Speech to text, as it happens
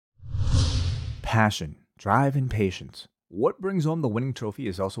passion, drive, and patience. What brings home the winning trophy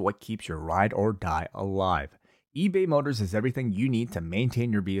is also what keeps your ride or die alive. eBay Motors is everything you need to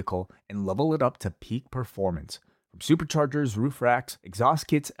maintain your vehicle and level it up to peak performance. From superchargers, roof racks, exhaust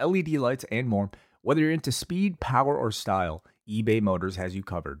kits, LED lights, and more, whether you're into speed, power, or style, eBay Motors has you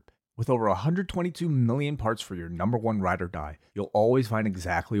covered. With over 122 million parts for your number one ride or die, you'll always find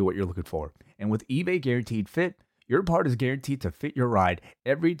exactly what you're looking for. And with eBay Guaranteed Fit, your part is guaranteed to fit your ride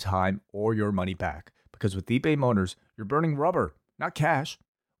every time or your money back. Because with eBay Motors, you're burning rubber, not cash.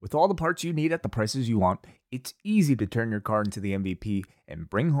 With all the parts you need at the prices you want, it's easy to turn your car into the MVP and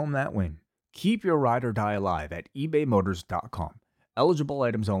bring home that win. Keep your ride or die alive at ebaymotors.com. Eligible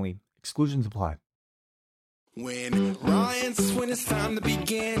items only. Exclusions apply. When it's time to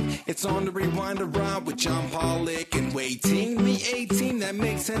begin, it's on the Rewind to Raw with John Pollock and waiting. The A-team that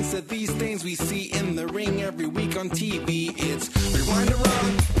makes sense of these things we see in the ring every week on TV. It's Rewind to Raw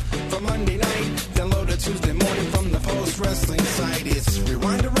for Monday night. Download it Tuesday morning from the Post Wrestling site. It's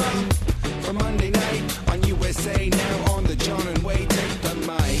Rewind to Raw for Monday night on USA Now on the John and Wade Take the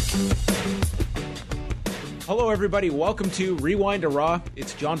Mic. Hello, everybody. Welcome to Rewind to Raw.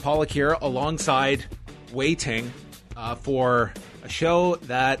 It's John Pollock here alongside waiting for a show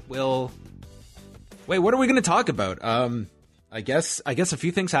that will... Wait, what are we going to talk about? I guess a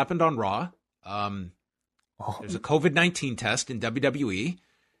few things happened on Raw. There's a COVID-19 test in WWE,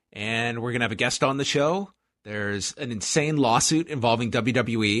 and we're going to have a guest on the show. There's an insane lawsuit involving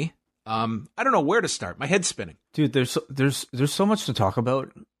WWE. I don't know where to start. My head's spinning. Dude, there's so much to talk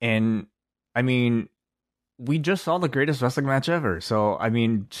about, and I mean, we just saw the greatest wrestling match ever. So, I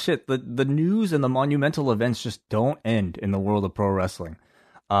mean, shit, the news and the monumental events just don't end in the world of pro wrestling.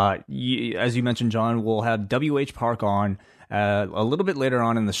 As you mentioned, John, we'll have WH Park on a little bit later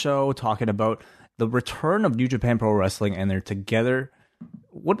on in the show talking about the return of New Japan Pro Wrestling and their Together...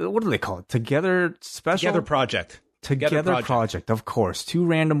 What do they call it? Together Special? Together Project. Together Project, of course. Two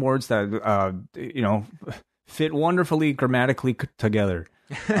random words that, fit wonderfully grammatically together.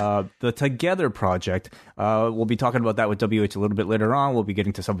 The Together Project. We'll be talking about that with WH a little bit later on. We'll be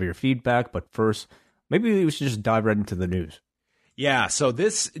getting to some of your feedback, but first, maybe we should just dive right into the news. Yeah, so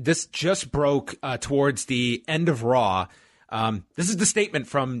this just broke towards the end of Raw. This is the statement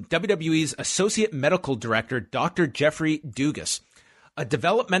from WWE's Associate Medical Director, Dr. Jeffrey Dugas. A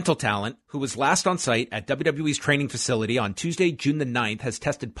developmental talent who was last on site at WWE's training facility on Tuesday, June the 9th, has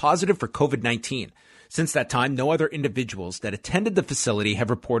tested positive for COVID-19. Since that time, no other individuals that attended the facility have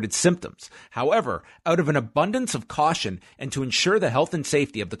reported symptoms. However, out of an abundance of caution and to ensure the health and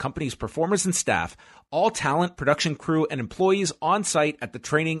safety of the company's performers and staff, all talent, production crew, and employees on site at the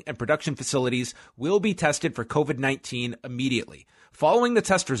training and production facilities will be tested for COVID-19 immediately. Following the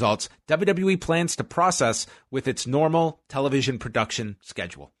test results, WWE plans to process with its normal television production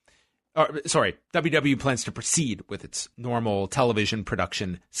schedule. WWE plans to proceed with its normal television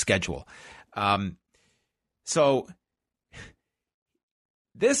production schedule. So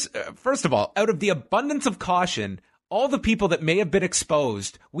this, first of all, out of the abundance of caution, all the people that may have been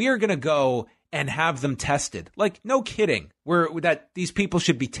exposed, we are going to go and have them tested. Like, no kidding. That these people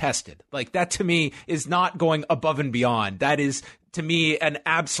should be tested. Like, that to me is not going above and beyond. That is, to me, an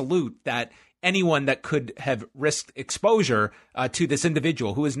absolute that anyone that could have risked exposure to this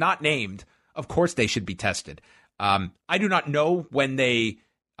individual who is not named, of course they should be tested. I do not know when they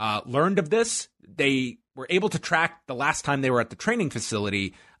learned of this. They were able to track the last time they were at the training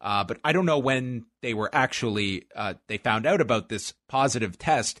facility, but I don't know when they were actually, they found out about this positive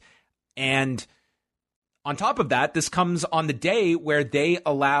test. And on top of that, this comes on the day where they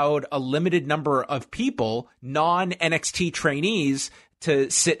allowed a limited number of people, non-NXT trainees, to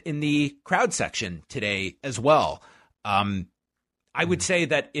sit in the crowd section today as well. I would say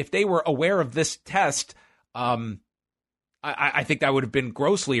that if they were aware of this test, I think that would have been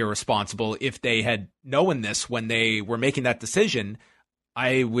grossly irresponsible if they had known this when they were making that decision.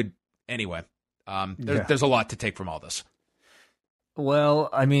 Anyway, there's a lot to take from all this. Well,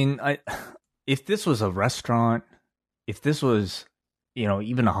 I mean, if this was a restaurant, if this was,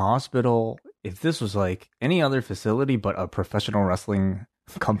 even a hospital, if this was like any other facility but a professional wrestling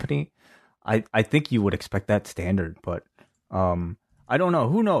company, I think you would expect that standard. But I don't know.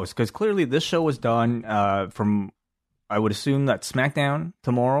 Who knows? Because clearly this show was done from, I would assume that SmackDown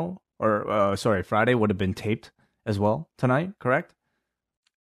tomorrow, or Friday would have been taped as well tonight, correct?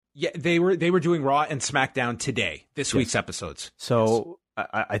 Yeah, they were doing Raw and SmackDown today, this week's episodes. So yes.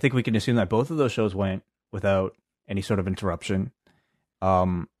 I think we can assume that both of those shows went without any sort of interruption.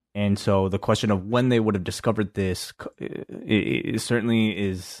 And so the question of when they would have discovered this, it certainly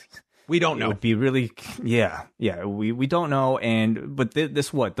is. We don't know. It would be really, we don't know. But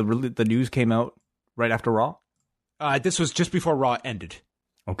the news came out right after Raw? This was just before Raw ended.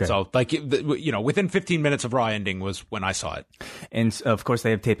 Okay. So, like, within 15 minutes of Raw ending was when I saw it. And, of course,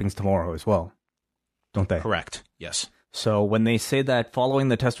 they have tapings tomorrow as well, don't they? Correct. Yes. So when they say that following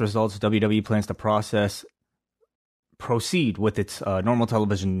the test results, WWE plans to proceed with its normal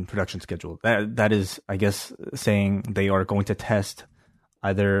television production schedule. That is, I guess, saying they are going to test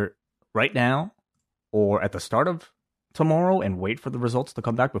either right now or at the start of tomorrow and wait for the results to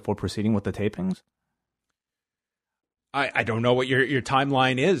come back before proceeding with the tapings. I don't know what your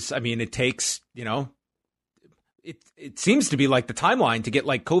timeline is. I mean, it takes, it seems to be like the timeline to get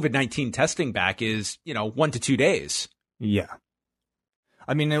like COVID-19 testing back is, 1 to 2 days. Yeah.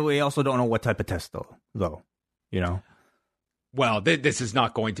 I mean, we also don't know what type of test though, Well, this is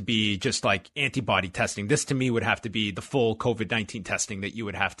not going to be just like antibody testing. This to me would have to be the full COVID-19 testing that you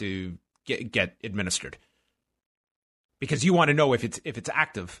would have to get administered. Because you want to know if it's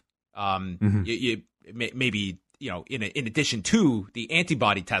active. Maybe, in addition to the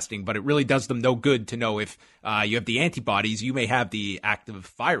antibody testing, but it really does them no good to know if you have the antibodies, you may have the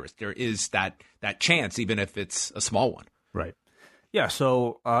active virus. There is that chance, even if it's a small one. Right. Yeah.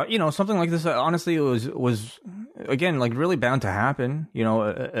 So, something like this, honestly, was again, like really bound to happen,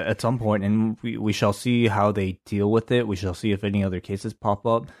 at some point, and we shall see how they deal with it. We shall see if any other cases pop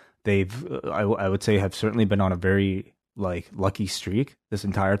up. They've, I would say, have certainly been on a very lucky streak this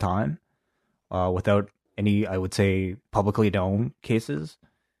entire time, without any, I would say, publicly known cases.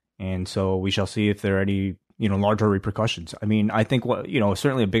 And so we shall see if there are any, larger repercussions. I mean, I think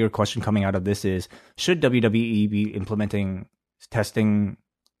certainly a bigger question coming out of this is, should WWE be implementing testing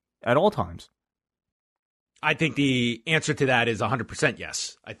at all times? I think the answer to that is 100%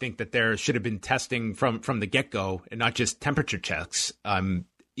 yes. I think that there should have been testing from the get-go and not just temperature checks. I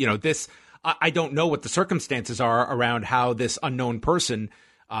don't know what the circumstances are around how this unknown person,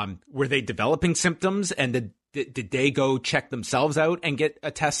 were they developing symptoms and did they go check themselves out and get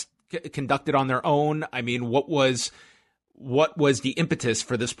a test conducted on their own? I mean, what was the impetus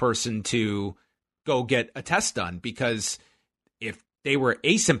for this person to go get a test done? Because if they were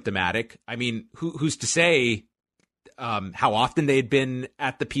asymptomatic, I mean, who's to say how often they had been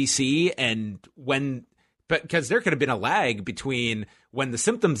at the PC and when, because there could have been a lag between when the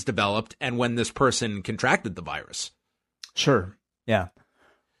symptoms developed and when this person contracted the virus. Sure. Yeah.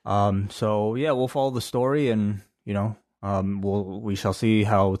 So yeah, we'll follow the story and, we shall see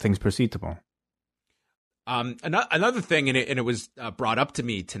how things proceed tomorrow. Another thing, and it was brought up to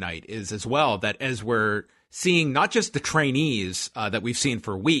me tonight, is as well that as we're seeing not just the trainees that we've seen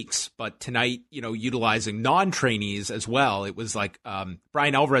for weeks, but tonight, utilizing non-trainees as well. It was like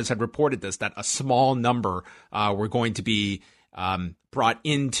Brian Alvarez had reported this, that a small number were going to be brought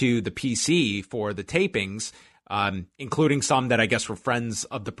into the PC for the tapings, including some that I guess were friends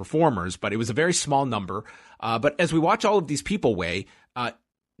of the performers, but it was a very small number. But as we watch all of these people weigh,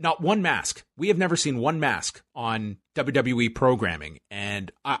 not one mask. We have never seen one mask on WWE programming.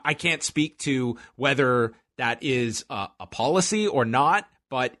 And I can't speak to whether that is a policy or not,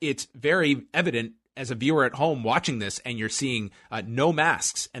 but it's very evident as a viewer at home watching this, and you're seeing no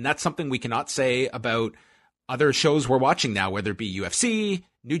masks. And that's something we cannot say about other shows we're watching now, whether it be UFC,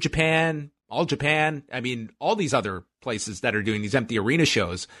 New Japan, All Japan. I mean, all these other places that are doing these empty arena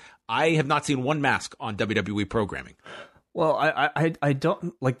shows. I have not seen one mask on WWE programming. Well, I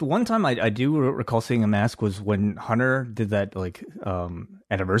don't, like, the one time I do recall seeing a mask was when Hunter did that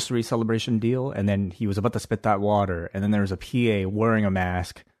anniversary celebration deal, and then he was about to spit that water, and then there was a PA wearing a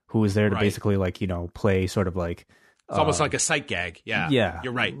mask who was there to basically play sort of like it's almost like a sight gag. Yeah.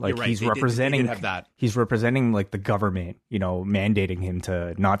 You're right. Like, you're right. He's representing they did have that. He's representing like the government, mandating him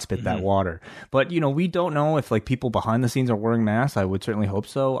to not spit that water. But we don't know if people behind the scenes are wearing masks. I would certainly hope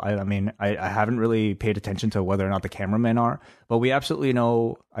so. I mean, I haven't really paid attention to whether or not the cameramen are, but we absolutely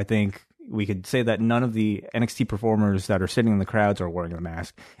know. I think we could say that none of the NXT performers that are sitting in the crowds are wearing a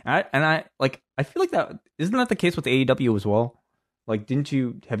mask. And I feel like that isn't that the case with AEW as well? Like,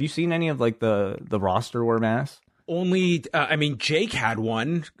 have you seen any of the roster wear masks? Only, Jake had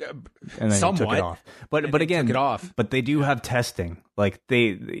one, and then somewhat. Took it off. But again, took it off. But they do have testing. Like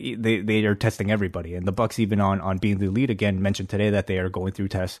they are testing everybody, and the Bucks even on Being the Elite again mentioned today that they are going through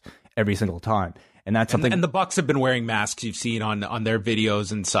tests every single time, and that's something. And the Bucks have been wearing masks. You've seen on their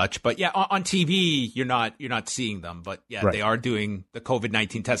videos and such. But yeah, on TV you're not seeing them. But yeah, They are doing the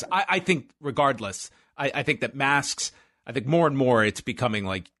COVID-19 tests. I think regardless, I think that masks. I think more and more it's becoming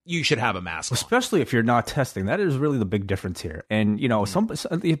like you should have a mask, especially if you're not testing. That is really the big difference here. And some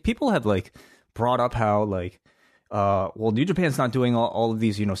people have brought up how New Japan's not doing all of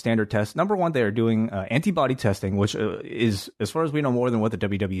these standard tests. Number one, they are doing antibody testing, which is, as far as we know, more than what the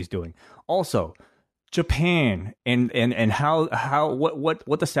WWE is doing. Also, Japan and how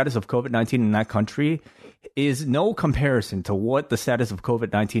what the status of COVID-19 in that country is no comparison to what the status of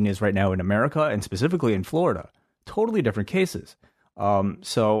COVID-19 is right now in America and specifically in Florida. Totally different cases.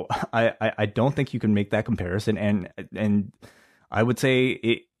 So I don't think you can make that comparison, and I would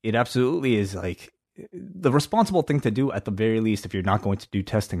say it absolutely is like the responsible thing to do at the very least if you're not going to do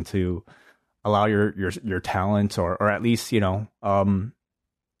testing, to allow your talent or at least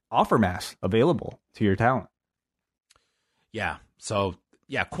offer masks available to your talent. Yeah. So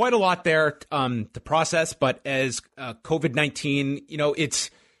yeah, quite a lot there to process. But as COVID-19,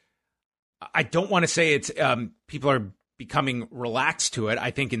 I don't want to say it's people are becoming relaxed to it.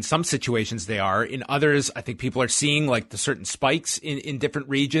 I think in some situations they are. In others, I think people are seeing like the certain spikes in different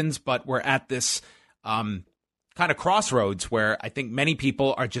regions. But we're at this kind of crossroads where I think many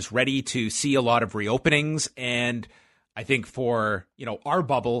people are just ready to see a lot of reopenings. And I think for, our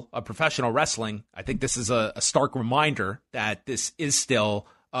bubble of professional wrestling, I think this is a stark reminder that this is still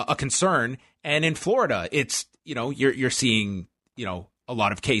a concern. And in Florida, it's, you're seeing, a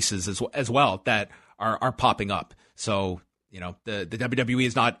lot of cases as well that are popping up. So, the WWE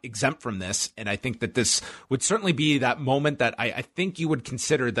is not exempt from this. And I think that this would certainly be that moment that I think you would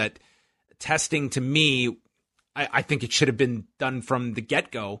consider that testing, to me, I think it should have been done from the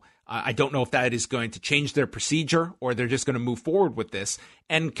get-go. I don't know if that is going to change their procedure or they're just going to move forward with this.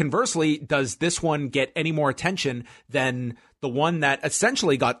 And conversely, does this one get any more attention than the one that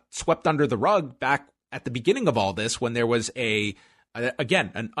essentially got swept under the rug back at the beginning of all this, when there was an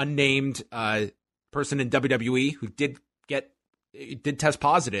unnamed person in WWE who did test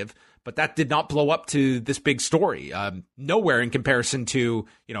positive, but that did not blow up to this big story. Nowhere in comparison to,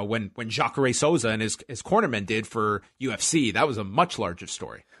 when Jacare Souza and his cornermen did for UFC. That was a much larger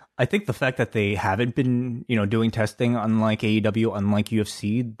story. I think the fact that they haven't been, doing testing, unlike AEW, unlike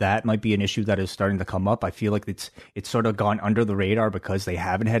UFC, that might be an issue that is starting to come up. I feel like it's sort of gone under the radar because they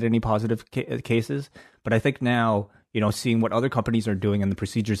haven't had any positive cases. But I think now, seeing what other companies are doing and the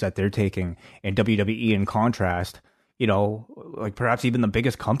procedures that they're taking, and WWE in contrast, like perhaps even the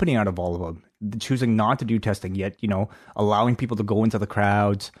biggest company out of all of them, choosing not to do testing yet, allowing people to go into the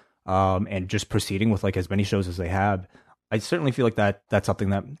crowds and just proceeding with like as many shows as they have. I certainly feel like that's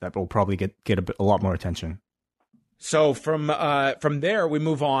something that will probably get a lot more attention. So from there, we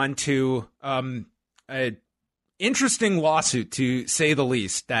move on to an interesting lawsuit, to say the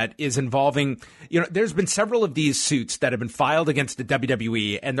least, that is involving, there's been several of these suits that have been filed against the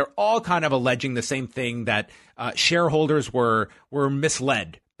WWE, and they're all kind of alleging the same thing, that shareholders were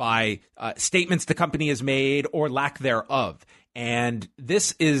misled by statements the company has made or lack thereof. And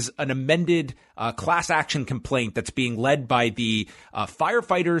this is an amended class action complaint that's being led by the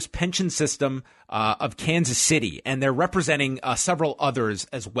Firefighters Pension System of Kansas City, and they're representing several others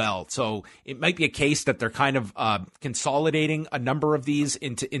as well. So it might be a case that they're kind of consolidating a number of these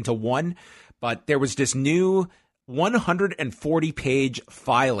into one. But there was this new 140-page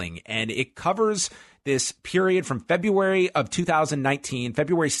filing, and it covers this period from February of 2019,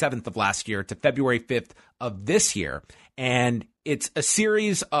 February 7th of last year, to February 5th of this year. And it's a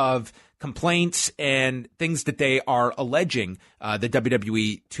series of complaints and things that they are alleging the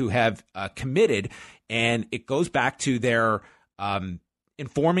WWE to have committed. And it goes back to their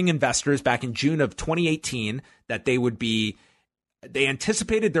informing investors back in June of 2018 that they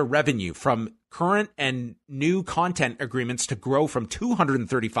anticipated their revenue from current and new content agreements to grow from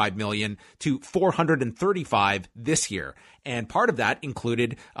 $235 million to $435 this year. And part of that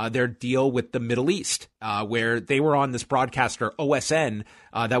included their deal with the Middle East, where they were on this broadcaster OSN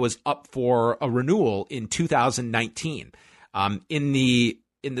that was up for a renewal in 2019. In the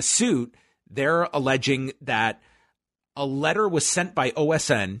suit, they're alleging that a letter was sent by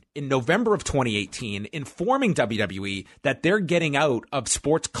OSN in November of 2018 informing WWE that they're getting out of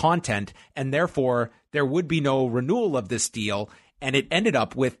sports content, and therefore there would be no renewal of this deal. And it ended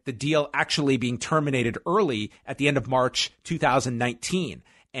up with the deal actually being terminated early at the end of March 2019.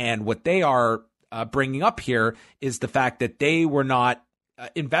 And what they are bringing up here is the fact that they were not,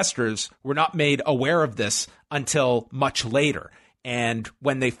 investors were not made aware of this until much later. And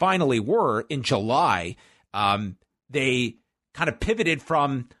when they finally were in July, they kind of pivoted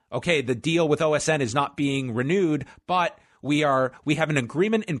from, okay, the deal with OSN is not being renewed, but we have an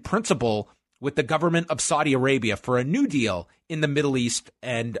agreement in principle with the government of Saudi Arabia for a new deal in the Middle East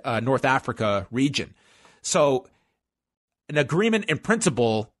and North Africa region. So an agreement in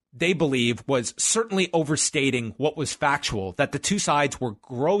principle, they believe, was certainly overstating what was factual, that the two sides were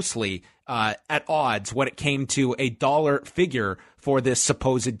grossly at odds when it came to a dollar figure for this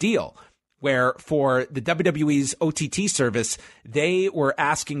supposed deal. where for the WWE's OTT service, they were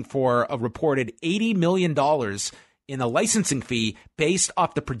asking for a reported $80 million in a licensing fee based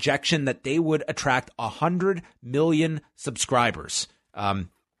off the projection that they would attract 100 million subscribers. An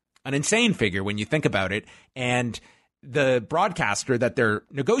insane figure when you think about it. And the broadcaster that they're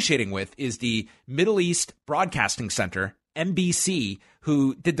negotiating with is the Middle East Broadcasting Center, MBC,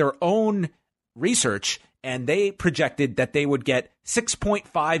 who did their own research, and they projected that they would get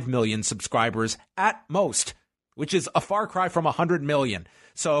 6.5 million subscribers at most, which is a far cry from 100 million.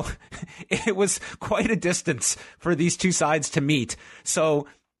 So it was quite a distance for these two sides to meet. So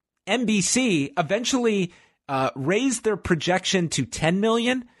NBC eventually raised their projection to 10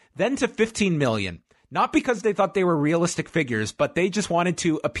 million, then to 15 million. Not because they thought they were realistic figures, but they just wanted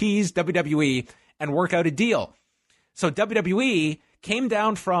to appease WWE and work out a deal. So WWE came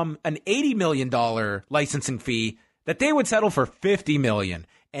down from an $80 million licensing fee that they would settle for $50 million.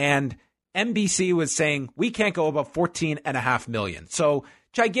 And NBC was saying, we can't go above $14.5 million. So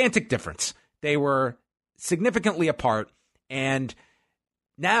gigantic difference. They were significantly apart. And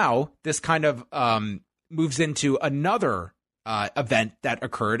now this kind of moves into another event that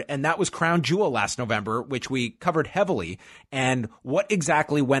occurred, and that was Crown Jewel last November, which we covered heavily, and what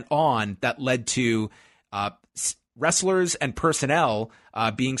exactly went on that led to wrestlers and personnel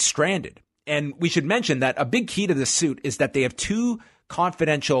being stranded. And we should mention that a big key to this suit is that they have two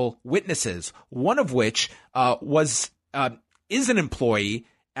confidential witnesses, one of which is an employee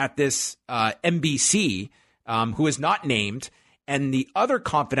at this NBC who is not named. And the other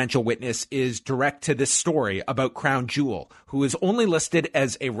confidential witness is direct to this story about Crown Jewel, who is only listed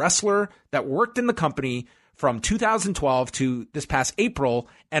as a wrestler that worked in the company from 2012 to this past April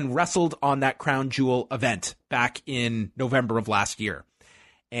and wrestled on that Crown Jewel event back in November of last year.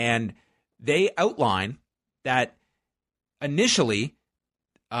 And they outline that initially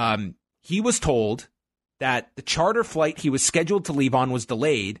he was told that the charter flight he was scheduled to leave on was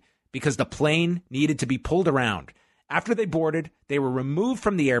delayed because the plane needed to be pulled around. After they boarded, they were removed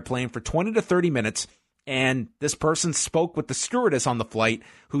from the airplane for 20 to 30 minutes, and this person spoke with the stewardess on the flight,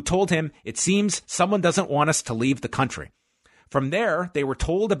 who told him, it seems someone doesn't want us to leave the country. From there, they were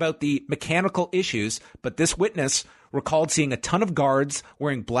told about the mechanical issues, but this witness recalled seeing a ton of guards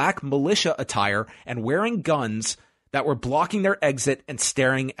wearing black militia attire and wearing guns that were blocking their exit and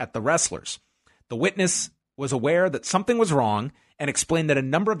staring at the wrestlers. The witness was aware that something was wrong and explained that a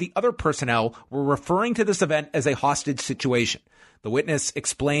number of the other personnel were referring to this event as a hostage situation. The witness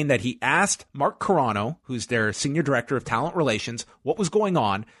explained that he asked Mark Carano, who's their senior director of talent relations, what was going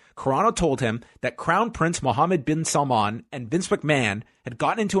on. Carano told him that Crown Prince Mohammed bin Salman and Vince McMahon had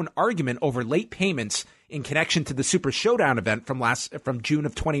gotten into an argument over late payments in connection to the Super Showdown event from June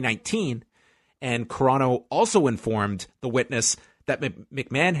of 2019. And Carano also informed the witness that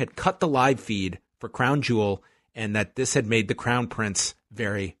McMahon had cut the live feed for Crown Jewel and that this had made the Crown Prince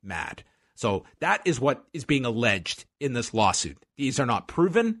very mad. So that is what is being alleged in this lawsuit. These are not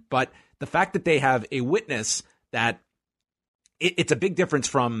proven, but the fact that they have a witness that it's a big difference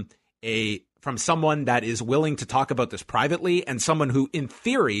from someone that is willing to talk about this privately and someone who, in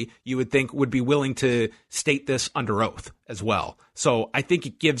theory, you would think would be willing to state this under oath as well. So I think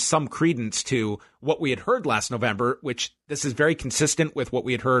it gives some credence to what we had heard last November, which this is very consistent with what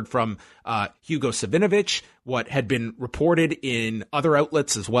we had heard from Hugo Savinovich, what had been reported in other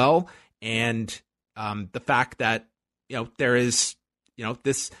outlets as well. And the fact that, there is,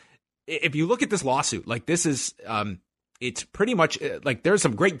 this, if you look at this lawsuit, like this is, it's pretty much like there's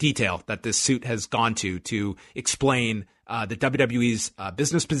some great detail that this suit has gone to explain the WWE's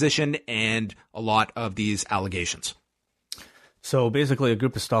business position and a lot of these allegations. So basically, a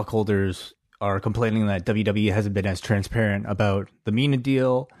group of stockholders are complaining that WWE hasn't been as transparent about the MENA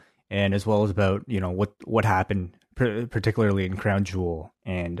deal, and as well as about what happened, particularly in Crown Jewel.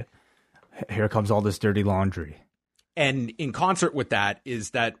 And here comes all this dirty laundry. And in concert with that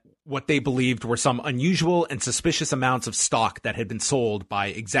is that what they believed were some unusual and suspicious amounts of stock that had been sold by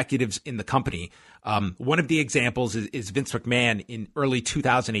executives in the company. One of the examples is Vince McMahon in early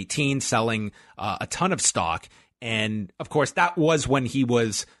 2018 selling a ton of stock. And of course, that was when he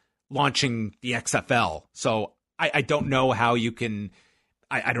was launching the XFL. So I don't know how you can,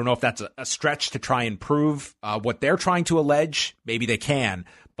 I don't know if that's a stretch to try and prove what they're trying to allege. Maybe they can.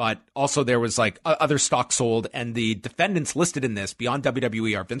 But also there was like other stock sold, and the defendants listed in this beyond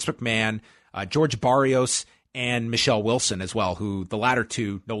WWE are Vince McMahon, George Barrios, and Michelle Wilson as well, who the latter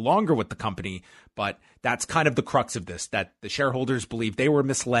two no longer with the company. But that's kind of the crux of this, that the shareholders believe they were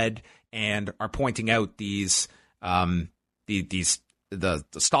misled and are pointing out the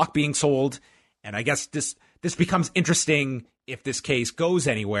stock being sold. And I guess this becomes interesting if this case goes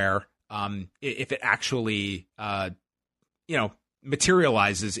anywhere. if it actually,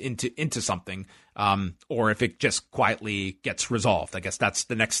 materializes into something, or if it just quietly gets resolved. I guess that's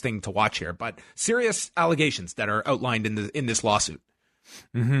the next thing to watch here. But serious allegations that are outlined in this lawsuit.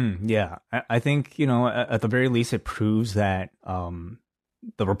 Mm-hmm. Yeah, I think, at the very least, it proves that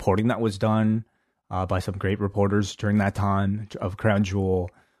the reporting that was done by some great reporters during that time of Crown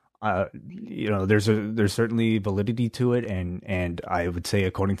Jewel, there's certainly validity to it, and I would say,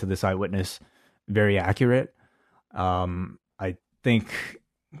 according to this eyewitness, very accurate. I think,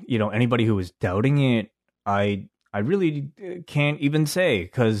 anybody who was doubting it, I really can't even say,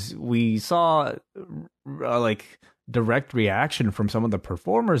 because we saw direct reaction from some of the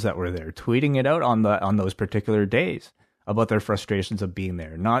performers that were there, tweeting it out on those particular days about their frustrations of being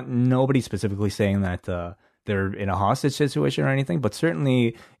there. Nobody specifically saying that they're in a hostage situation or anything, but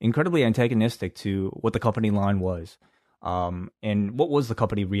certainly incredibly antagonistic to what the company line was. And what was the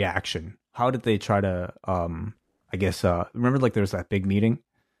company reaction? How did they try to, remember, there was that big meeting?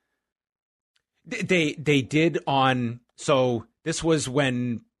 They did so this was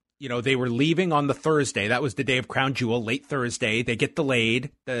when, they were leaving on the Thursday. That was the day of Crown Jewel, late Thursday. They get delayed.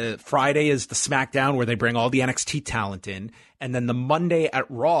 The Friday is the SmackDown where they bring all the NXT talent in. And then the Monday at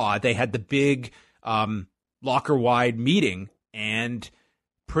Raw, they had the big locker-wide meeting and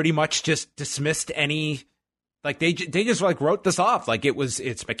pretty much just dismissed any, they just wrote this off.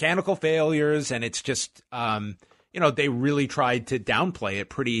 It's mechanical failures, and it's just, they really tried to downplay it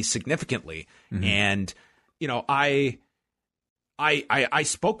pretty significantly. Mm-hmm. And, I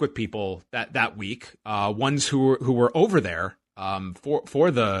spoke with people that week, ones who were over there for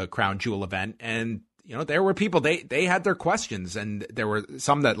the Crown Jewel event, and there were people they had their questions, and there were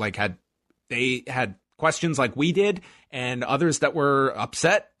some that they had questions like we did, and others that were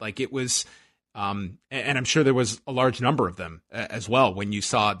upset. It was, and I'm sure there was a large number of them as well. When you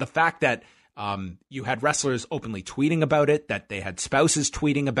saw the fact that you had wrestlers openly tweeting about it, that they had spouses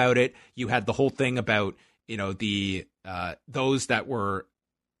tweeting about it, you had the whole thing about those that were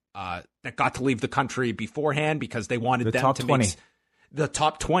that got to leave the country beforehand because they wanted them to 20. make the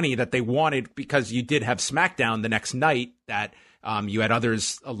top 20 that they wanted, because you did have SmackDown the next night, that you had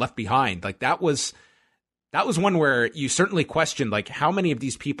others left behind. That was one where you certainly questioned how many of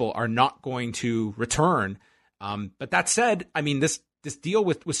these people are not going to return. But that said, I mean, this deal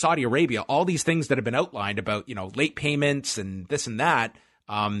with Saudi Arabia, all these things that have been outlined about late payments and this and that.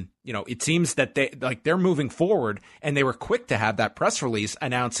 It seems that they're moving forward, and they were quick to have that press release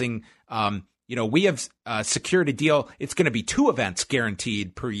announcing, we have secured a deal. It's going to be 2 events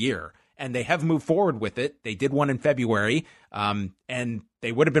guaranteed per year, and they have moved forward with it. They did one in February, and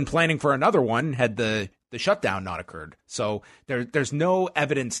they would have been planning for another one had the shutdown not occurred. So there's no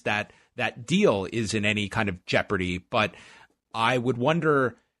evidence that that deal is in any kind of jeopardy, but I would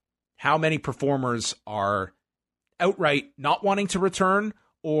wonder how many performers are outright not wanting to return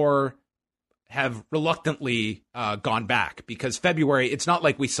or have reluctantly gone back, because February, it's not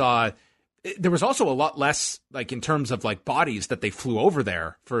like we saw. There was also a lot less, in terms of bodies that they flew over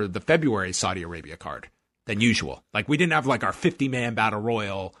there for the February Saudi Arabia card than usual. We didn't have our 50-man battle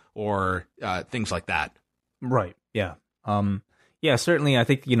royal or things like that. Right. Yeah. Yeah, certainly. I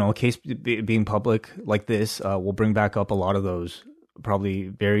think, a case being public like this will bring back up a lot of those probably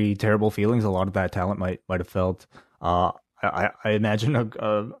very terrible feelings a lot of that talent might have felt. I imagine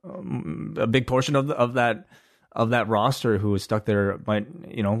a big portion of that roster who was stuck there might,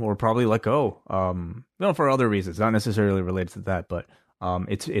 or probably let go, for other reasons, not necessarily related to that, but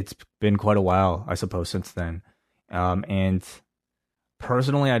it's been quite a while, I suppose, since then. And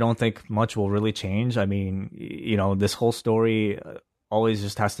personally, I don't think much will really change. I mean, this whole story always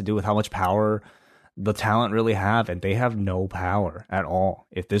just has to do with how much power the talent really have, and they have no power at all.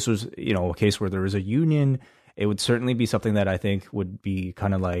 If this was, a case where there was a union, it would certainly be something that I think would be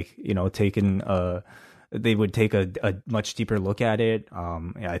kind of they would take a much deeper look at it.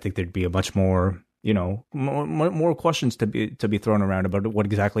 I think there'd be a much more, more questions to be thrown around about what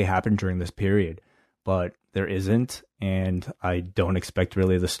exactly happened during this period. But there isn't, and I don't expect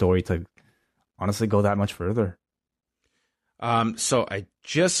really the story to honestly go that much further. So I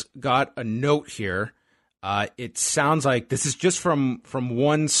just got a note here. It sounds like this is just from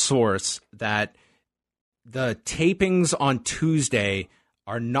one source that the tapings on Tuesday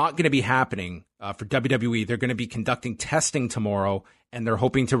are not going to be happening for WWE. They're going to be conducting testing tomorrow, and they're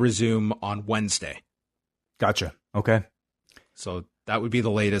hoping to resume on Wednesday. Gotcha. Okay. So that would be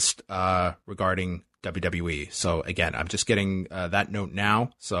the latest regarding WWE. So again, I'm just getting that note now.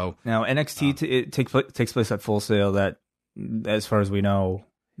 So now NXT it takes place at Full Sail. That, as far as we know,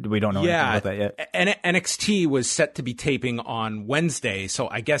 We don't know anything about that yet. And NXT was set to be taping on Wednesday, so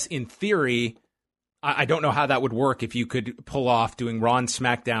I guess in theory, I don't know how that would work if you could pull off doing Raw and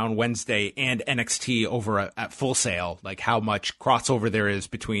SmackDown Wednesday and NXT over at Full Sail, like how much crossover there is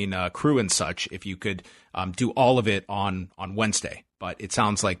between crew and such if you could do all of it on Wednesday. But it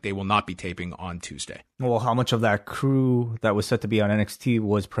sounds like they will not be taping on Tuesday. Well, how much of that crew that was set to be on NXT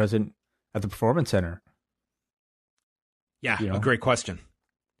was present at the Performance Center? Yeah, a great question.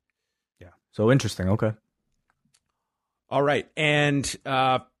 Yeah, so interesting. Okay. All right, and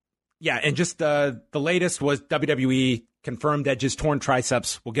and just the latest was WWE confirmed Edge's torn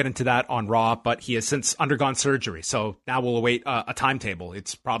triceps. We'll get into that on Raw, but he has since undergone surgery. So now we'll await a timetable.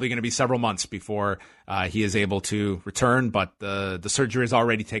 It's probably going to be several months before he is able to return, but the surgery has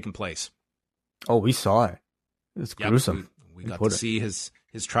already taken place. Oh, we saw it. It's gruesome. We got to see his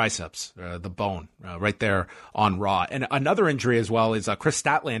triceps, the bone, right there on Raw. And another injury as well is Chris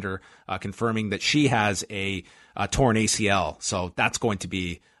Statlander confirming that she has a torn ACL. So that's going to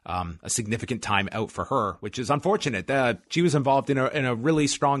be a significant time out for her, which is unfortunate. She was involved in a really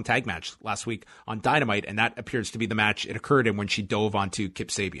strong tag match last week on Dynamite, and that appears to be the match it occurred in when she dove onto Kip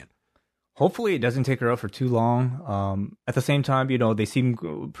Sabian. Hopefully it doesn't take her out for too long. At the same time, they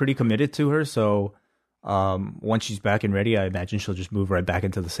seem pretty committed to her, so once she's back and ready, I imagine she'll just move right back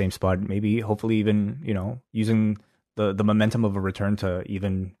into the same spot. Maybe, hopefully even, using the momentum of a return to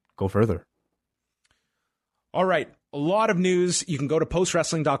even go further. All right. A lot of news. You can go to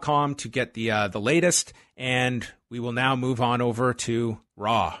postwrestling.com to get the latest, and we will now move on over to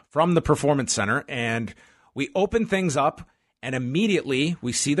Raw from the Performance Center, and we open things up, and immediately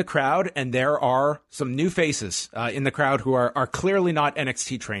we see the crowd, and there are some new faces in the crowd who are clearly not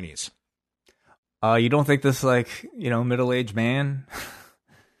NXT trainees. You don't think this middle-aged man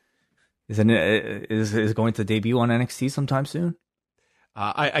is going to debut on NXT sometime soon?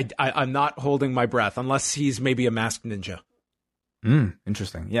 I'm not holding my breath unless he's maybe a masked ninja.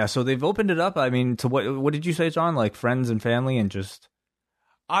 Interesting. Yeah, so they've opened it up. I mean, to what did you say, John? Like friends and family and just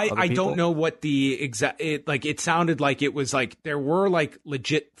I don't know what the exact it sounded like it was like there were like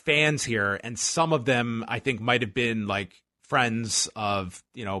legit fans here, and some of them I think might have been like friends of,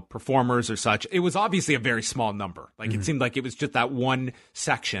 performers or such. It was obviously a very small number. Like it seemed like it was just that one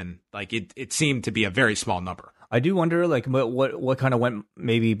section. Like it seemed to be a very small number. I do wonder, like, what kind of went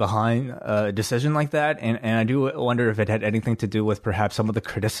maybe behind a decision like that, and I do wonder if it had anything to do with perhaps some of the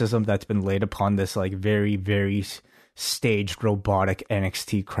criticism that's been laid upon this, like, very, very staged, robotic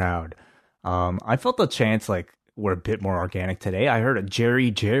NXT crowd. I felt the chants, like, were a bit more organic today. I heard a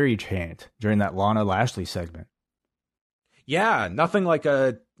Jerry chant during that Lana Lashley segment. Yeah, nothing like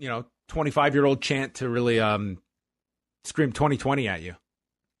a 25-year-old chant to really scream 2020 at you.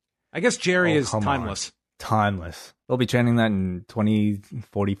 I guess Jerry is timeless. Timeless. They'll be chanting that in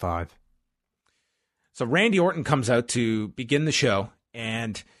 2045. So Randy Orton comes out to begin the show,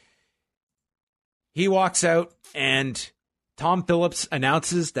 and he walks out, and Tom Phillips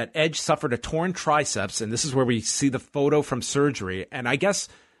announces that Edge suffered a torn triceps, and this is where we see the photo from surgery. And I guess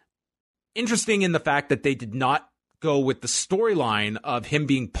interesting in the fact that they did not go with the storyline of him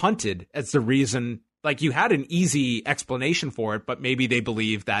being punted as the reason. Like, you had an easy explanation for it, but maybe they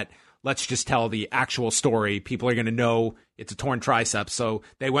believe that let's just tell the actual story. People are going to know it's a torn triceps. So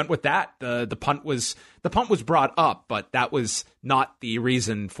they went with that. The punt was brought up, but that was not the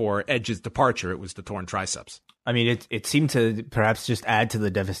reason for Edge's departure. It was the torn triceps. I mean, it seemed to perhaps just add to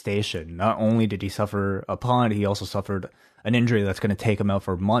the devastation. Not only did he suffer a punt, he also suffered an injury that's going to take him out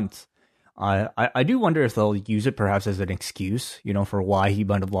for months. I do wonder if they'll use it perhaps as an excuse, for why he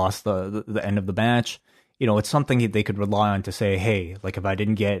might have lost the end of the match. It's something they could rely on to say, hey, like, if I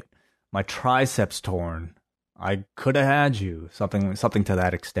didn't get my triceps torn, I could have had you, something to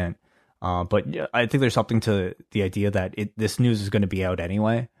that extent. But I think there's something to the idea that this news is going to be out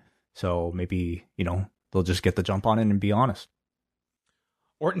anyway. So maybe, they'll just get the jump on it and be honest.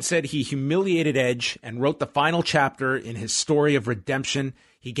 Orton said he humiliated Edge and wrote the final chapter in his story of redemption.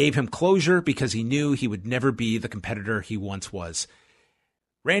 He gave him closure because he knew he would never be the competitor he once was.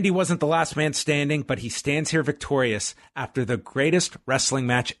 Randy wasn't the last man standing, but he stands here victorious after the greatest wrestling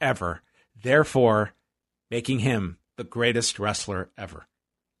match ever, therefore making him the greatest wrestler ever.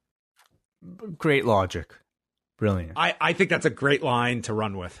 Great logic. Brilliant. I think that's a great line to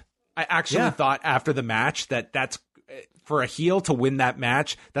run with. I actually thought after the match that's for a heel to win that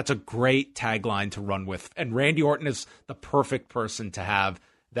match, that's a great tagline to run with. And Randy Orton is the perfect person to have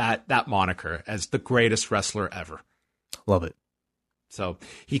that moniker as the greatest wrestler ever. Love it. So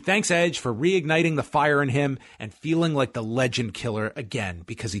he thanks Edge for reigniting the fire in him and feeling like the legend killer again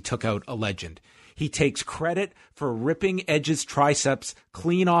because he took out a legend. He takes credit for ripping Edge's triceps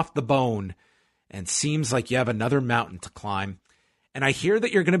clean off the bone and seems like you have another mountain to climb. And I hear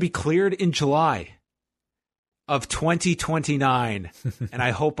that you're going to be cleared in July of 2029. And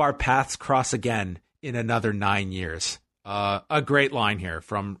I hope our paths cross again in another 9 years. A great line here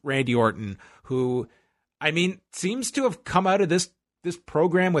from Randy Orton, who, I mean, seems to have come out of this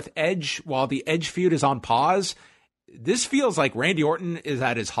program with Edge while the Edge feud is on pause. This feels like Randy Orton is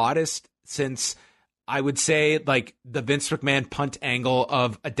at his hottest since, I would say, like the Vince McMahon punt angle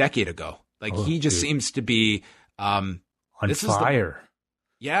of a decade ago. Like he just seems to be on fire.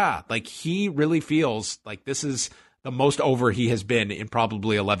 Like he really feels like this is the most over he has been in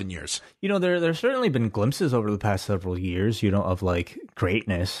probably 11 years. You know, there's certainly been glimpses over the past several years, you know, of like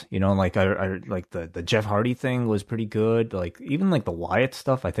greatness. You know, like I like the Jeff Hardy thing was pretty good. Like even like the Wyatt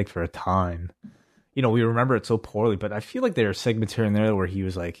stuff, I think for a time, you know, we remember it so poorly. But I feel like there are segments here and there where he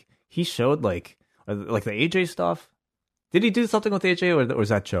was like, he showed like the AJ stuff. Did he do something with AJ or was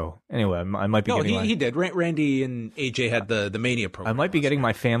that Joe? Anyway, I might be getting he did. Randy and AJ had the Mania program. I might be getting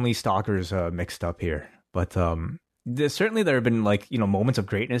my family stalkers mixed up here. But certainly there have been like, you know, moments of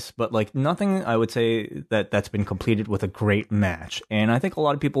greatness, but like nothing I would say that's been completed with a great match. And I think a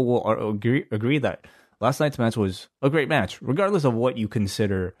lot of people will agree that last night's match was a great match, regardless of what you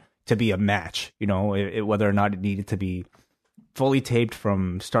consider to be a match, you know, whether or not it needed to be fully taped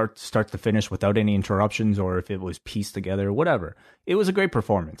from start to finish without any interruptions, or if it was pieced together, whatever. It was a great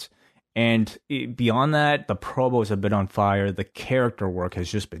performance. And beyond that, the promos have been on fire. The character work has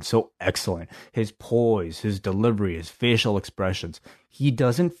just been so excellent. His poise, his delivery, his facial expressions. He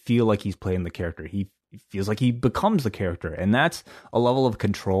doesn't feel like he's playing the character. He feels like he becomes the character. And that's a level of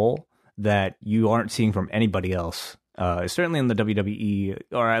control that you aren't seeing from anybody else. Certainly in the WWE,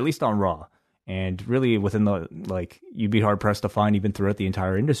 or at least on Raw. And really within the, like, you'd be hard-pressed to find even throughout the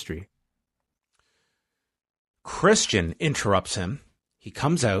entire industry. Christian interrupts him. He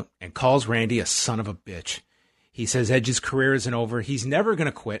comes out and calls Randy a son of a bitch. He says Edge's career isn't over. He's never going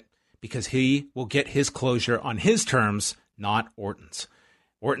to quit because he will get his closure on his terms, not Orton's.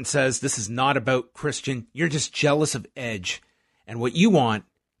 Orton says, this is not about Christian. You're just jealous of Edge. And what you want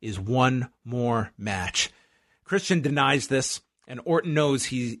is one more match. Christian denies this, and Orton knows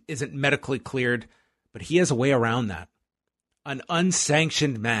he isn't medically cleared, but he has a way around that. An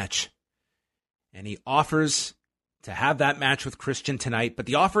unsanctioned match. And he offers to have that match with Christian tonight, but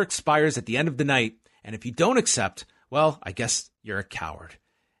the offer expires at the end of the night, and if you don't accept, well, I guess you're a coward.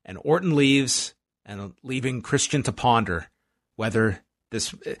 And Orton leaves, and leaving Christian to ponder whether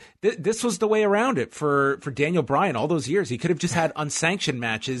this was the way around it for Daniel Bryan all those years. He could have just had unsanctioned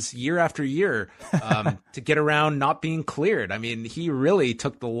matches year after year to get around not being cleared. I mean, he really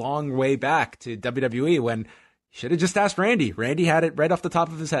took the long way back to WWE when he should have just asked Randy. Randy had it right off the top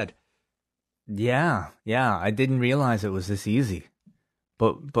of his head. Yeah, I didn't realize it was this easy.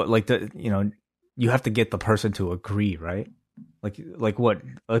 But like you have to get the person to agree, right? Like what?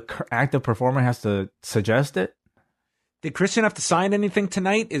 An active performer has to suggest it? Did Christian have to sign anything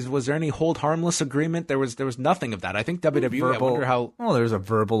tonight? Was there any hold harmless agreement? There was nothing of that. I think WWE, I wonder how... Oh, there was a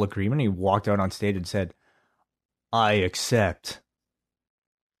verbal agreement. He walked out on stage and said, I accept.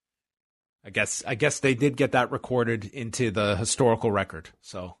 I guess they did get that recorded into the historical record.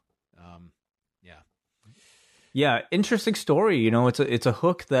 So, yeah. Yeah, interesting story. You know, it's a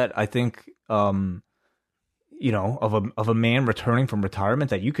hook that I think... you know, of a man returning from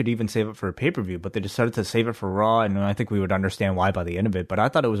retirement that you could even save it for a pay-per-view, but they decided to save it for Raw, and I think we would understand why by the end of it, but I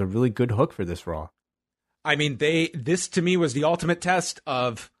thought it was a really good hook for this Raw. I mean, this to me was the ultimate test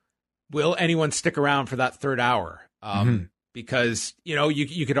of will anyone stick around for that third hour? Because, you know,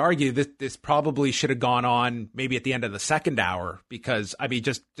 you could argue that this probably should have gone on maybe at the end of the second hour, because, I mean,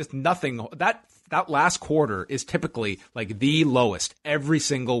 just nothing, that last quarter is typically like the lowest every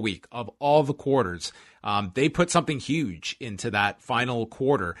single week of all the quarters. They put something huge into that final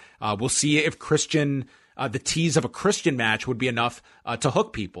quarter. We'll see if Christian, the tease of a Christian match would be enough to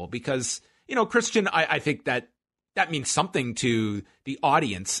hook people, because, you know, Christian, I think that means something to the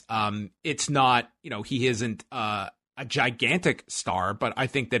audience. It's not, you know, he isn't a gigantic star, but I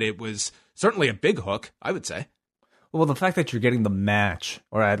think that it was certainly a big hook, I would say. Well, the fact that you're getting the match,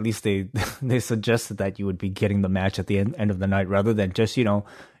 or at least they suggested that you would be getting the match at the end of the night rather than just, you know,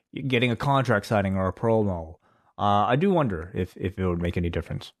 getting a contract signing or a promo. I do wonder if it would make any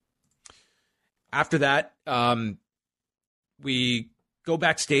difference. After that, we go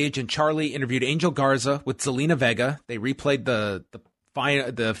backstage and Charlie interviewed Angel Garza with Zelina Vega. They replayed the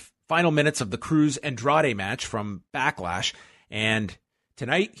final minutes of the Cruz Andrade match from Backlash. And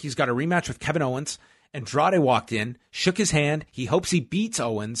tonight, he's got a rematch with Kevin Owens. Andrade walked in, shook his hand. He hopes he beats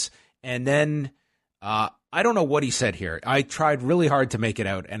Owens. And then I don't know what he said here. I tried really hard to make it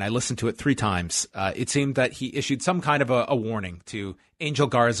out, and I listened to it 3 times. It seemed that he issued some kind of a warning to Angel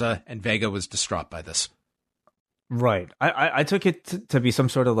Garza, and Vega was distraught by this. Right. I took it to be some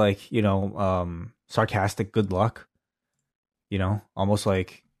sort of like, sarcastic good luck. Almost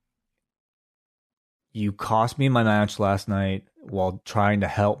like, you cost me my match last night while trying to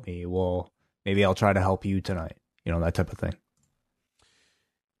help me. Well, maybe I'll try to help you tonight. That type of thing.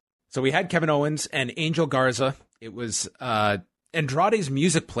 So we had Kevin Owens and Angel Garza. It was Andrade's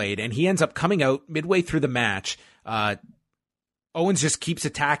music played, and he ends up coming out midway through the match. Owens just keeps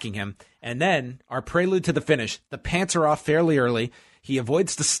attacking him. And then our prelude to the finish, the pants are off fairly early. He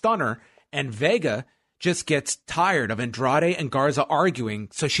avoids the stunner, and Vega just gets tired of Andrade and Garza arguing,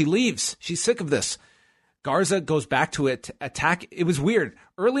 so she leaves. She's sick of this. Garza goes back to attack. It was weird.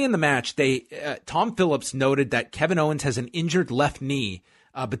 Early in the match, Tom Phillips noted that Kevin Owens has an injured left knee,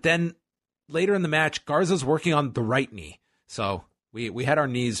 but then later in the match, Garza's working on the right knee. So we had our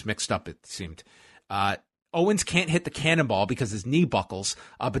knees mixed up, it seemed. Owens can't hit the cannonball because his knee buckles,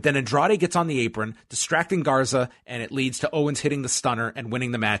 but then Andrade gets on the apron, distracting Garza, and it leads to Owens hitting the stunner and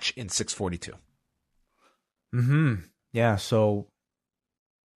winning the match in 6:42. Yeah, so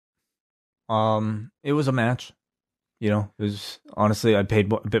it was a match. It was, honestly, I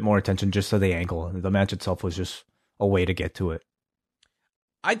paid a bit more attention just to the angle. The match itself was just a way to get to it.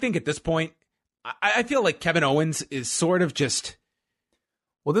 I think at this point, I feel like Kevin Owens is sort of just...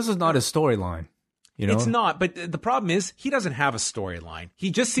 Well, this is not his storyline. It's not, but the problem is he doesn't have a storyline.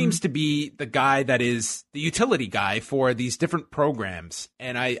 He just seems to be the guy that is the utility guy for these different programs.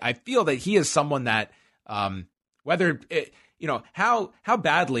 And I feel that he is someone that, how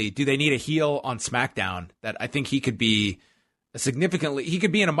badly do they need a heel on SmackDown, that I think he could be he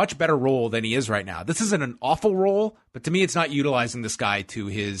could be in a much better role than he is right now. This isn't an awful role, but to me, it's not utilizing this guy to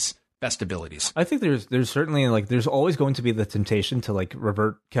his best abilities. I think there's certainly there's always going to be the temptation to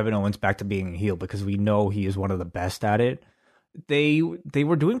revert Kevin Owens back to being a heel, because we know he is one of the best at it. They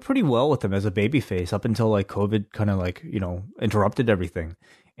were doing pretty well with him as a babyface up until COVID kind of interrupted everything.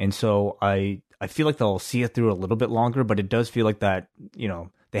 And so I feel like they'll see it through a little bit longer, but it does feel like that,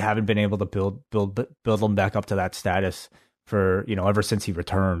 they haven't been able to build him back up to that status for, ever since he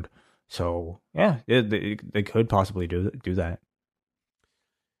returned. So yeah, they could possibly do that.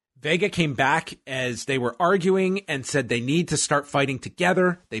 Vega came back as they were arguing and said they need to start fighting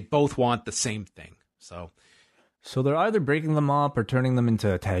together. They both want the same thing. So they're either breaking them up or turning them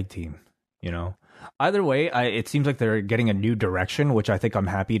into a tag team, Either way, it seems like they're getting a new direction, which I think I'm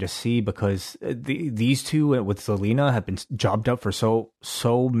happy to see, because these two with Zelina have been jobbed up for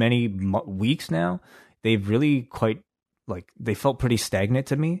so many weeks now. They've really they felt pretty stagnant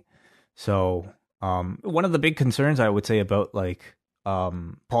to me. So one of the big concerns I would say about Paul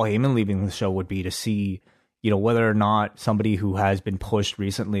Heyman leaving the show would be to see, whether or not somebody who has been pushed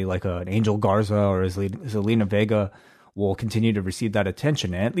recently, like an Angel Garza or Zelina Vega, will continue to receive that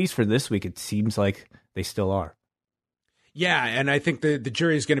attention. And at least for this week, it seems like they still are. Yeah, and I think the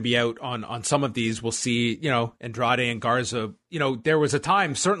jury is going to be out on some of these. We'll see, Andrade and Garza. There was a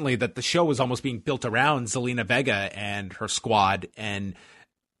time, certainly, that the show was almost being built around Zelina Vega and her squad, and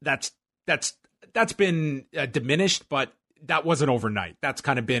that's been diminished, but that wasn't overnight. That's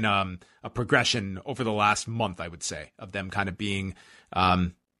kind of been a progression over the last month, I would say, of them kind of being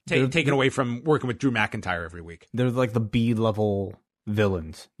taken away from working with Drew McIntyre every week. They're like the B-level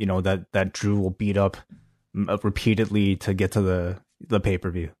villains, that Drew will beat up repeatedly to get to the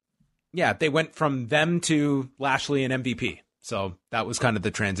pay-per-view. Yeah, they went from them to Lashley and MVP. So that was kind of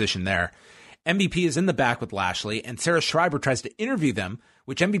the transition there. MVP is in the back with Lashley, and Sarah Schreiber tries to interview them,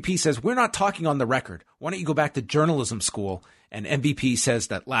 which MVP says, "We're not talking on the record. Why don't you go back to journalism school?" And MVP says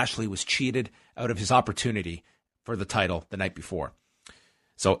that Lashley was cheated out of his opportunity for the title the night before.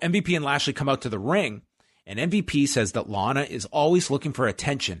 So MVP and Lashley come out to the ring, and MVP says that Lana is always looking for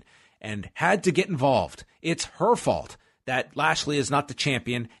attention and had to get involved. It's her fault that Lashley is not the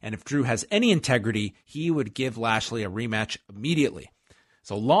champion, and if Drew has any integrity, he would give Lashley a rematch immediately.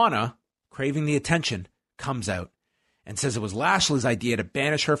 So Lana, craving the attention, comes out and says it was Lashley's idea to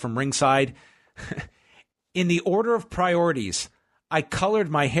banish her from ringside. In the order of priorities, I colored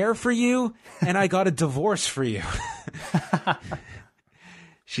my hair for you, and I got a divorce for you.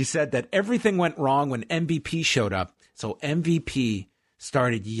 She said that everything went wrong when MVP showed up, so MVP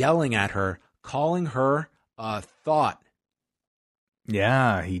started yelling at her, calling her a thought.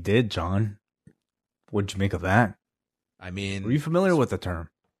 Yeah, he did, John. What'd you make of that? I mean... Were you familiar with the term?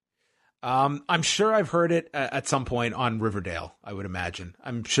 I'm sure I've heard it at some point on Riverdale, I would imagine.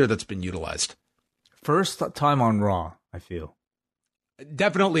 I'm sure that's been utilized. First time on Raw, I feel.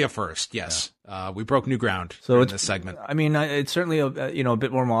 Definitely a first, yes. Yeah. We broke new ground in this segment. I mean, it's certainly a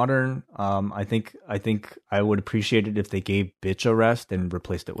bit more modern. I think I would appreciate it if they gave Bitch a rest and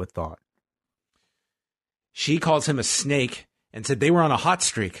replaced it with Thought. She calls him a snake and said they were on a hot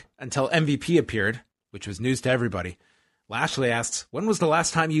streak until MVP appeared, which was news to everybody. Lashley asks, when was the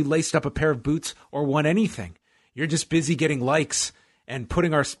last time you laced up a pair of boots or won anything? You're just busy getting likes and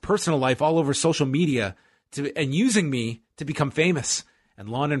putting our personal life all over social media and using me to become famous. And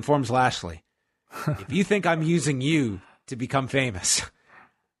Lana informs Lashley, if you think I'm using you to become famous,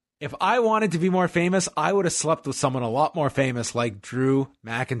 if I wanted to be more famous, I would have slept with someone a lot more famous like Drew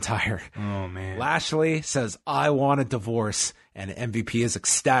McIntyre. Oh, man. Lashley says, I want a divorce, and MVP is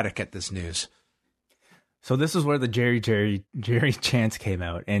ecstatic at this news. So this is where the Jerry chants came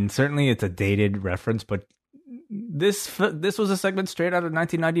out, and certainly it's a dated reference, but this was a segment straight out of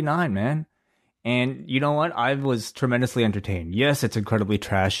 1999, man. And you know what? I was tremendously entertained. Yes, it's incredibly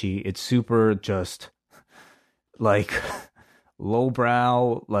trashy. It's super just like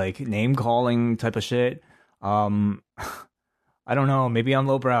lowbrow, like name calling type of shit. I don't know. Maybe I'm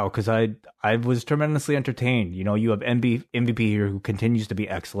lowbrow because I was tremendously entertained. You know, you have MVP here who continues to be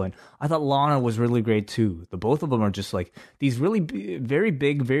excellent. I thought Lana was really great too. The both of them are just like these really very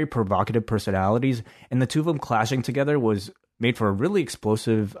big, very provocative personalities, and the two of them clashing together was made for a really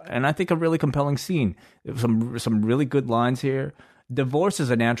explosive and I think a really compelling scene. Some really good lines here. Divorce is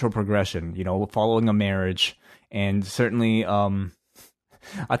a natural progression, you know, following a marriage, and certainly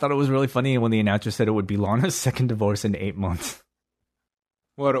I thought it was really funny when the announcer said it would be Lana's second divorce in 8 months.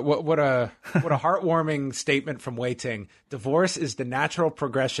 What a heartwarming statement from Wei Ting. Divorce is the natural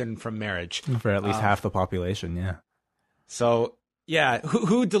progression from marriage. For at least half the population, yeah. So, yeah,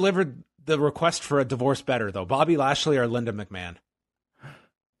 who delivered the request for a divorce better, though? Bobby Lashley or Linda McMahon?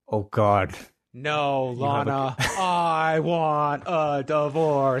 Oh, God. No, Lana, I want a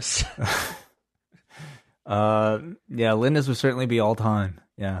divorce. Yeah, Linda's would certainly be all time.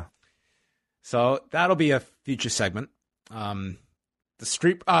 Yeah. So that'll be a future segment. We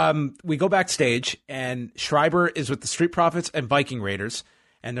go backstage, and Schreiber is with the Street Profits and Viking Raiders,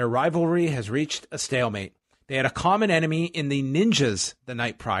 and their rivalry has reached a stalemate. They had a common enemy in the Ninjas the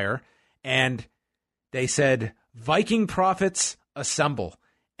night prior, and they said, Viking Profits assemble.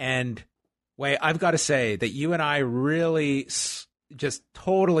 And Wait, I've got to say that you and I really just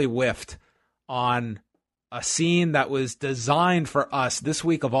totally whiffed on a scene that was designed for us this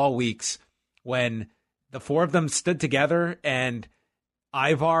week of all weeks, when the four of them stood together and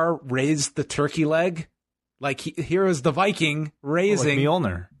Ivar raised the turkey leg. Like, here is the Viking raising. Like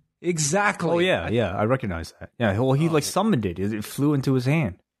Mjolnir. Exactly. Oh, yeah, I recognize that. Yeah, well, he summoned it. It flew into his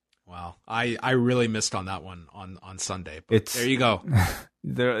hand. Wow. I really missed on that one on Sunday. But there you go.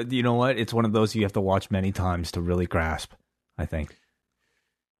 You know what? It's one of those you have to watch many times to really grasp, I think.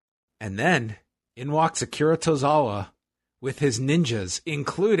 And then in walks Akira Tozawa with his ninjas,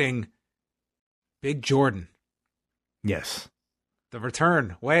 including Big Jordan. Yes. The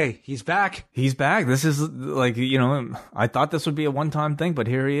return. He's back. He's back. This is like, I thought this would be a one-time thing, but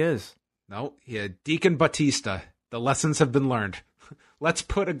here he is. No, Deacon Batista. The lessons have been learned. Let's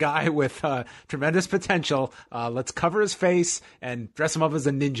put a guy with tremendous potential. Let's cover his face and dress him up as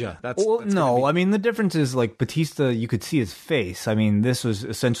a ninja. That's no. I mean, the difference is like Batista, you could see his face. I mean, this was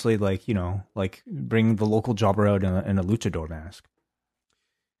essentially like, like bring the local jobber out in a luchador mask.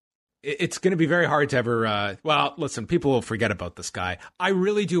 It's going to be very hard to ever. Listen, people will forget about this guy. I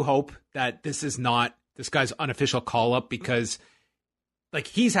really do hope that this is not this guy's unofficial call up, because like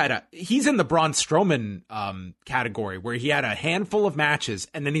he's in the Braun Strowman category where he had a handful of matches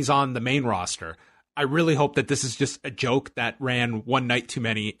and then he's on the main roster. I really hope that this is just a joke that ran one night too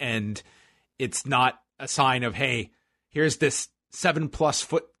many, and it's not a sign of, hey, here's this 7+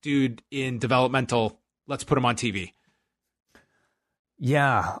 foot dude in developmental. Let's put him on TV.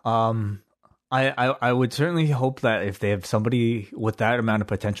 Yeah. I would certainly hope that if they have somebody with that amount of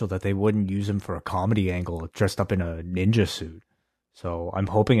potential, that they wouldn't use him for a comedy angle dressed up in a ninja suit. So I'm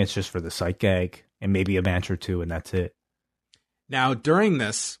hoping it's just for the sight gag and maybe a match or two, and that's it. Now, during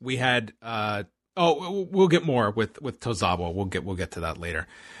this, we had we'll get more with Tozawa. We'll get to that later.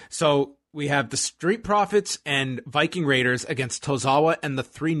 So we have the Street Profits and Viking Raiders against Tozawa and the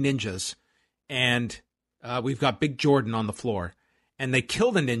Three Ninjas, and we've got Big Jordan on the floor, and they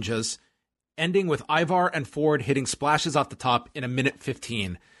kill the Ninjas, ending with Ivar and Ford hitting splashes off the top in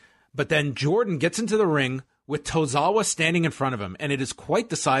 1:15. But then Jordan gets into the ring with Tozawa standing in front of him, and it is quite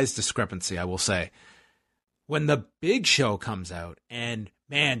the size discrepancy, I will say. when the Big Show comes out. And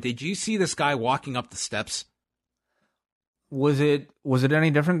man, did you see this guy walking up the steps? Was it any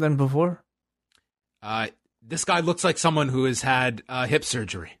different than before? This guy looks like someone who has had hip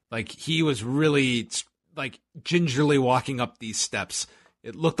surgery. Like, he was really like gingerly walking up these steps.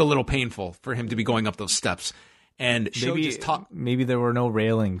 It looked a little painful for him to be going up those steps. And maybe there were no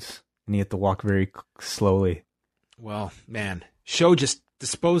railings and he had to walk very slowly. Well, man, Show just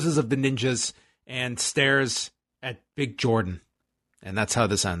disposes of the ninjas and stares at Big Jordan. And that's how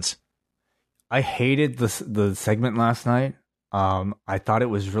this ends. I hated the segment last night. I thought it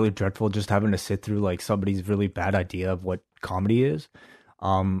was really dreadful just having to sit through like somebody's really bad idea of what comedy is.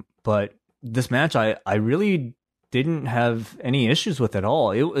 But this match, I really didn't have any issues with at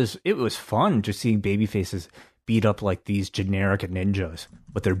all. It was fun just seeing babyfaces beat up like these generic ninjas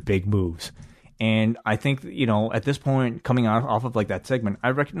with their big moves. And I think, at this point, coming off of like that segment,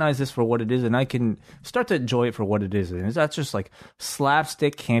 I recognize this for what it is, and I can start to enjoy it for what it is. And that's just like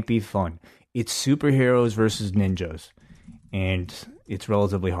slapstick campy fun. It's superheroes versus ninjas, and it's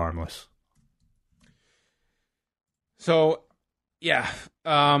relatively harmless. So, yeah,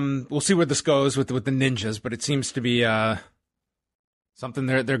 we'll see where this goes with the ninjas, but it seems to be something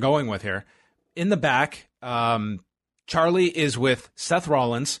they're going with here. In the back, Charlie is with Seth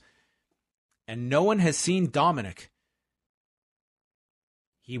Rollins. And no one has seen Dominic.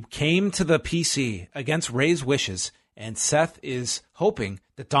 He came to the PC against Ray's wishes, and Seth is hoping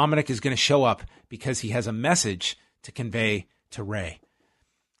that Dominic is going to show up because he has a message to convey to Ray.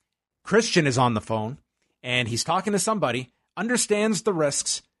 Christian is on the phone, and he's talking to somebody, understands the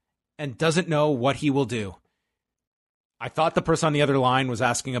risks, and doesn't know what he will do. I thought the person on the other line was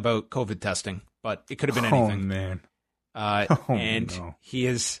asking about COVID testing, but it could have been anything. Oh, man. No.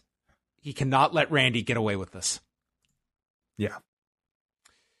 He cannot let Randy get away with this. Yeah.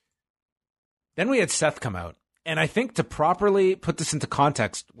 Then we had Seth come out. And I think to properly put this into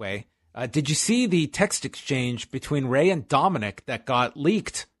context, did you see the text exchange between Ray and Dominic that got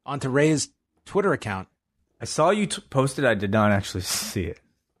leaked onto Ray's Twitter account? I saw you post it. I did not actually see it.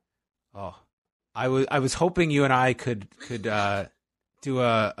 Oh, I was hoping you and I could do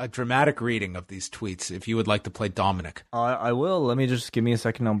a dramatic reading of these tweets if you would like to play Dominic. I will. Let me just give me a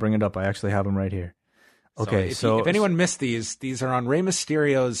second. I'll bring it up. I actually have them right here. Okay, so if anyone missed these are on Rey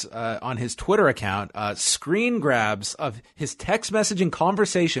Mysterio's on his Twitter account. Screen grabs of his text messaging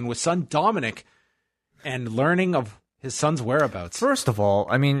conversation with son Dominic and learning of his son's whereabouts. First of all,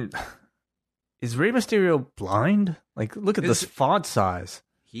 I mean, is Rey Mysterio blind? Like, look at this font size.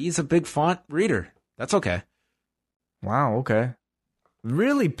 He's a big font reader. That's okay. Wow. Okay.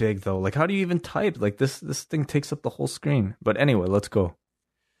 Really big though. Like, how do you even type? Like this thing takes up the whole screen. But anyway, let's go.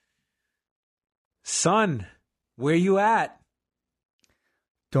 Son, where you at?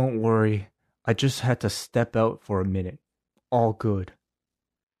 Don't worry. I just had to step out for a minute. All good.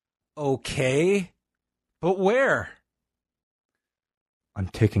 Okay. But where? I'm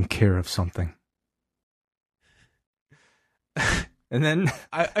taking care of something. And then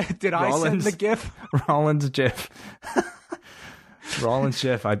I send the GIF? Rollins GIF. Rollins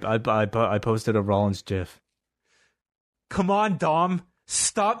GIF. I posted a Rollins GIF. Come on, Dom.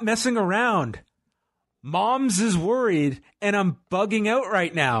 Stop messing around. Moms is worried, and I'm bugging out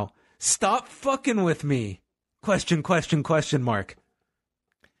right now. Stop fucking with me. Question mark.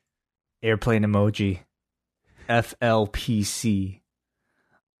 Airplane emoji. FLPC.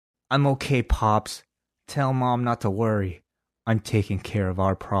 I'm okay, Pops. Tell Mom not to worry. I'm taking care of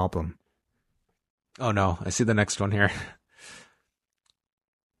our problem. Oh no, I see the next one here.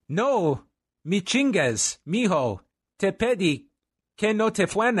 No, mi chingues, mijo, te pedí que no te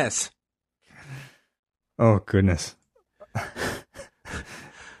fuenes. Oh, goodness.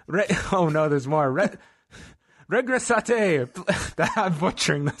 Oh, no, there's more. Regresate. I'm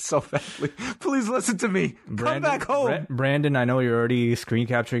butchering this so badly. Please listen to me. Come back home. Brandon, I know you're already screen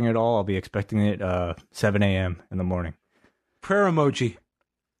capturing it all. I'll be expecting it 7 a.m. in the morning. Prayer emoji.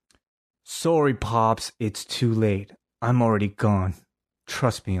 Sorry, Pops. It's too late. I'm already gone.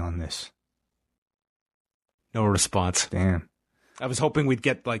 Trust me on this. No response. Damn. I was hoping we'd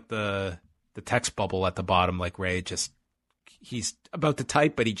get like the text bubble at the bottom, like Ray he's about to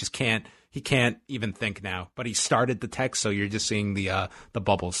type, but he can't even think now. But he started the text, so you're just seeing the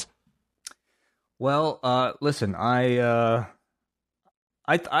bubbles. Well, listen, I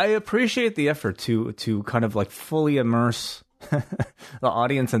appreciate the effort to kind of like fully immerse the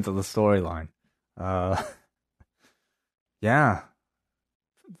audience into the storyline. Yeah.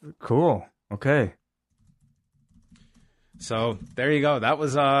 Cool. Okay. So there you go. That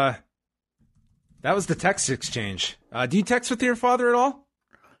was the text exchange. Do you text with your father at all?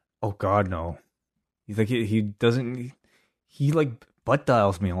 Oh God, no. He's like he doesn't he like butt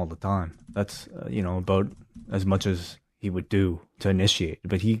dials me all the time. That's about as much as he would do to initiate,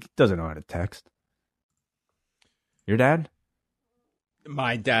 but he doesn't know how to text. Your dad?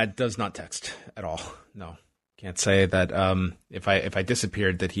 My dad does not text at all. No, can't say that. If I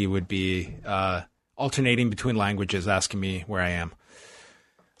disappeared, that he would be alternating between languages, asking me where I am.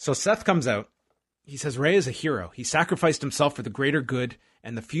 So Seth comes out. He says Rey is a hero. He sacrificed himself for the greater good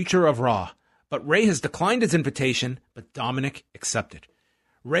and the future of Raw. But Rey has declined his invitation, but Dominic accepted.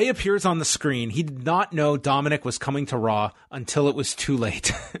 Rey appears on the screen. He did not know Dominic was coming to Raw until it was too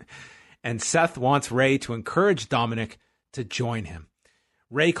late. And Seth wants Rey to encourage Dominic to join him.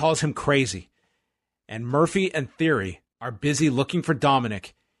 Rey calls him crazy. And Murphy and Theory are busy looking for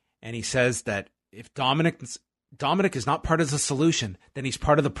Dominic. And he says that if Dominic is not part of the solution, then he's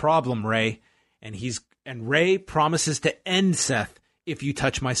part of the problem, Rey. And Rey promises to end Seth if you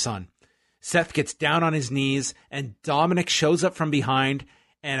touch my son. Seth gets down on his knees, and Dominic shows up from behind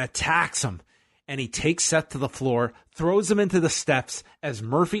and attacks him. And he takes Seth to the floor, throws him into the steps as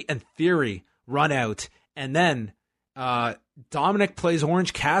Murphy and Theory run out. And then Dominic plays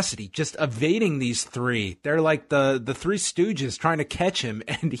Orange Cassidy, just evading these three. They're like the Three Stooges trying to catch him,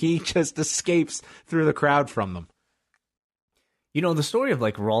 and he just escapes through the crowd from them. The story of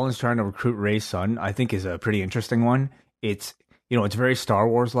like Rollins trying to recruit Rey's son, I think, is a pretty interesting one. It's it's very Star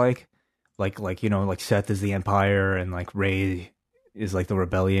Wars like Seth is the Empire and like Rey is like the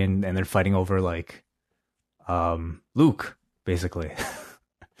rebellion, and they're fighting over like Luke, basically.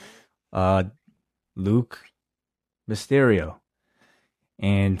 Luke Mysterio.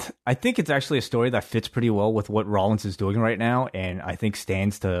 And I think it's actually a story that fits pretty well with what Rollins is doing right now, and I think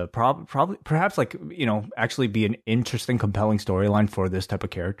stands to perhaps actually be an interesting, compelling storyline for this type of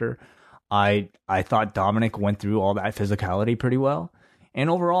character. I thought Dominic went through all that physicality pretty well, and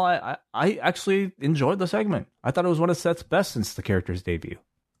overall, I actually enjoyed the segment. I thought it was one of Seth's best since the character's debut.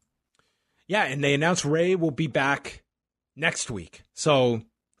 Yeah, and they announced Rey will be back next week, so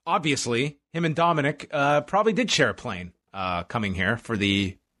obviously him and Dominic probably did share a plane. Coming here for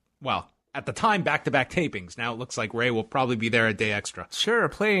at the time, back-to-back tapings. Now it looks like Rey will probably be there a day extra. Sure, a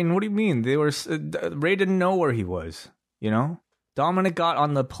plane. What do you mean? Rey didn't know where he was, Dominic got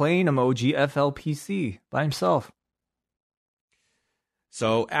on the plane emoji FLPC by himself.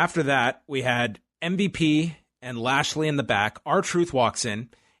 So after that, we had MVP and Lashley in the back. R-Truth walks in,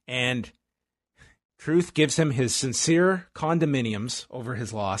 and Truth gives him his sincere condominiums over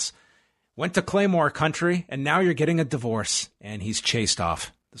his loss. Went to Claymore country, and now you're getting a divorce, and he's chased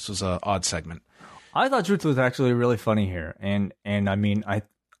off. This was an odd segment. I thought Truth was actually really funny here, and I mean,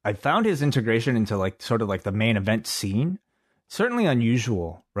 I found his integration into like sort of like the main event scene certainly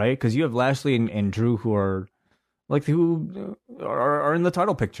unusual, right? Because you have Lashley and Drew who are in the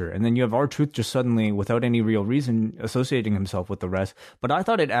title picture, and then you have R-Truth just suddenly, without any real reason, associating himself with the rest. But I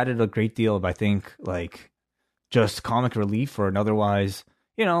thought it added a great deal of, I think, like just comic relief for an otherwise,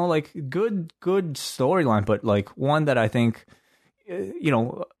 like good storyline, but like one that I think,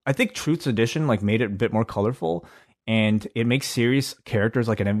 I think Truth's addition like made it a bit more colorful, and it makes serious characters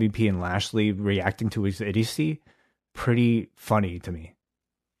like an MVP and Lashley reacting to his idiocy pretty funny to me.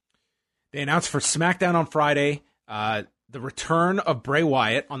 They announced for SmackDown on Friday the return of Bray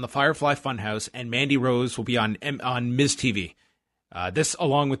Wyatt on the Firefly Funhouse, and Mandy Rose will be on Miz TV. This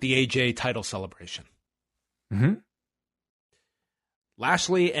along with the AJ title celebration. Mm-hmm.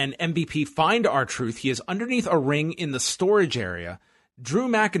 Lashley and MVP find R-Truth. He is underneath a ring in the storage area. Drew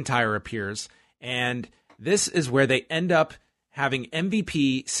McIntyre appears, and this is where they end up having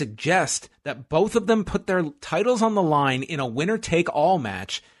MVP suggest that both of them put their titles on the line in a winner-take-all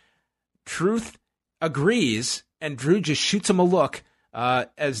match. Truth agrees, and Drew just shoots him a look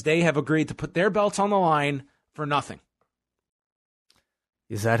as they have agreed to put their belts on the line for nothing.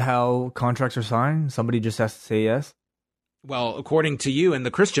 Is that how contracts are signed? Somebody just has to say yes? Well, according to you and the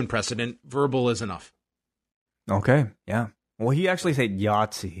Christian precedent, verbal is enough. Okay, yeah. Well, he actually said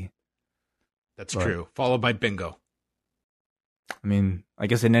Yahtzee. That's true, followed by bingo. I mean, I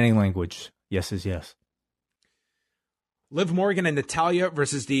guess in any language, yes is yes. Liv Morgan and Natalya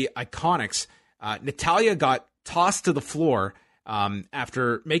versus the Iconics. Natalya got tossed to the floor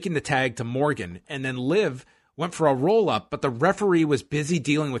after making the tag to Morgan, and then Liv went for a roll-up, but the referee was busy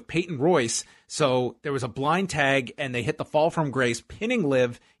dealing with Peyton Royce, so there was a blind tag, and they hit the fall from grace, pinning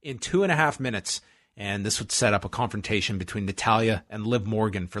Liv in 2.5 minutes, and this would set up a confrontation between Natalya and Liv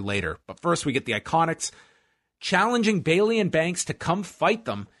Morgan for later. But first, we get the Iconics challenging Bayley and Banks to come fight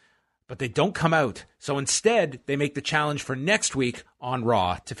them, but they don't come out. So instead, they make the challenge for next week on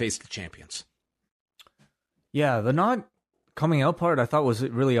Raw to face the champions. Yeah, the not coming out part I thought was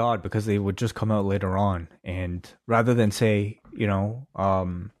really odd because they would just come out later on, and rather than say,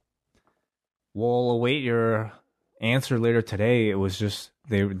 we'll await your answer later today, it was just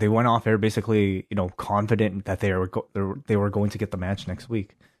they went off air basically, confident that they were going to get the match next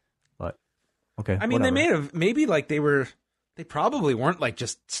week. But okay, I mean, whatever. they may have maybe like they probably weren't like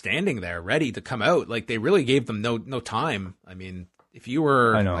just standing there ready to come out. Like they really gave them no time. I mean, if you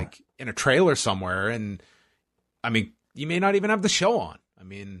were like in a trailer somewhere, and I mean, you may not even have the show on. I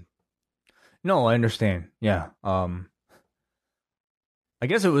mean, no, I understand. Yeah. I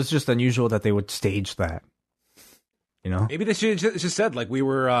guess it was just unusual that they would stage that. Maybe they should have just said like we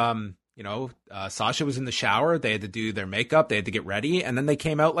were. Sasha was in the shower. They had to do their makeup. They had to get ready, and then they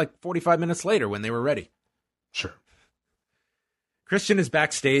came out like 45 minutes later when they were ready. Sure. Christian is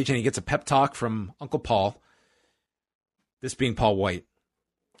backstage and he gets a pep talk from Uncle Paul, this being Paul White,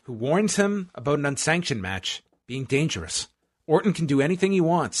 who warns him about an unsanctioned match being dangerous. Orton can do anything he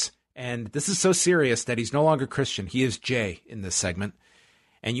wants, and this is so serious that he's no longer Christian. He is Jay in this segment,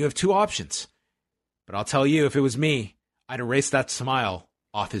 and you have two options. But I'll tell you, if it was me, I'd erase that smile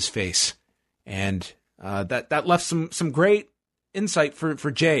off his face. And that left some great insight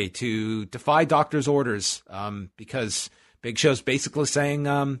for Jay to defy doctor's orders, because Big Show's basically saying,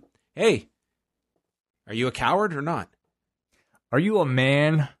 hey, are you a coward or not? Are you a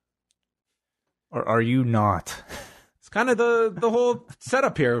man or are you not? It's kind of the whole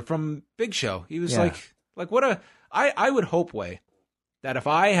setup here from Big Show. He was like what I would hope, Way, that if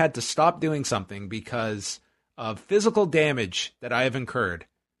I had to stop doing something because of physical damage that I have incurred,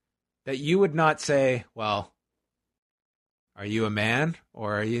 that you would not say, well, are you a man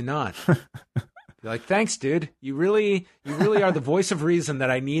or are you not? You're like, thanks, dude. You really are the voice of reason that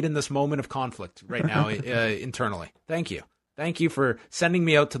I need in this moment of conflict right now internally. Thank you. Thank you for sending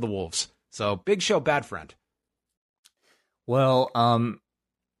me out to the wolves. So, Big Show, bad friend. Well,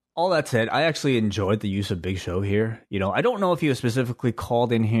 all that said, I actually enjoyed the use of Big Show here. I don't know if he was specifically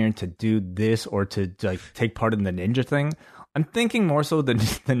called in here to do this or to like take part in the ninja thing. I'm thinking more so the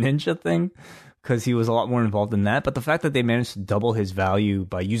ninja thing, because he was a lot more involved in that. But the fact that they managed to double his value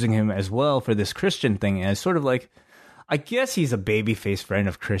by using him as well for this Christian thing as sort of like, I guess he's a babyface friend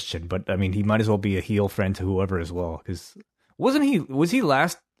of Christian, but I mean, he might as well be a heel friend to whoever as well. Because was he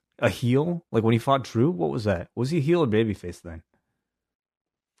last a heel? Like when he fought Drew? What was that? Was he heel or babyface then?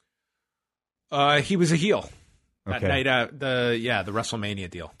 He was a heel. That Okay. night, the WrestleMania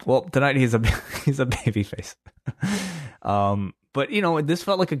deal. Well, tonight he's a babyface. But this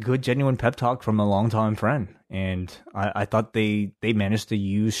felt like a good, genuine pep talk from a longtime friend, and I thought they managed to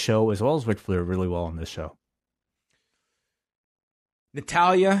use Show as well as Ric Flair really well on this show.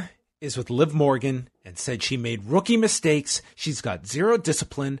 Natalya is with Liv Morgan and said she made rookie mistakes. She's got zero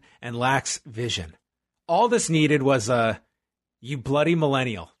discipline and lacks vision. All this needed was you bloody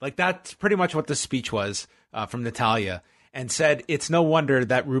millennial. Like that's pretty much what the speech was from Natalya, and said it's no wonder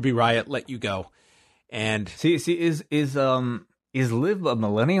that Ruby Riott let you go. And see, is Liv a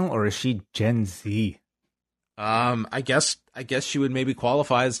millennial or is she Gen Z? I guess she would maybe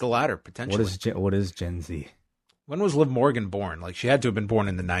qualify as the latter potentially. What is Gen Z? When was Liv Morgan born? Like she had to have been born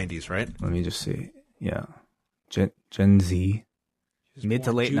in the 90s, right? Let me just see. Yeah, Gen Z, mid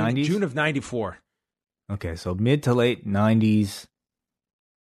to late 90s. June of 94. Okay, so mid to late 90s.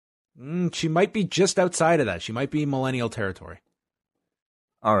 She might be just outside of that. She might be millennial territory.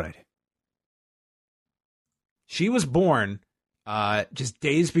 All right. She was born just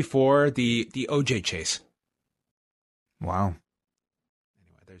days before the OJ chase. Wow.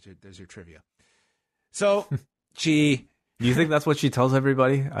 Anyway, there's your trivia. So she. Do you think that's what she tells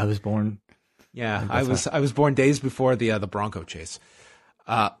everybody? I was born. Yeah, I was born days before the Bronco chase.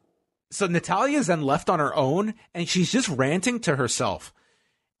 So Natalya is then left on her own, and she's just ranting to herself.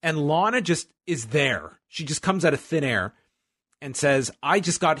 And Lana just is there. She just comes out of thin air and says, I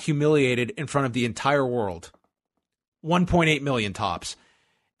just got humiliated in front of the entire world. 1.8 million tops.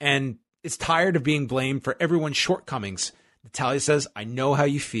 And is tired of being blamed for everyone's shortcomings. Natalya says, I know how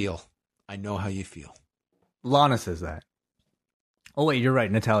you feel. I know how you feel. Lana says that. Oh, wait, you're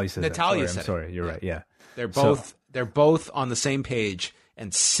right. Natalya says Natalya that. said I'm sorry. You're right. Yeah. They're both on the same page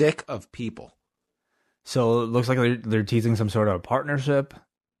and sick of people. So it looks like they're teasing some sort of partnership.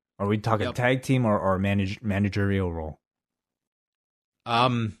 Are we talking tag team or managerial role?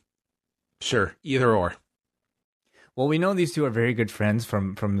 Sure, either or. Well, we know these two are very good friends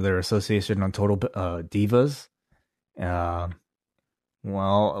from their association on Total Divas.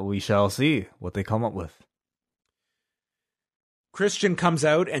 Well, we shall see what they come up with. Christian comes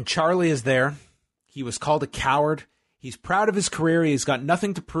out and Charlie is there. He was called a coward. He's proud of his career. He's got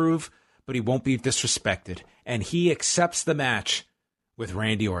nothing to prove, but he won't be disrespected. And he accepts the match with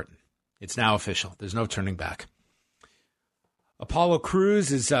Randy Orton. It's now official. There's no turning back. Apollo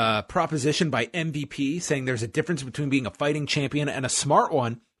Crews is propositioned by MVP, saying there's a difference between being a fighting champion and a smart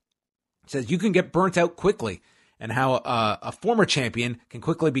one. Says you can get burnt out quickly, and how a former champion can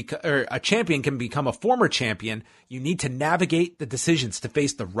a champion can become a former champion. You need to navigate the decisions to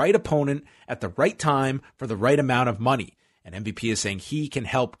face the right opponent at the right time for the right amount of money. And MVP is saying he can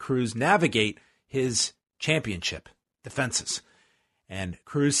help Crews navigate his championship defenses. And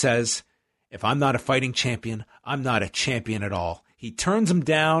Crews says, if I'm not a fighting champion, I'm not a champion at all. He turns him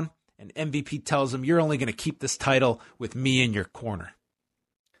down, and MVP tells him, you're only going to keep this title with me in your corner.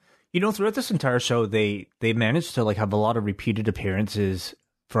 You know, throughout this entire show, they managed to like have a lot of repeated appearances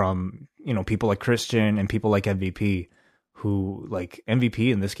from, you know, people like Christian and people like MVP, who like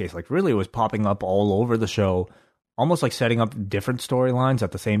MVP in this case, like really was popping up all over the show, almost like setting up different storylines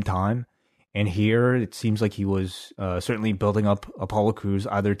at the same time. And here it seems like he was certainly building up Apollo Crews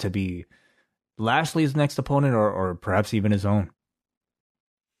either to be Lashley's next opponent or perhaps even his own.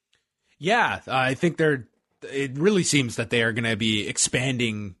 Yeah, I think it really seems that they are going to be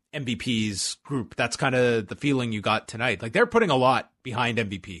expanding MVP's group. That's kind of the feeling you got tonight. Like they're putting a lot behind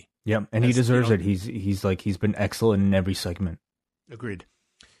MVP. Yeah, and he deserves it. He's been excellent in every segment. Agreed.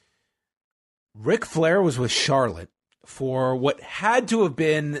 Ric Flair was with Charlotte for what had to have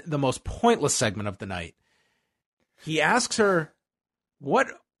been the most pointless segment of the night. He asks her, what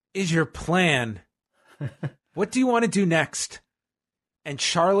is your plan? What do you want to do next? And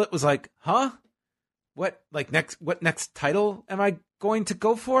Charlotte was like, huh? What next title am I going to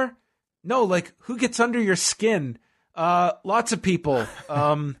go for? No, like who gets under your skin? Lots of people.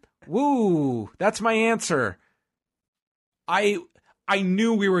 Woo, that's my answer. I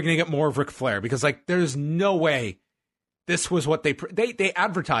knew we were going to get more of Ric Flair because like there's no way this was what they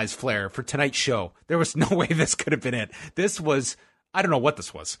advertised Flair for tonight's show. There was no way this could have been it. This was, I don't know what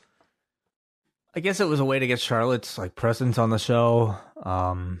this was. I guess it was a way to get Charlotte's like presence on the show.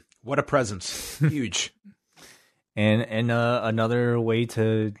 What a presence. Huge. and another way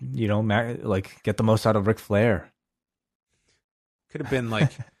to, you know, like get the most out of Ric Flair. Could have been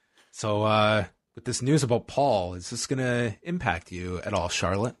like, so with this news about Paul, is this going to impact you at all,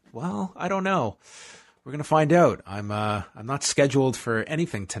 Charlotte? Well, I don't know. We're going to find out. I'm not scheduled for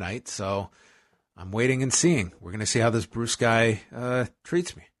anything tonight, so I'm waiting and seeing. We're going to see how this Bruce guy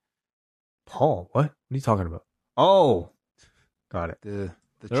treats me. Paul? What are you talking about? Oh, got it.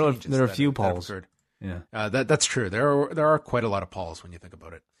 There are a few Pauls. Yeah, that's true. There are quite a lot of Pauls when you think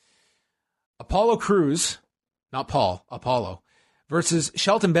about it. Apollo Crews, not Paul, Apollo, versus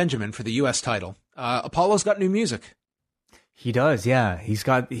Shelton Benjamin for the U.S. title. Apollo's got new music. He does, yeah. He's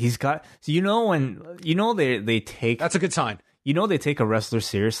got. So they take. That's a good sign. You know they take a wrestler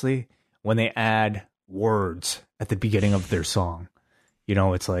seriously when they add words at the beginning of their song. You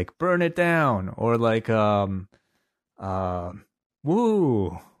know, it's like "burn it down" or like "woo"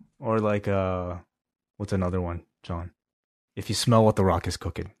 or like what's another one, John? If you smell what the Rock is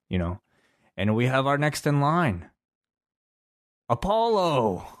cooking, you know. And we have our next in line,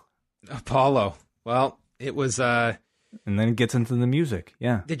 Apollo. Well, it was. And then it gets into the music.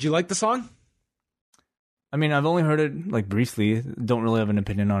 Yeah. Did you like the song? I mean, I've only heard it like briefly. Don't really have an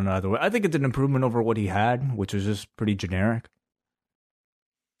opinion on it either way. I think it's an improvement over what he had, which was just pretty generic.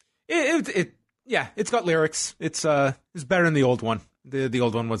 It's got lyrics. It's better than the old one. The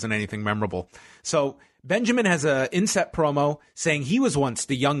old one wasn't anything memorable. So Benjamin has a inset promo saying he was once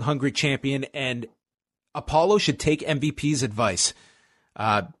the young, hungry champion, and Apollo should take MVP's advice.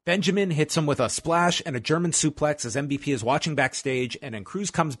 Benjamin hits him with a splash and a German suplex as MVP is watching backstage, and then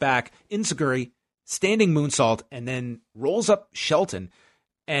Crews comes back, enziguri, standing moonsault, and then rolls up Shelton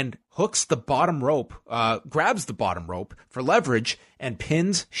and hooks the bottom rope, grabs the bottom rope for leverage, and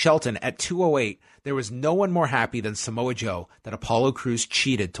pins Shelton at 208. There was no one more happy than Samoa Joe that Apollo Crews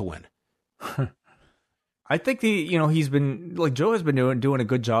cheated to win. I think he's been like Joe has been doing a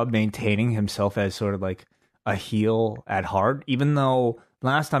good job maintaining himself as sort of like a heel at heart, even though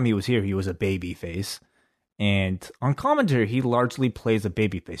last time he was here, he was a baby face. And on commentary, he largely plays a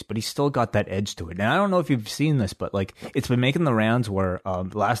babyface, but he's still got that edge to it. And I don't know if you've seen this, but like it's been making the rounds where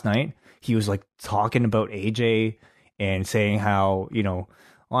last night he was like talking about AJ and saying how,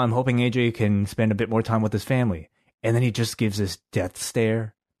 I'm hoping AJ can spend a bit more time with his family. And then he just gives this death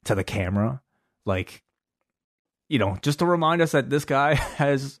stare to the camera. Like, just to remind us that this guy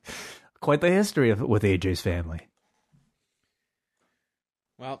has quite the history with AJ's family.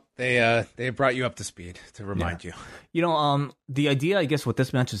 Well, they brought you up to speed to remind you. The idea, I guess, with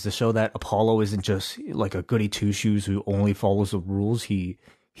this match is to show that Apollo isn't just like a goody two shoes who only follows the rules. He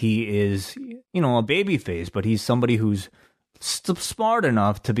he is, you know, a babyface, but he's somebody who's smart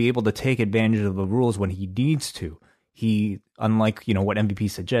enough to be able to take advantage of the rules when he needs to. He, unlike, you know, what MVP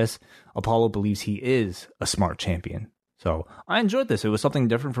suggests, Apollo believes he is a smart champion. So I enjoyed this. It was something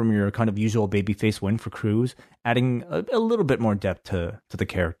different from your kind of usual babyface win for Cruz, adding a little bit more depth to the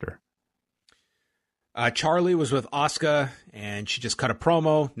character. Charlie was with Asuka, and she just cut a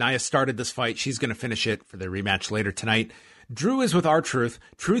promo. Nia started this fight. She's going to finish it for the rematch later tonight. Drew is with R-Truth.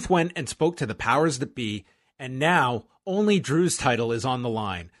 Truth went and spoke to the powers that be, and now only Drew's title is on the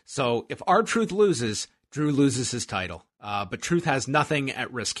line. So if R-Truth loses, Drew loses his title. But Truth has nothing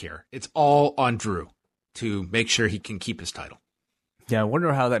at risk here. It's all on Drew to make sure he can keep his title. Yeah, I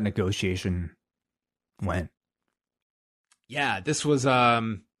wonder how that negotiation went. Yeah, this was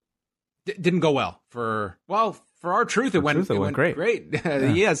didn't go well for R-Truth. It went great. Yeah.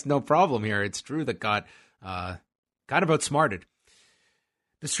 He has no problem here. It's Drew that got kind of outsmarted.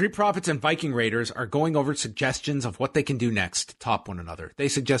 The Street Profits and Viking Raiders are going over suggestions of what they can do next to top one another. They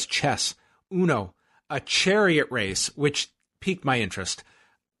suggest chess, Uno, a chariot race, which piqued my interest.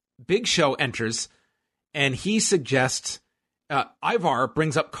 Big Show enters, and he suggests, Ivar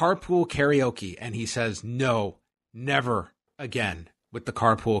brings up carpool karaoke, and he says, no, never again with the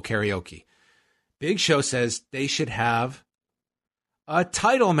carpool karaoke. Big Show says they should have a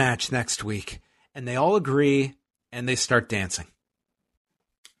title match next week, and they all agree, and they start dancing.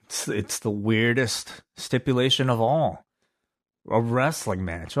 It's the weirdest stipulation of all. A wrestling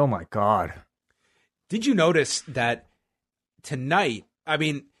match. Oh, my God. Did you notice that tonight, I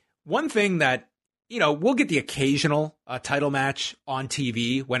mean, one thing that, you know, we'll get the occasional title match on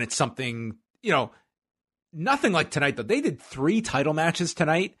TV when it's something, you know, nothing like tonight, though. They did 3 title matches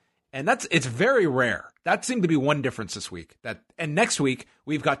tonight, and it's very rare. That seemed to be one difference this week. And next week,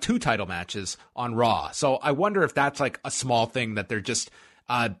 we've got 2 title matches on Raw. So I wonder if that's like a small thing that they're just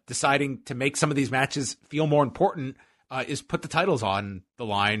deciding to make some of these matches feel more important, is put the titles on the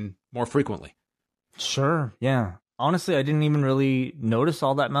line more frequently. Sure, yeah. Honestly, I didn't even really notice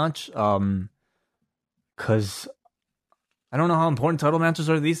all that much, because I don't know how important title matches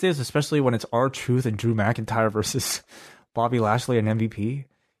are these days, especially when it's R-Truth and Drew McIntyre versus Bobby Lashley and MVP.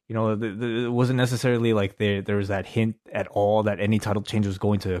 You know, it wasn't necessarily like there was that hint at all that any title change was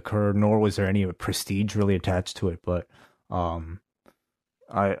going to occur, nor was there any prestige really attached to it. But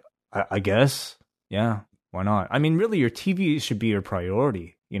I guess, yeah, why not? I mean, really, your TV should be your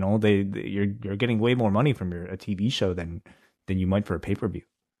priority. You know, you're getting way more money from a TV show than you might for a pay-per-view.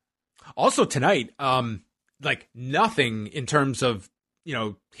 Also tonight, like nothing in terms of, you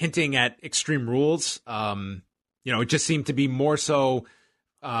know, hinting at Extreme Rules. You know, it just seemed to be more so.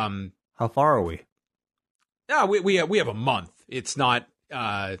 How far are we? Yeah, we have a month. It's not,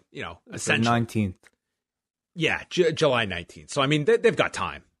 you know, essential. 19th. Yeah, July 19th. So I mean, they've got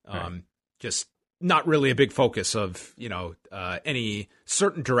time. Right. Just not really a big focus of, you know, any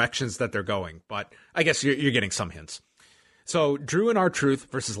certain directions that they're going. But I guess you're getting some hints. So Drew and R-Truth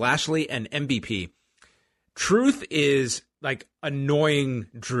versus Lashley and MVP. Truth is like annoying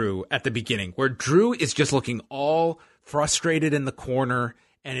Drew at the beginning, where Drew is just looking all frustrated in the corner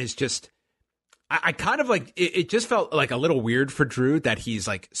and is just, I kind of like, it just felt like a little weird for Drew that he's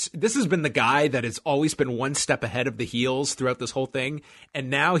like, this has been the guy that has always been one step ahead of the heels throughout this whole thing. And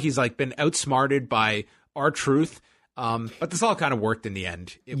now he's like been outsmarted by R-Truth. But this all kind of worked in the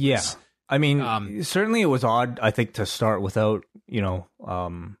end. I mean, certainly it was odd, I think, to start without, you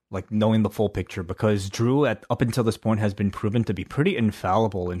know, like knowing the full picture, because Drew up until this point has been proven to be pretty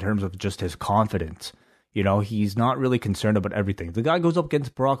infallible in terms of just his confidence. You know, he's not really concerned about everything. The guy goes up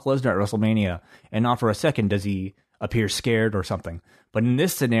against Brock Lesnar at WrestleMania, and not for a second does he appear scared or something. But in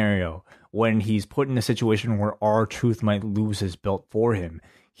this scenario, when he's put in a situation where R-Truth might lose his belt for him,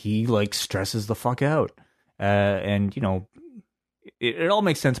 he like stresses the fuck out. And you know, it all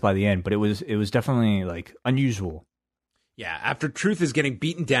makes sense by the end, but it was definitely like unusual. Yeah, after Truth is getting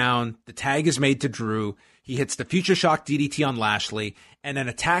beaten down, the tag is made to Drew. He hits the Future Shock DDT on Lashley and then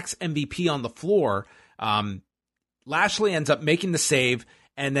attacks MVP on the floor. Lashley ends up making the save,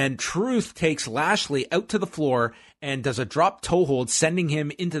 and then Truth takes Lashley out to the floor and does a drop toe hold, sending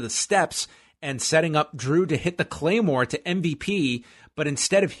him into the steps and setting up Drew to hit the Claymore to MVP. But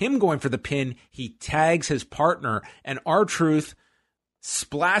instead of him going for the pin, he tags his partner, and R-Truth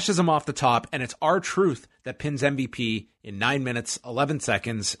splashes him off the top, and it's R-Truth that pins MVP in 9 minutes, 11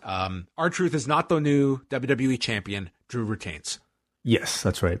 seconds. R-Truth is not the new WWE champion. Drew retains. Yes,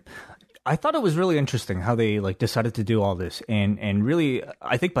 that's right. I thought it was really interesting how they like decided to do all this, and really,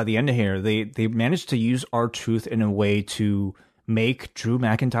 I think by the end of here, they managed to use R-Truth in a way to make Drew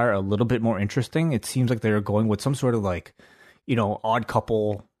McIntyre a little bit more interesting. It seems like they're going with some sort of like, you know, odd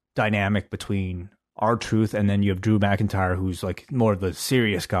couple dynamic between R-Truth and then you have Drew McIntyre, who's like more of the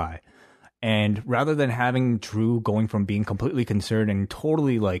serious guy. And rather than having Drew going from being completely concerned and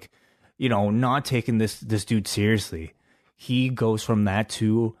totally like, not taking this dude seriously, he goes from that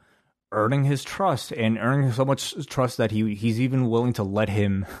to earning his trust and earning so much trust that he's even willing to let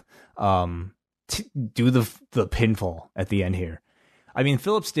him do the pinfall at the end here. I mean,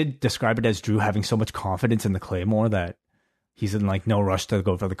 Phillips did describe it as Drew having so much confidence in the Claymore that he's in like no rush to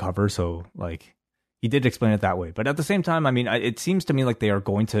go for the cover. So like he did explain it that way. But at the same time, I mean, it seems to me like they are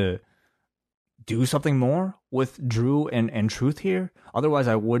going to do something more with Drew and Truth here. Otherwise,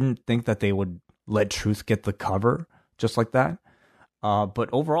 I wouldn't think that they would let Truth get the cover just like that. But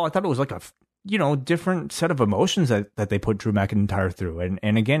overall, I thought it was like a different set of emotions that they put Drew McIntyre through,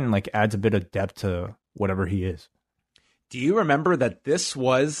 and again, like adds a bit of depth to whatever he is. Do you remember that this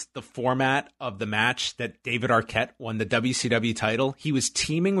was the format of the match that David Arquette won the WCW title? He was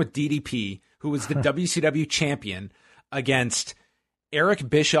teaming with DDP, who was the WCW champion, against Eric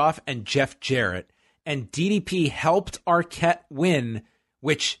Bischoff and Jeff Jarrett, and DDP helped Arquette win,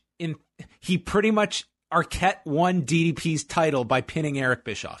 Arquette won DDP's title by pinning Eric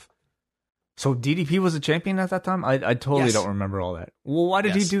Bischoff. So DDP was a champion at that time? I totally don't remember all that. Well, why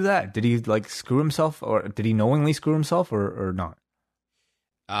did he do that? Did he like screw himself, or did he knowingly screw himself, or not?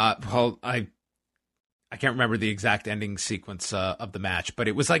 Well, I can't remember the exact ending sequence of the match, but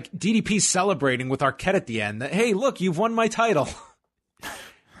it was like DDP celebrating with Arquette at the end that, hey, look, you've won my title.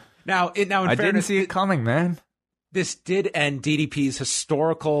 Now in fairness, didn't see it coming, man. This did end DDP's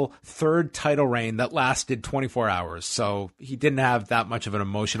historical third title reign that lasted 24 hours. So he didn't have that much of an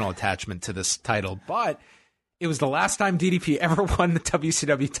emotional attachment to this title. But it was the last time DDP ever won the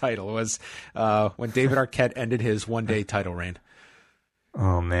WCW title was when David Arquette ended his one-day title reign.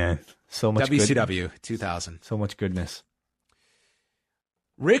 Oh, man. So much WCW 2000. So much goodness.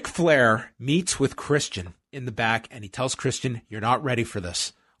 Ric Flair meets with Christian in the back, and he tells Christian, you're not ready for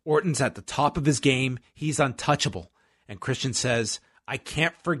this. Orton's at the top of his game. He's untouchable. And Christian says, I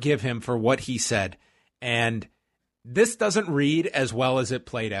can't forgive him for what he said. And this doesn't read as well as it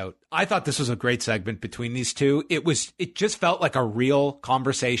played out. I thought this was a great segment between these two. It just felt like a real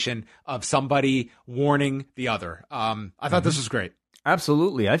conversation of somebody warning the other. I thought this was great.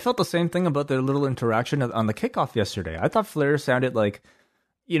 Absolutely. I felt the same thing about their little interaction on the kickoff yesterday. I thought Flair sounded like,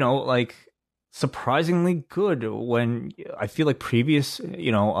 surprisingly good when I feel like previous,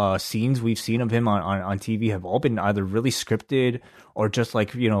 scenes we've seen of him on TV have all been either really scripted or just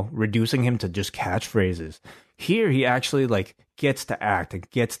like, reducing him to just catchphrases. Here, he actually like gets to act and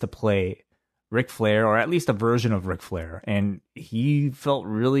gets to play Ric Flair, or at least a version of Ric Flair. And he felt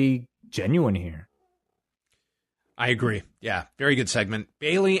really genuine here. I agree. Yeah, very good segment.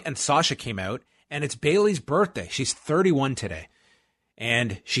 Bayley and Sasha came out, and it's Bayley's birthday. She's 31 today.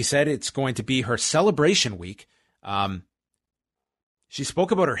 And she said it's going to be her celebration week. She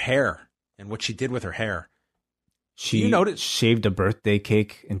spoke about her hair and what she did with her hair. She shaved a birthday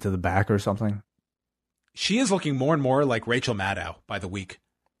cake into the back or something. She is looking more and more like Rachel Maddow by the week.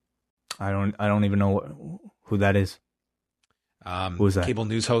 I don't even know who that is. Who is that? Cable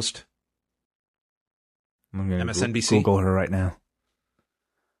news host. I'm gonna MSNBC. Google her right now.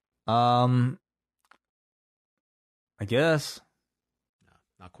 I guess.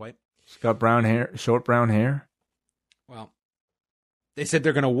 Not quite. She's got brown hair, short brown hair. Well, they said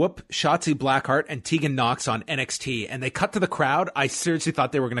they're going to whoop Shotzi Blackheart and Tegan Nox on NXT, and they cut to the crowd. I seriously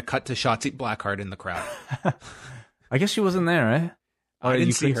thought they were going to cut to Shotzi Blackheart in the crowd. I guess she wasn't there, eh? I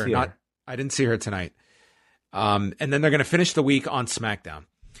didn't see her. I didn't see her tonight. And then they're going to finish the week on SmackDown.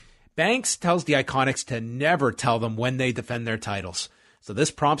 Banks tells the Iconics to never tell them when they defend their titles. So this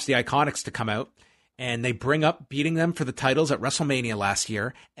prompts the Iconics to come out. And they bring up beating them for the titles at WrestleMania last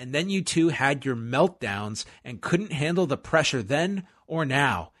year. And then you two had your meltdowns and couldn't handle the pressure then or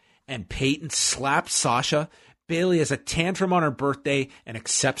now. And Peyton slaps Sasha. Bayley has a tantrum on her birthday and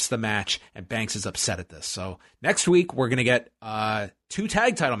accepts the match. And Banks is upset at this. So next week, we're going to get 2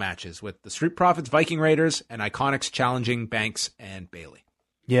 tag title matches with the Street Profits, Viking Raiders, and Iconics challenging Banks and Bayley.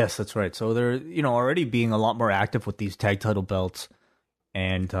 Yes, that's right. So they're, already being a lot more active with these tag title belts.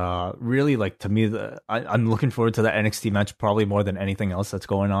 And really, like, to me, I'm looking forward to that NXT match probably more than anything else that's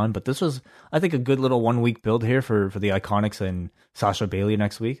going on. But this was, I think, a good little 1 week build here for the Iconics and Sasha Bayley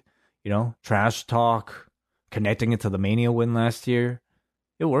next week. Trash talk, connecting it to the Mania win last year.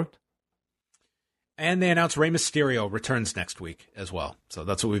 It worked. And they announced Rey Mysterio returns next week as well. So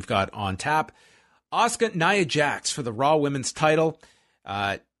that's what we've got on tap. Asuka Nia Jax for the Raw Women's title.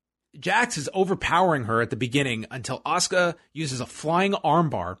 Jax is overpowering her at the beginning until Asuka uses a flying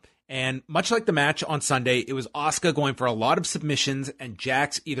armbar And much like the match on Sunday, it was Asuka going for a lot of submissions and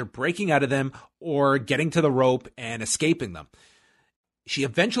Jax either breaking out of them or getting to the rope and escaping them. She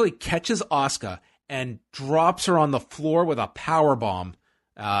eventually catches Asuka and drops her on the floor with a power bomb.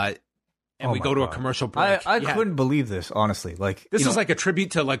 And we go to a commercial break. I couldn't believe this, honestly. Like this is like a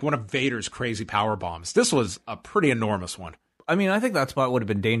tribute to like one of Vader's crazy power bombs. This was a pretty enormous one. I mean, I think that spot would have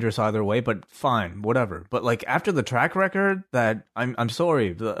been dangerous either way, but fine, whatever. But like after the track record, that I'm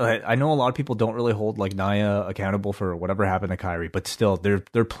sorry. I know a lot of people don't really hold like Nia accountable for whatever happened to Kairi, but still, there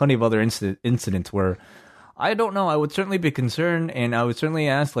are plenty of other incidents where I don't know. I would certainly be concerned, and I would certainly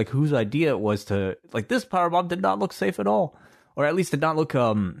ask like whose idea it was to like this powerbomb did not look safe at all, or at least did not look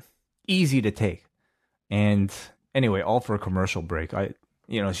easy to take. And anyway, all for a commercial break.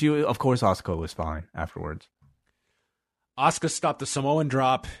 She of course Asuka was fine afterwards. Asuka stopped the Samoan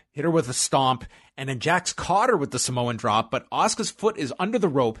drop, hit her with a stomp, and then Jax caught her with the Samoan drop, but Asuka's foot is under the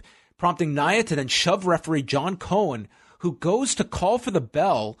rope, prompting Nia to then shove referee John Cohen, who goes to call for the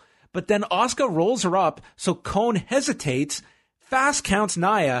bell, but then Asuka rolls her up, so Cohen hesitates, fast counts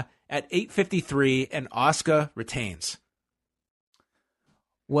Nia at 8:53, and Asuka retains.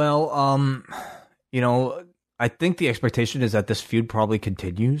 Well, I think the expectation is that this feud probably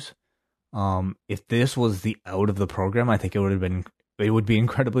continues. If this was the out of the program, I think it would be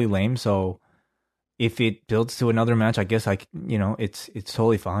incredibly lame. So if it builds to another match, I guess it's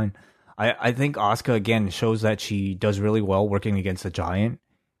totally fine. I think Asuka again shows that she does really well working against a giant.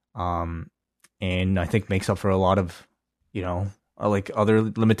 And I think makes up for a lot of, like other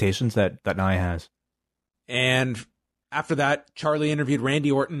limitations that Nia has. And after that, Charlie interviewed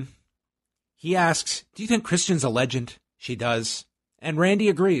Randy Orton. He asks, "Do you think Christian's a legend?" She does. And Randy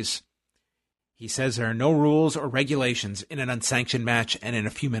agrees. He says there are no rules or regulations in an unsanctioned match, and in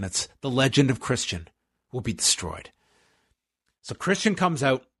a few minutes, the legend of Christian will be destroyed. So Christian comes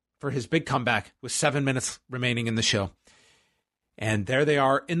out for his big comeback with 7 minutes remaining in the show. And there they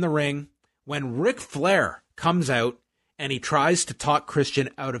are in the ring when Ric Flair comes out and he tries to talk Christian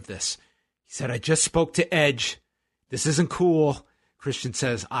out of this. He said, "I just spoke to Edge. This isn't cool." Christian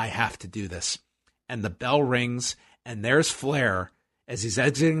says, "I have to do this." And the bell rings, and there's Flair. As he's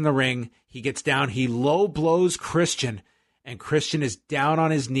exiting the ring, he gets down, he low blows Christian, and Christian is down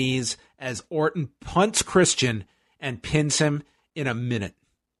on his knees as Orton punts Christian and pins him in a minute.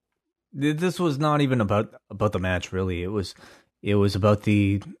 This was not even about the match, really. It was about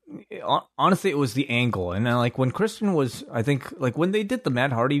honestly, it was the angle. And like when Christian was, I think, like when they did the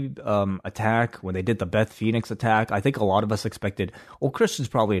Matt Hardy attack, when they did the Beth Phoenix attack, I think a lot of us expected, Christian's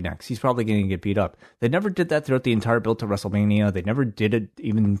probably next. He's probably going to get beat up. They never did that throughout the entire build to WrestleMania. They never did it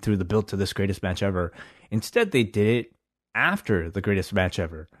even through the build to this greatest match ever. Instead, they did it after the greatest match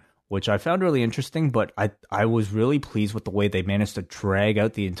ever, which I found really interesting. But I was really pleased with the way they managed to drag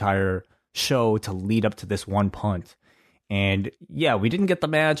out the entire show to lead up to this one punt. And yeah, we didn't get the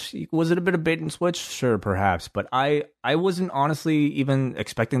match. Was it a bit of bait and switch? Sure, perhaps. But I wasn't honestly even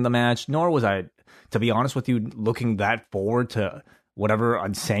expecting the match, nor was I, to be honest with you, looking that forward to whatever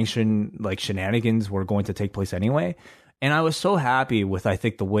unsanctioned like shenanigans were going to take place anyway. And I was so happy with, I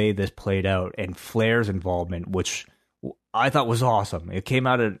think, the way this played out and Flair's involvement, which I thought was awesome. It came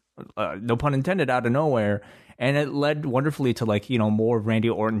out of, no pun intended, out of nowhere. And it led wonderfully to more of Randy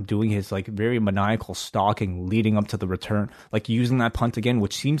Orton doing his like very maniacal stalking leading up to the return, like using that punt again,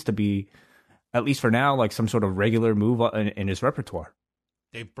 which seems to be, at least for now, like some sort of regular move in his repertoire.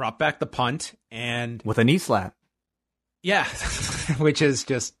 They brought back the punt and with a knee slap. Yeah, which is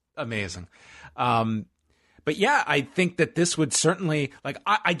just amazing. But yeah, I think that this would certainly, like,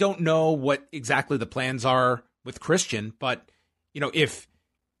 I don't know what exactly the plans are with Christian, but if,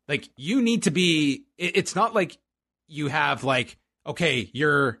 like, you need to be, it's not like you have like, okay,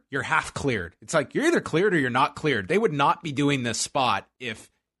 you're half cleared. It's like you're either cleared or you're not cleared. They would not be doing this spot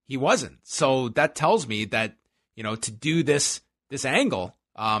if he wasn't. So that tells me that, to do this angle,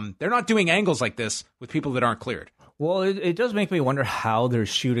 they're not doing angles like this with people that aren't cleared. Well, it does make me wonder how they're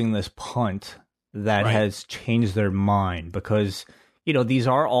shooting this punt that has changed their mind, because, these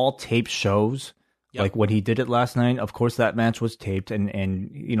are all taped shows. Yep. Like when he did it last night, of course that match was taped, and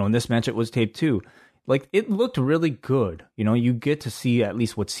in this match it was taped too. Like it looked really good. You get to see at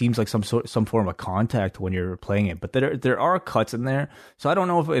least what seems like some form of contact when you're playing it, but there are cuts in there. So I don't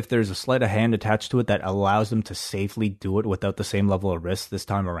know if there's a sleight of hand attached to it that allows them to safely do it without the same level of risk this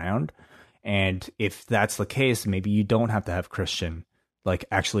time around. And if that's the case, maybe you don't have to have Christian like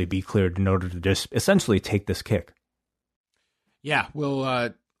actually be cleared in order to just essentially take this kick. Yeah,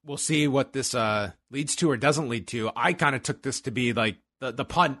 we'll see what this leads to or doesn't lead to. I kind of took this to be like the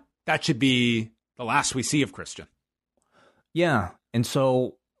punt. That should be the last we see of Christian. Yeah. And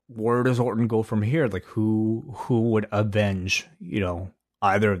so where does Orton go from here? Like, who would avenge,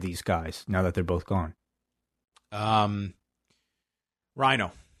 either of these guys now that they're both gone?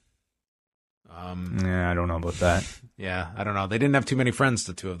 Rhino. Yeah, I don't know about that. Yeah, I don't know. They didn't have too many friends,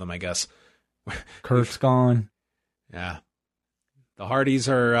 the two of them, I guess. Kurt's gone. Yeah. The Hardys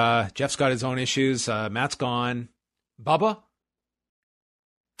are, Jeff's got his own issues. Matt's gone. Bubba?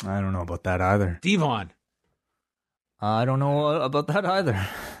 I don't know about that either. Devon? I don't know about that either.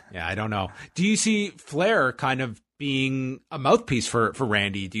 Yeah, I don't know. Do you see Flair kind of being a mouthpiece for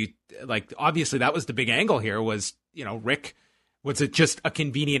Randy? Do you, like, obviously that was the big angle here was, Rick, was it just a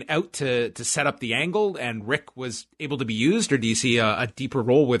convenient out to set up the angle and Rick was able to be used? Or do you see a deeper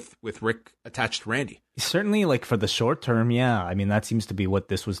role with Rick attached to Randy? Certainly, like, for the short term, yeah. I mean, that seems to be what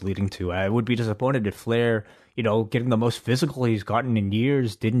this was leading to. I would be disappointed if Flair, getting the most physical he's gotten in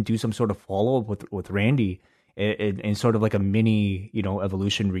years, didn't do some sort of follow-up with Randy in sort of like a mini,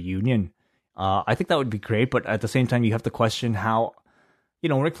 Evolution reunion. I think that would be great, but at the same time, you have to question how,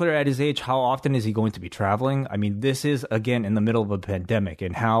 Ric Flair at his age, how often is he going to be traveling? I mean, this is, again, in the middle of a pandemic,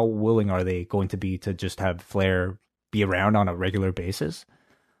 and how willing are they going to be to just have Flair be around on a regular basis?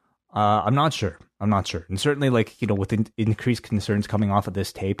 I'm not sure. And certainly, like, with increased concerns coming off of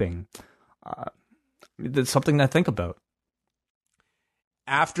this taping, that's something to think about.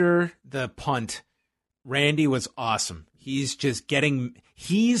 After the punt, Randy was awesome. He's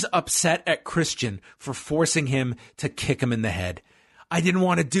upset at Christian for forcing him to kick him in the head. I didn't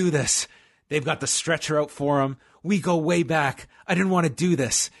want to do this. They've got the stretcher out for him. We go way back. I didn't want to do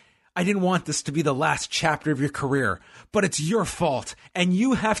this. I didn't want this to be the last chapter of your career, but it's your fault, and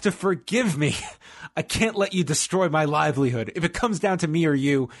you have to forgive me. I can't let you destroy my livelihood. If it comes down to me or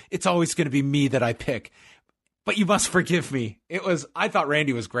you, it's always going to be me that I pick. But you must forgive me. I thought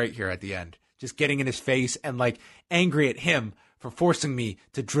Randy was great here at the end. Just getting in his face and, like, angry at him for forcing me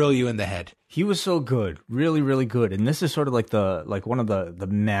to drill you in the head. He was so good, really, really good. And this is sort of like one of the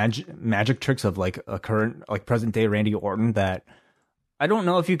magic tricks of, like, a current, like, present day Randy Orton that I don't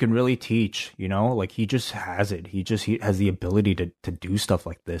know if you can really teach, like, he just has it. He has the ability to do stuff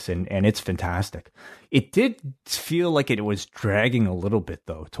like this, and it's fantastic. It did feel like it was dragging a little bit,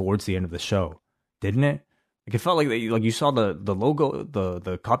 though, towards the end of the show, didn't it? Like, it felt like you saw the logo,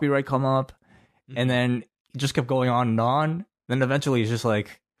 the copyright come up, and then it just kept going on and on. Then eventually it's just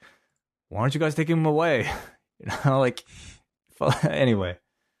like, why aren't you guys taking him away? Anyway,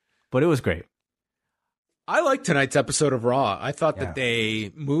 but it was great. I liked tonight's episode of Raw. I thought that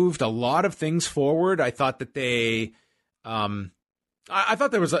they moved a lot of things forward. I thought that they, I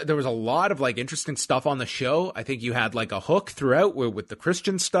thought there was a lot of, like, interesting stuff on the show. I think you had, like, a hook throughout with the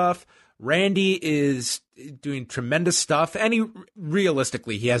Christian stuff. Randy is doing tremendous stuff, and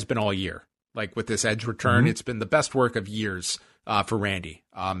realistically, he has been all year. Like, with this Edge return, It's been the best work of years for Randy.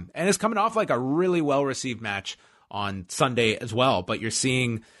 And it's coming off, like, a really well-received match on Sunday as well. But you're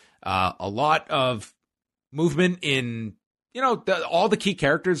seeing a lot of movement in, all the key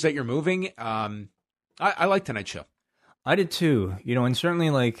characters that you're moving. I like tonight's show. I did too, and certainly,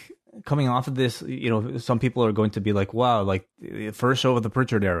 like, coming off of this, some people are going to be like, wow, like, the first show of the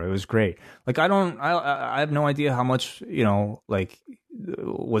Pritchard era, it was great. Like, I have no idea how much, like,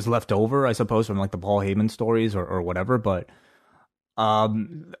 was left over, I suppose, from, like, the Paul Heyman stories or whatever, but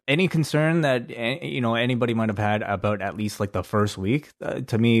any concern that, anybody might have had about at least, like, the first week,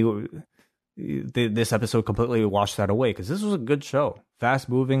 to me, this episode completely washed that away, because this was a good show. Fast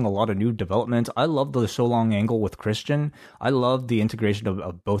moving, a lot of new developments. I love the so long angle with Christian. I love the integration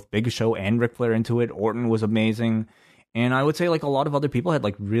of both Big Show and Ric Flair into it. Orton was amazing. And I would say, like, a lot of other people had,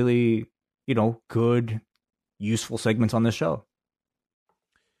 like, really, good, useful segments on this show.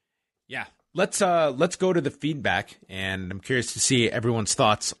 Yeah. Let's go to the feedback, and I'm curious to see everyone's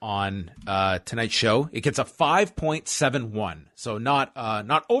thoughts on tonight's show. It gets a 5.71, so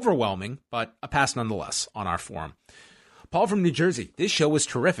not overwhelming, but a pass nonetheless on our forum. Paul from New Jersey, this show was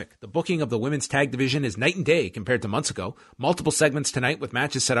terrific. The booking of the women's tag division is night and day compared to months ago. Multiple segments tonight with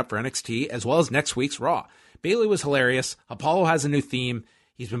matches set up for NXT, as well as next week's Raw. Bayley was hilarious. Apollo has a new theme.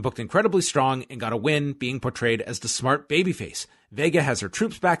 He's been booked incredibly strong and got a win being portrayed as the smart babyface. Vega has her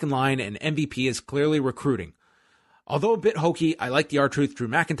troops back in line, and MVP is clearly recruiting. Although a bit hokey, I like the R-Truth Drew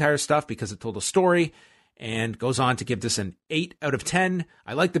McIntyre stuff because it told a story, and goes on to give this an 8 out of 10.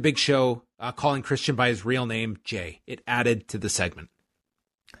 I like the Big Show calling Christian by his real name, Jay. It added to the segment.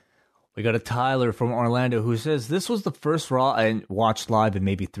 We got a Tyler from Orlando who says, this was the first Raw I watched live in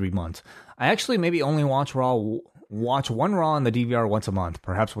maybe 3 months. I actually maybe only watch one Raw on the DVR once a month.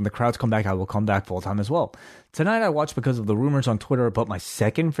 Perhaps when the crowds come back, I will come back full-time as well. Tonight I watched because of the rumors on Twitter about my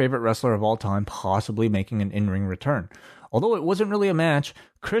second favorite wrestler of all time possibly making an in-ring return. Although it wasn't really a match,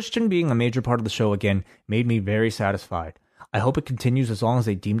 Christian being a major part of the show again made me very satisfied. I hope it continues as long as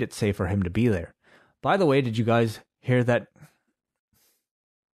they deemed it safe for him to be there. By the way, did you guys hear that?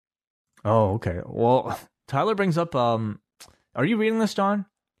 Oh, okay. Well, Tyler brings up, are you reading this, John?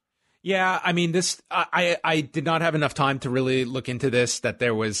 Yeah, I mean, I did not have enough time to really look into this, that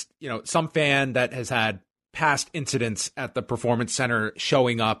there was, some fan that has had past incidents at the Performance Center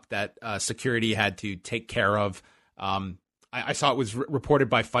showing up that security had to take care of. I saw it was reported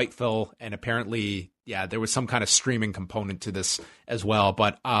by Fightful, and apparently, yeah, there was some kind of streaming component to this as well.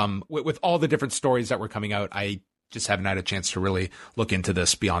 But with all the different stories that were coming out, I just haven't had a chance to really look into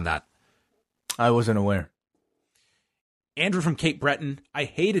this beyond that. I wasn't aware. Andrew from Cape Breton, I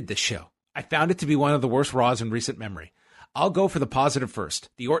hated this show. I found it to be one of the worst Raws in recent memory. I'll go for the positive first.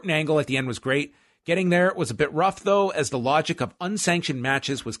 The Orton angle at the end was great. Getting there was a bit rough, though, as the logic of unsanctioned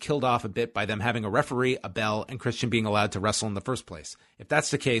matches was killed off a bit by them having a referee, a bell, and Christian being allowed to wrestle in the first place. If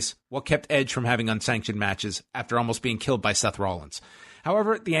that's the case, what kept Edge from having unsanctioned matches after almost being killed by Seth Rollins?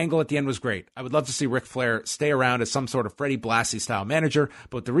 However, the angle at the end was great. I would love to see Ric Flair stay around as some sort of Freddie Blassie-style manager,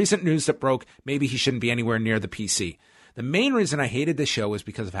 but with the recent news that broke, maybe he shouldn't be anywhere near the PC. The main reason I hated this show was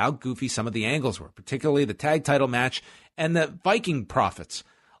because of how goofy some of the angles were, particularly the tag title match and the Viking Profits.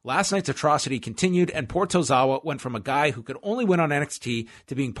 Last night's atrocity continued, and poor Tozawa went from a guy who could only win on NXT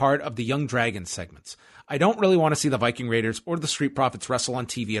to being part of the Young Dragons segments. I don't really want to see the Viking Raiders or the Street Profits wrestle on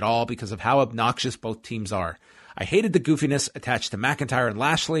TV at all because of how obnoxious both teams are. I hated the goofiness attached to McIntyre and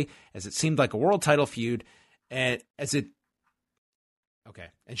Lashley, as it seemed like a world title feud, and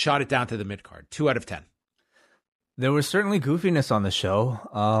shot it down to the mid-card. 2 out of 10. There was certainly goofiness on the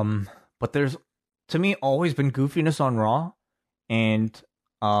show, but there's, to me, always been goofiness on Raw, and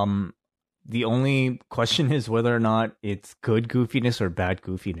the only question is whether or not it's good goofiness or bad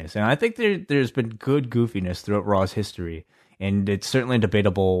goofiness. And I think there's been good goofiness throughout Raw's history, and it's certainly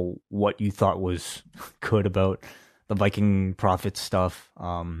debatable what you thought was good about the Viking Profits stuff.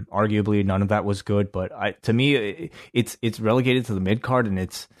 Arguably, none of that was good, but to me, it's relegated to the mid card, and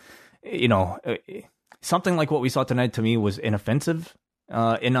it's, something like what we saw tonight to me was inoffensive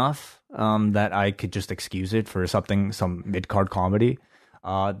enough that I could just excuse it for some mid-card comedy.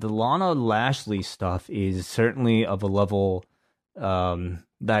 The Lana Lashley stuff is certainly of a level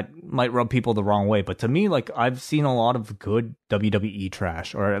that might rub people the wrong way. But to me, like, I've seen a lot of good WWE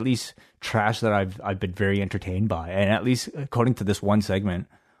trash, or at least trash that I've been very entertained by. And at least according to this one segment,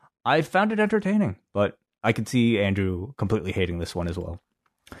 I found it entertaining. But I could see Andrew completely hating this one as well.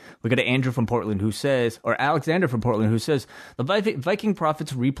 We got Andrew from Portland who says, or Alexander from Portland who says, the Viking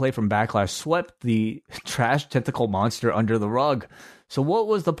Profits replay from Backlash swept the trash tentacle monster under the rug. So what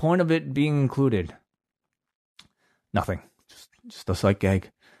was the point of it being included? Nothing. Just a sight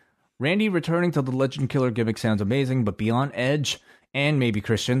gag. Randy returning to the Legend Killer gimmick sounds amazing, but beyond Edge and maybe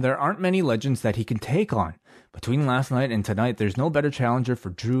Christian, there aren't many legends that he can take on. Between last night and tonight, there's no better challenger for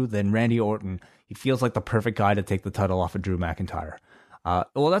Drew than Randy Orton. He feels like the perfect guy to take the title off of Drew McIntyre.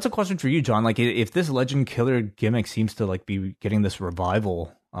 Well, that's a question for you, John. Like, if this Legend Killer gimmick seems to like be getting this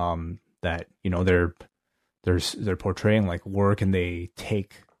revival, that they're portraying, like, where can they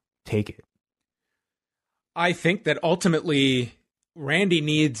take it? I think that ultimately Randy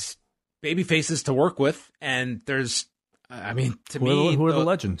needs baby faces to work with, and there's, who are the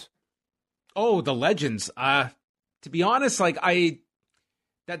legends? Oh, the legends. To be honest, like,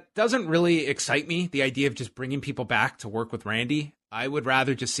 that doesn't really excite me. The idea of just bringing people back to work with Randy. I would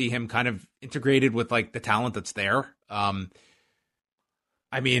rather just see him kind of integrated with, like, the talent that's there. Like,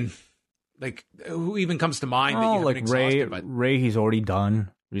 who even comes to mind? That you like Ray. Ray, he's already done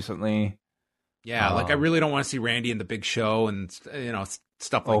recently. Yeah, like, I really don't want to see Randy in the Big Show and stuff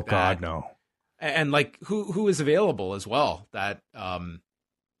like that. Oh God, no. And like, who is available as well that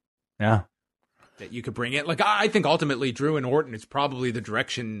that you could bring in. Like, I think ultimately Drew and Orton is probably the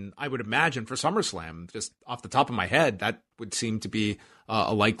direction I would imagine for SummerSlam. Just off the top of my head, that would seem to be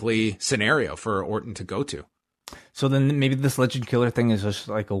a likely scenario for Orton to go to. So then maybe this Legend Killer thing is just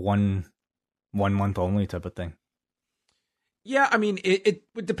like a one month only type of thing. Yeah, I mean, it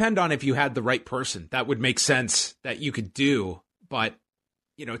would depend on if you had the right person. That would make sense that you could do. But,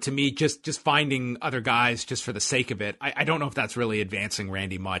 to me, just finding other guys just for the sake of it, I don't know if that's really advancing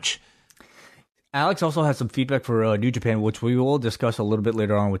Randy much. Alex also has some feedback for New Japan, which we will discuss a little bit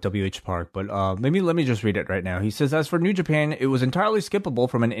later on with WH Park, but maybe let me just read it right now. He says, as for New Japan, it was entirely skippable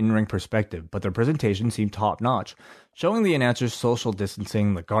from an in-ring perspective, but their presentation seemed top-notch. Showing the announcers social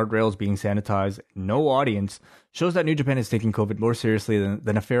distancing, the guardrails being sanitized, no audience, shows that New Japan is taking COVID more seriously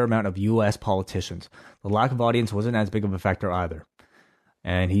than a fair amount of U.S. politicians. The lack of audience wasn't as big of a factor either.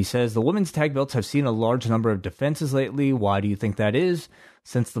 And he says the women's tag belts have seen a large number of defenses lately. Why do you think that is?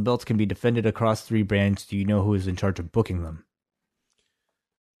 Since the belts can be defended across 3 brands, do you know who is in charge of booking them?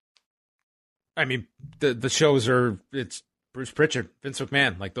 I mean, the shows it's Bruce Pritchard, Vince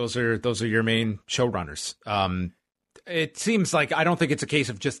McMahon. Like those are your main showrunners. It seems like I don't think it's a case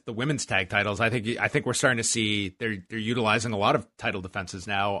of just the women's tag titles. I think we're starting to see they're utilizing a lot of title defenses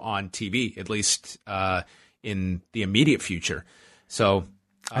now on TV, at least in the immediate future. So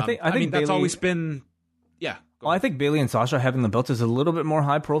I think that's Bayley, always been, yeah. Well, I think Bayley and Sasha having the belts is a little bit more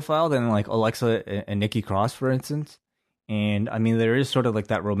high profile than like Alexa and Nikki Cross, for instance. And I mean, there is sort of like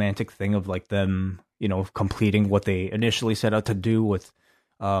that romantic thing of like them, completing what they initially set out to do with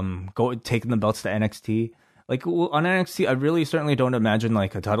taking the belts to NXT. Like on NXT, I really certainly don't imagine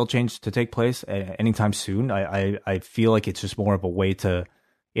like a title change to take place anytime soon. I feel like it's just more of a way to,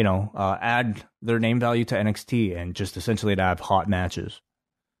 add their name value to NXT and just essentially to have hot matches.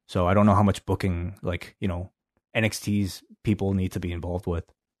 So I don't know how much booking, like, NXT's people need to be involved with.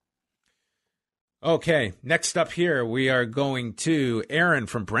 Okay, next up here, we are going to Aaron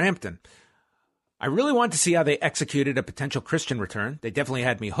from Brampton. I really want to see how they executed a potential Christian return. They definitely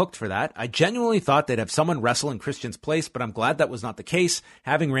had me hooked for that. I genuinely thought they'd have someone wrestle in Christian's place, but I'm glad that was not the case.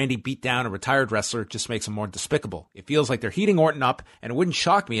 Having Randy beat down a retired wrestler just makes him more despicable. It feels like they're heating Orton up, and it wouldn't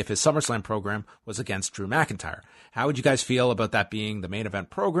shock me if his SummerSlam program was against Drew McIntyre. How would you guys feel about that being the main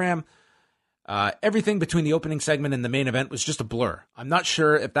event program? Everything between the opening segment and the main event was just a blur. I'm not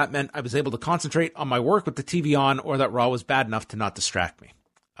sure if that meant I was able to concentrate on my work with the TV on or that Raw was bad enough to not distract me.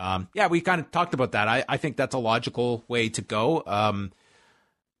 We kind of talked about that. I think that's a logical way to go.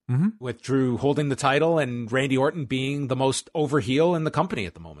 With Drew holding the title and Randy Orton being the most over heel in the company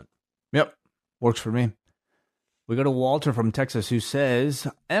at the moment. Yep. Works for me. We go to Walter from Texas, who says,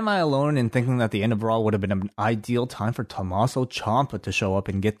 am I alone in thinking that the end of Raw would have been an ideal time for Tommaso Ciampa to show up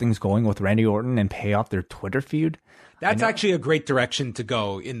and get things going with Randy Orton and pay off their Twitter feud? That's actually a great direction to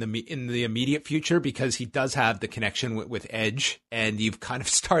go in the immediate future, because he does have the connection with Edge, and you've kind of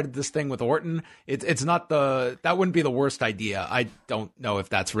started this thing with Orton. It's not that wouldn't be the worst idea. I don't know if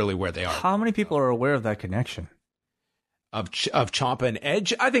that's really where they are. How many people are aware of that connection? Of Ciampa and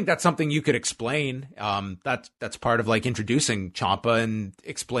Edge? I think that's something you could explain. That's part of like introducing Ciampa and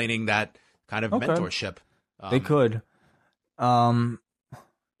explaining that kind of mentorship. They could.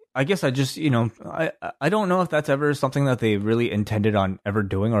 I guess I just, I don't know if that's ever something that they really intended on ever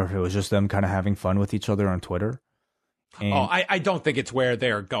doing, or if it was just them kind of having fun with each other on Twitter. And I don't think it's where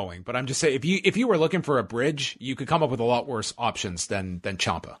they're going, but I'm just saying, if you were looking for a bridge, you could come up with a lot worse options than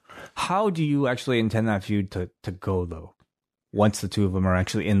Ciampa. How do you actually intend that feud to go, though? Once the two of them are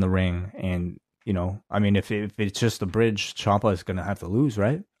actually in the ring, and I mean, if it's just a bridge, Ciampa is going to have to lose,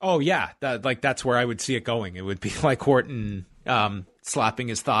 right? Oh yeah, that's where I would see it going. It would be like Orton slapping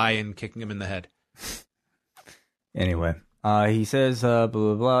his thigh and kicking him in the head. Anyway, he says, blah,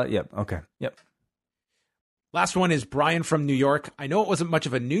 blah, blah. Yep. Okay. Yep. Last one is Brian from New York. I know it wasn't much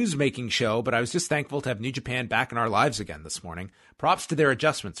of a news-making show, but I was just thankful to have New Japan back in our lives again this morning. Props to their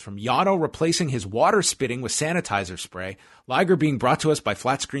adjustments, from Yano replacing his water spitting with sanitizer spray, Liger being brought to us by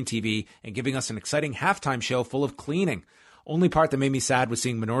Flat Screen TV, and giving us an exciting halftime show full of cleaning. Only part that made me sad was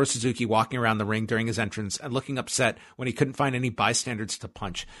seeing Minoru Suzuki walking around the ring during his entrance and looking upset when he couldn't find any bystanders to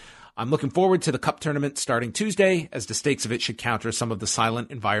punch. I'm looking forward to the Cup tournament starting Tuesday, as the stakes of it should counter some of the silent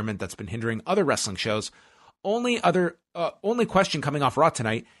environment that's been hindering other wrestling shows. Only question coming off Raw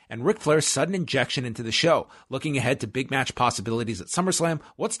tonight, and Ric Flair's sudden injection into the show. Looking ahead to big match possibilities at SummerSlam,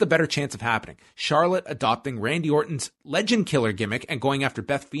 what's the better chance of happening? Charlotte adopting Randy Orton's legend killer gimmick and going after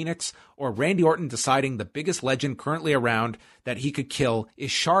Beth Phoenix, or Randy Orton deciding the biggest legend currently around that he could kill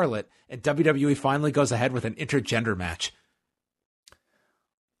is Charlotte, and WWE finally goes ahead with an intergender match?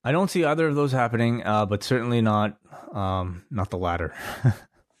 I don't see either of those happening, but certainly not the latter.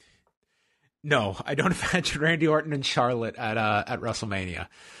 No, I don't imagine Randy Orton and Charlotte at WrestleMania,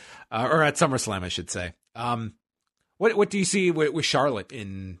 or at SummerSlam, I should say. What do you see with Charlotte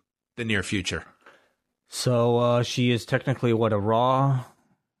in the near future? So she is technically a Raw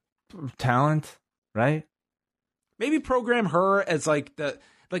talent, right? Maybe program her as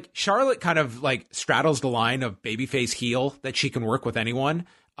Charlotte kind of like straddles the line of babyface heel that she can work with anyone.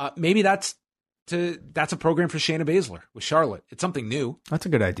 Maybe that's a program for Shayna Baszler with Charlotte. It's something new. That's a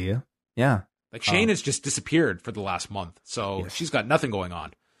good idea. Yeah. Like Shayna's just disappeared for the last month, so She's got nothing going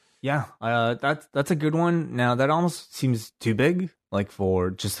on. Yeah, that's a good one. Now that almost seems too big, like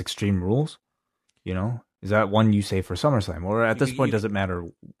for just Extreme Rules. Is that one you say for SummerSlam, or at this point does it matter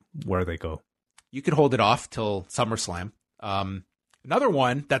where they go? You could hold it off till SummerSlam. Another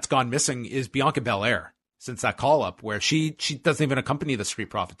one that's gone missing is Bianca Belair. since that call up where she doesn't even accompany the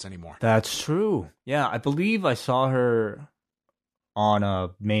Street Profits anymore. That's true. Yeah, I believe I saw her on a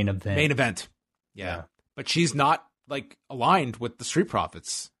main event. Main event. Yeah. But she's not like aligned with the Street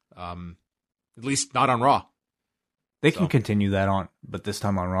Profits. At least not on Raw. They can continue that on, but this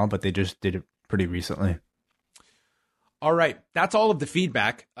time on Raw, but they just did it pretty recently. All right. That's all of the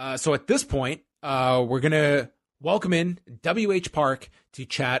feedback. So at this point, we're going to welcome in WH Park to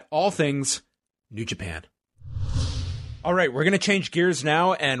chat all things New Japan. All right. We're going to change gears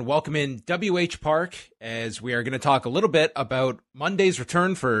now and welcome in WH Park as we are going to talk a little bit about Monday's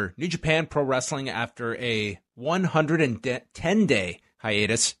return for New Japan Pro Wrestling after a 110-day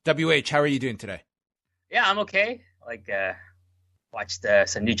hiatus. WH, how are you doing today? Yeah, I'm okay. Watched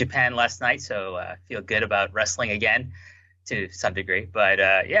some New Japan last night, so feel good about wrestling again to some degree. But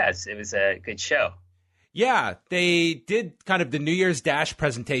it was a good show. Yeah, they did kind of the New Year's Dash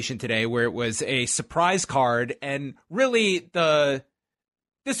presentation today where it was a surprise card. And really,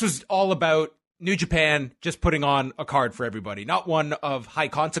 this was all about New Japan just putting on a card for everybody. Not one of high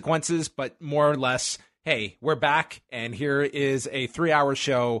consequences, but more or less, hey, we're back. And here is a 3-hour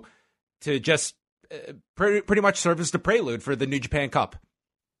show to just pretty much serve as the prelude for the New Japan Cup.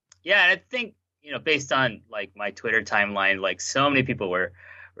 Yeah, and I think, based on like my Twitter timeline, like so many people were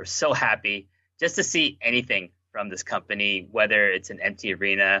so happy just to see anything from this company, whether it's an empty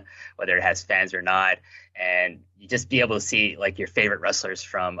arena, whether it has fans or not, and you just be able to see like your favorite wrestlers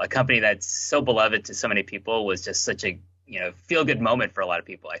from a company that's so beloved to so many people was just such a feel good moment for a lot of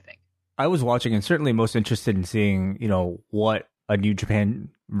people, I think. I was watching and certainly most interested in seeing, what a New Japan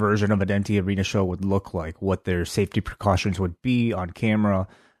version of an empty arena show would look like, what their safety precautions would be on camera.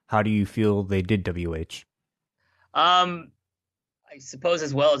 How do you feel they did, WH? I suppose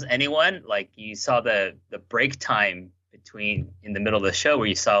as well as anyone, like you saw the break time in the middle of the show where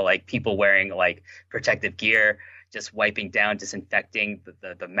you saw like people wearing like protective gear, just wiping down, disinfecting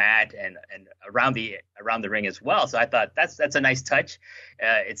the mat and around the ring as well. So I thought that's a nice touch.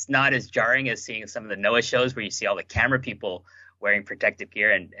 It's not as jarring as seeing some of the Noah shows where you see all the camera people wearing protective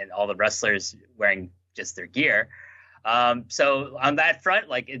gear and all the wrestlers wearing just their gear. So on that front,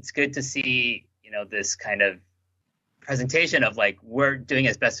 like it's good to see, this kind of presentation of like we're doing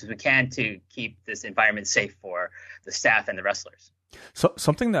as best as we can to keep this environment safe for the staff and the wrestlers. So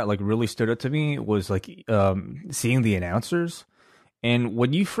something that like really stood out to me was like seeing the announcers, and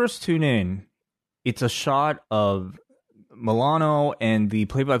when you first tune in, it's a shot of Milano and the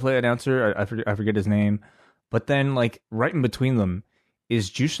play-by-play announcer. I forget his name, but then like right in between them is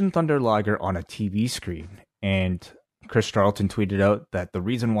Jushin Thunder Liger on a TV screen, and Chris Charlton tweeted out that the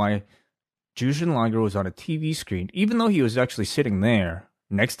reason why Jushin Liger was on a TV screen, even though he was actually sitting there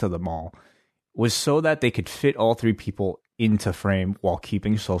next to them all, was so that they could fit all three people into frame while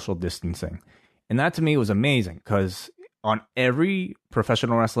keeping social distancing. And that to me was amazing because on every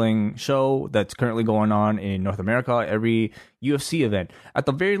professional wrestling show that's currently going on in North America, every UFC event, at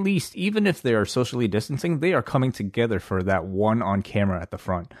the very least, even if they are socially distancing, they are coming together for that one on camera at the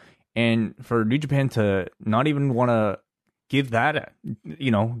front. And for New Japan to not even want to give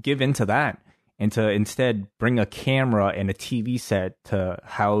into that, and to instead bring a camera and a TV set to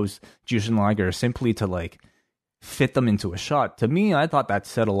house Jushin Liger simply to like fit them into a shot. To me, I thought that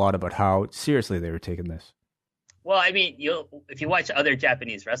said a lot about how seriously they were taking this. Well, I mean, if you watch other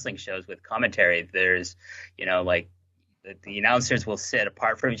Japanese wrestling shows with commentary, there's, like the announcers will sit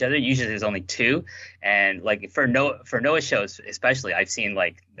apart from each other. Usually there's only two. And like for Noah shows, especially, I've seen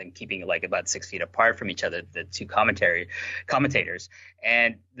like them keeping like about 6 feet apart from each other, the two commentators.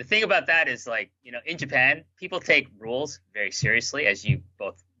 And the thing about that is like, in Japan, people take rules very seriously, as you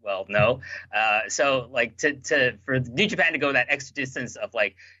both well know. So like for New Japan to go that extra distance of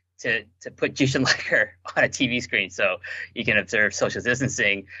like, to put Jushin Liger on a TV screen so you can observe social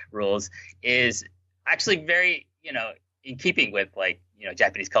distancing rules is actually very, in keeping with like,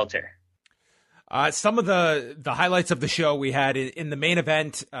 Japanese culture. Some of the highlights of the show we had in the main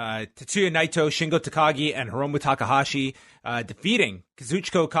event, Tetsuya Naito, Shingo Takagi, and Hiromu Takahashi defeating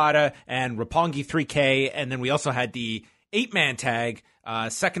Kazuchika Okada and Roppongi 3K. And then we also had the 8-man tag,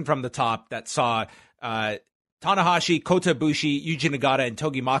 second from the top, that saw Tanahashi, Kota Ibushi, Yuji Nagata, and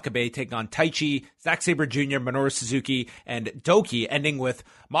Togi Makabe taking on Taichi, Zack Sabre Jr., Minoru Suzuki, and Doki, ending with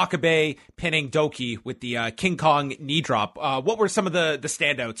Makabe pinning Doki with the King Kong knee drop. What were some of the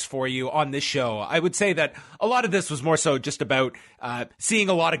standouts for you on this show? I would say that a lot of this was more so just about seeing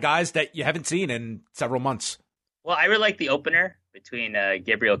a lot of guys that you haven't seen in several months. Well, I really like the opener between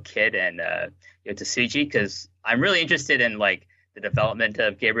Gabriel Kidd and Yota Tsuji, because I'm really interested in like the development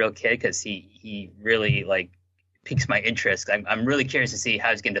of Gabriel Kidd, because he really like piques my interest. I'm really curious to see how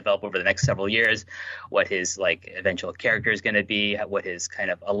he's going to develop over the next several years, what his like eventual character is going to be, what his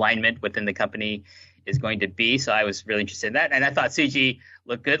kind of alignment within the company is going to be. So I was really interested in that, and I thought Tsuji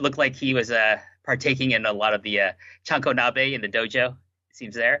looked good. Looked like he was partaking in a lot of the chanko nabe in the dojo. It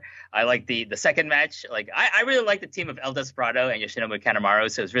seems there. I like the second match. Like I really like the team of El Desperado and Yoshinobu Kanemaru.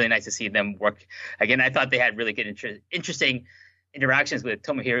 So it was really nice to see them work again. I thought they had really good, interesting interactions with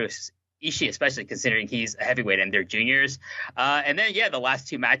Tomohiro Ishii, especially considering he's a heavyweight and they're juniors. And then the last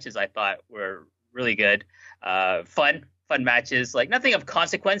two matches I thought were really good, fun matches. Like nothing of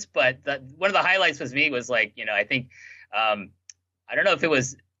consequence, but one of the highlights was like I think I don't know if it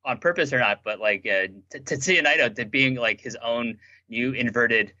was on purpose or not, but like Tetsuya Naito being like his own new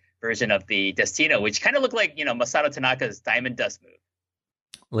inverted version of the Destino, which kind of looked like Masato Tanaka's Diamond Dust move.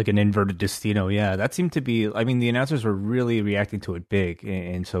 Like an inverted Destino, yeah. That seemed to be, I mean, the announcers were really reacting to it big,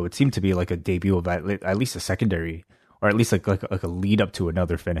 and so it seemed to be like a debut of at least a secondary, or at least like a lead up to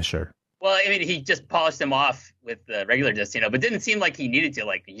another finisher. Well, I mean, he just polished him off with the regular Destino, but didn't seem like he needed to.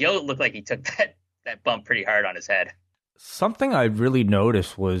 Like, Yo looked like he took that bump pretty hard on his head. Something I really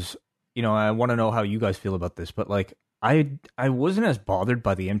noticed was, I want to know how you guys feel about this, but like, I wasn't as bothered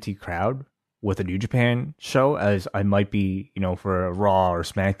by the empty crowd with a New Japan show as I might be, for a Raw or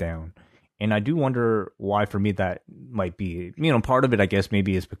SmackDown. And I do wonder why for me that might be. Part of it, I guess,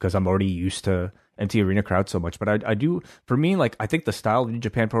 maybe is because I'm already used to empty arena crowds so much. But I do, for me, like, I think the style of New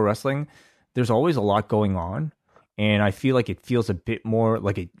Japan Pro Wrestling, there's always a lot going on. And I feel like it feels a bit more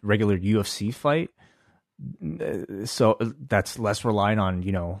like a regular UFC fight. So that's less reliant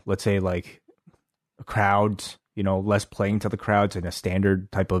on, let's say like crowds, less playing to the crowds in a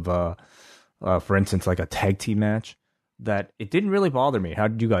standard type of, for instance, like a tag team match, that it didn't really bother me. How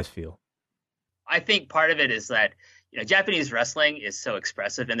did you guys feel? I think part of it is that, Japanese wrestling is so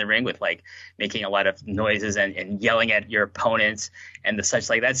expressive in the ring with like making a lot of noises and yelling at your opponents and the such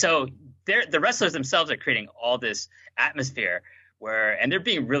like that. So the wrestlers themselves are creating all this atmosphere and they're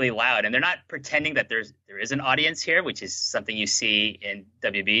being really loud, and they're not pretending that there is an audience here, which is something you see in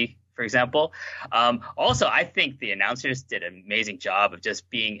WB, for example. Also, I think the announcers did an amazing job of just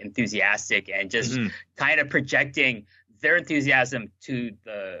being enthusiastic and just kind of projecting their enthusiasm to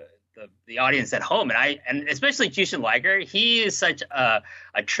the audience at home. And especially Jushin Liger, he is such a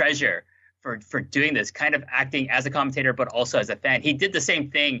treasure for doing this, kind of acting as a commentator, but also as a fan. He did the same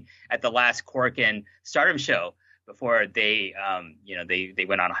thing at the last Korakuen Stardom show before they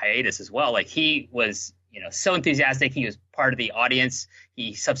went on hiatus as well. Like he was, so enthusiastic. He was part of the audience.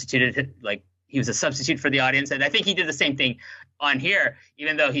 He substituted, like he was a substitute for the audience. And I think he did the same thing on here,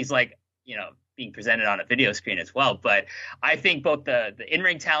 even though he's like, being presented on a video screen as well. But I think both the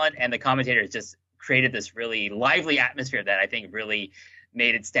in-ring talent and the commentators just created this really lively atmosphere that I think really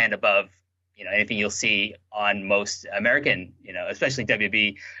made it stand above, anything you'll see on most American, especially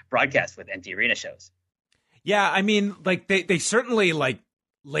WB broadcasts with empty arena shows. Yeah, I mean, like they certainly like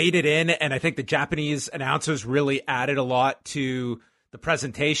laid it in, and I think the Japanese announcers really added a lot to the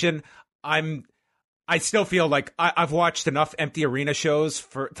presentation. I still feel like I've watched enough empty arena shows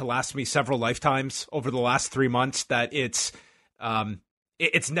to last me several lifetimes over the last 3 months that it's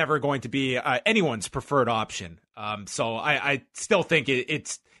never going to be anyone's preferred option. So I still think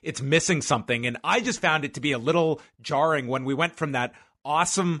it's missing something, and I just found it to be a little jarring when we went from that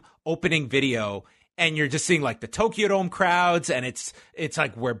awesome opening video. And you're just seeing like the Tokyo Dome crowds, and it's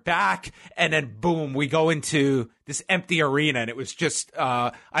like we're back, and then boom, we go into this empty arena, and it was just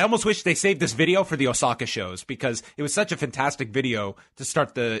I almost wish they saved this video for the Osaka shows, because it was such a fantastic video to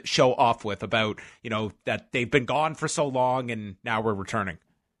start the show off with about that they've been gone for so long and now we're returning.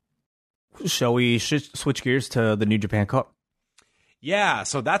 Shall we switch gears to the New Japan Cup? Yeah,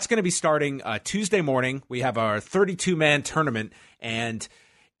 so that's going to be starting Tuesday morning. We have our 32-man tournament, and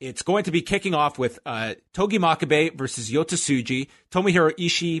it's going to be kicking off with Togi Makabe versus Yota Tsuji, Tomohiro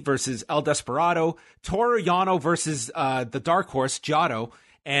Ishii versus El Desperado, Toru Yano versus the Dark Horse, Jado,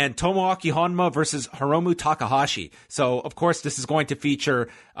 and Tomoaki Honma versus Hiromu Takahashi. So, of course, this is going to feature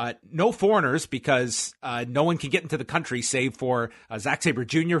no foreigners, because no one can get into the country save for Zack Sabre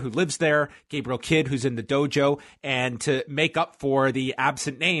Jr., who lives there, Gabriel Kidd, who's in the dojo, and to make up for the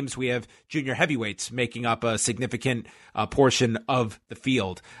absent names, we have junior heavyweights making up a significant portion of the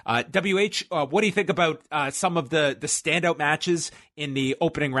field. WH, what do you think about some of the standout matches in the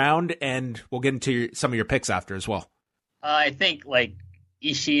opening round? And we'll get into some of your picks after as well. I think, like,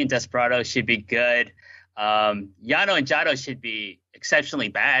 Ishii and Desperado should be good. Yano and Jado should be exceptionally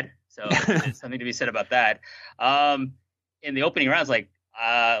bad. So there's something to be said about that. In the opening rounds, like,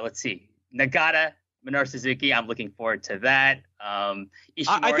 let's see, Nagata Minoru Suzuki, I'm looking forward to that.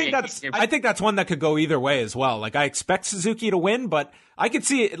 Ishimori, I think that's one that could go either way as well. Like I expect Suzuki to win, but I could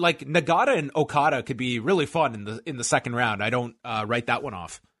see it, like Nagata and Okada could be really fun in the second round. I don't write that one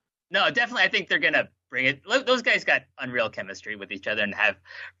off. No, definitely. I think they're gonna bring it. Those guys got unreal chemistry with each other and have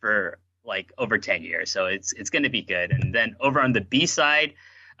for like over 10 years. So it's going to be good. And then over on the B side,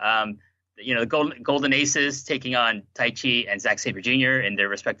 Golden Aces taking on Taichi and Zack Sabre Jr. in their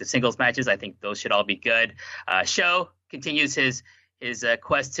respective singles matches. I think those should all be good. Sho continues his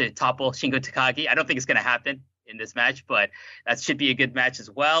quest to topple Shingo Takagi. I don't think it's going to happen in this match, but that should be a good match as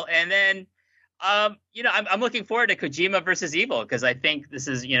well. And then, I'm looking forward to Kojima versus Evil because I think this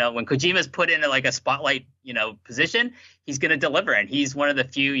is, when Kojima's put in like a spotlight, position, he's going to deliver. And he's one of the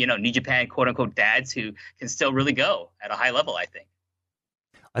few, New Japan quote unquote dads who can still really go at a high level, I think.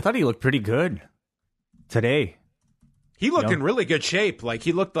 I thought he looked pretty good today. He looked in really good shape. Like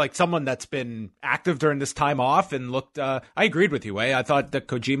he looked like someone that's been active during this time off and looked. I agreed with you, Wei. I thought that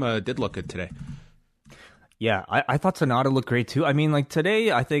Kojima did look good today. Yeah, I thought Sonata looked great too. I mean, like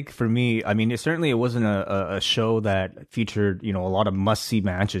today, I think for me, I mean, it wasn't a show that featured a lot of must see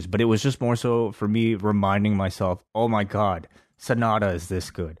matches, but it was just more so for me reminding myself, oh my God, Sonata is this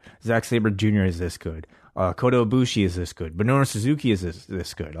good, Zack Sabre Jr. is this good. Kota Ibushi is this good. Minoru Suzuki is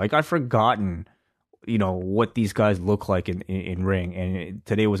this good. Like I've forgotten, what these guys look like in ring, and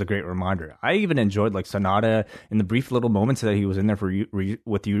today was a great reminder. I even enjoyed like Sonata in the brief little moments that he was in there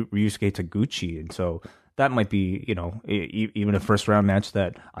with Ryusuke Taguchi, and so that might be even a first round match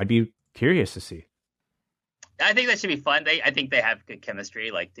that I'd be curious to see. I think that should be fun. I think they have good chemistry.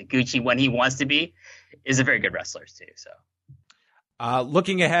 Like Taguchi, when he wants to be, is a very good wrestler too. So,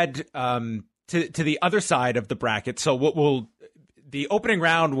 looking ahead. To the other side of the bracket. So the opening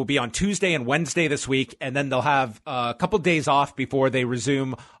round will be on Tuesday and Wednesday this week, and then they'll have a couple days off before they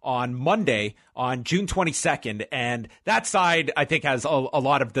resume on Monday on June 22nd. And that side, I think, has a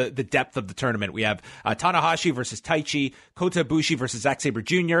lot of the depth of the tournament. We have Tanahashi versus Taichi, Kota Ibushi versus Zack Sabre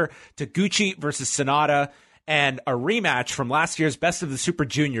Jr., Taguchi versus Sonata, and a rematch from last year's Best of the Super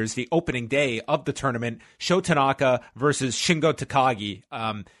Juniors, the opening day of the tournament, Sho Tanaka versus Shingo Takagi.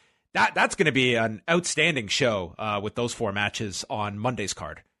 That's going to be an outstanding show with those four matches on Monday's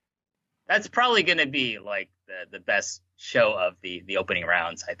card. That's probably going to be like the best show of the opening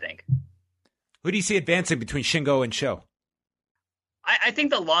rounds, I think. Who do you see advancing between Shingo and Sho? I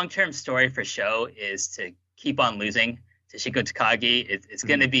think the long-term story for Sho is to keep on losing to Shingo Takagi. It's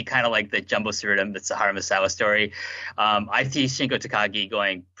going to be kind of like the Jumbo Tsuruta Mitsuharu Misawa story. I see Shingo Takagi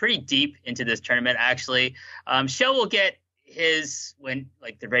going pretty deep into this tournament, actually. Sho will get when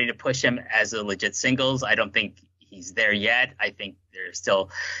like they're ready to push him as a legit singles. I don't think he's there yet. I think they're still,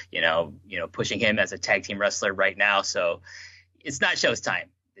 pushing him as a tag team wrestler right now. So it's not Sho's time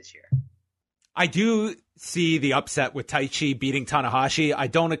this year. I do see the upset with Taichi beating Tanahashi. I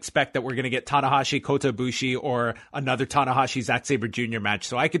don't expect that we're going to get Tanahashi, Kota Ibushi, or another Tanahashi, Zack Sabre Jr. match.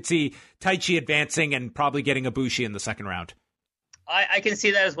 So I could see Taichi advancing and probably getting Ibushi in the second round. I can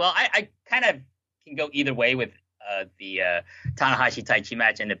see that as well. I kind of can go either way with the Tanahashi Taichi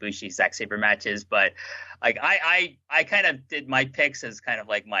match and Ibushi Zack Sabre matches, but like I kind of did my picks as kind of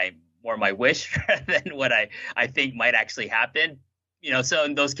like my wish than what I think might actually happen, so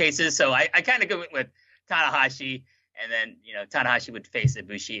in those cases, so I kind of go with Tanahashi, and then Tanahashi would face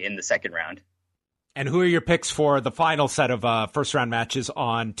Ibushi in the second round. And who are your picks for the final set of first round matches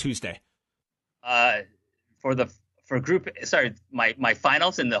on Tuesday? My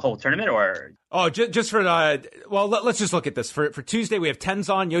finals in the whole tournament, or just for let's just look at this. For Tuesday, we have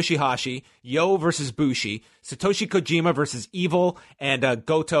Tenzan Yoshihashi, Yo versus Bushi, Satoshi Kojima versus Evil, and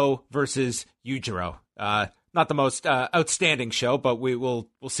Goto versus Yujiro. Not the most outstanding show, but we'll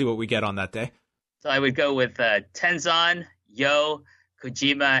see what we get on that day. So I would go with Tenzan, Yo,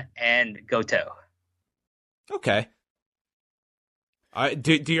 Kojima, and Goto. Okay.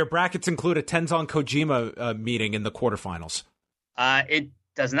 Do your brackets include a Tenzan Kojima meeting in the quarterfinals? It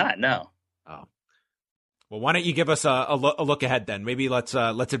does not. No. Oh. Well, why don't you give us a look ahead then? Maybe let's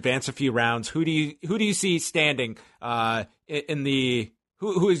advance a few rounds. Who do you see standing in the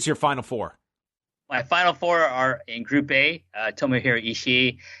who is your final four? My final four are in Group A: Tomohiro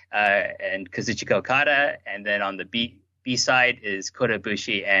Ishii and Kazuchika Okada, and then on the B side is Kota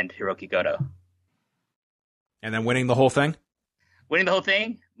Ibushi and Hiroki Goto. And then winning the whole thing. Winning the whole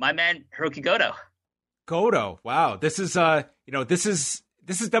thing, my man Hiroki Goto. Goto, wow! This is WH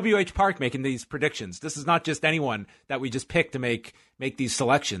Park making these predictions. This is not just anyone that we just picked to make these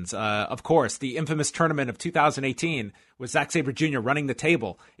selections. Of course, the infamous tournament of 2018 with Zack Sabre Jr. running the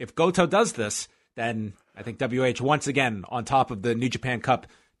table. If Goto does this, then I think WH once again on top of the New Japan Cup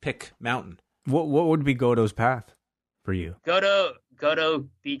pick mountain. What would be Goto's path for you? Goto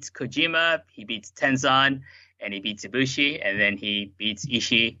beats Kojima, he beats Tenzan, and he beats Ibushi, and then he beats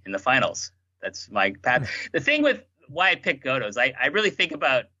Ishii in the finals. That's my path. The thing with why I picked Goto is I really think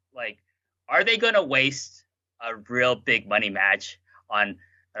about, like, are they going to waste a real big money match on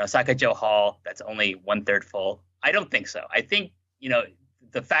an Osaka-jo Hall that's only 1/3 full? I don't think so. I think,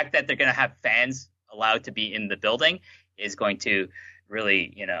 the fact that they're going to have fans allowed to be in the building is going to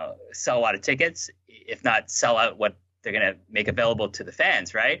really, sell a lot of tickets, if not sell out what they're going to make available to the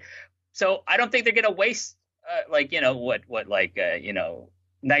fans, right? So I don't think they're going to waste,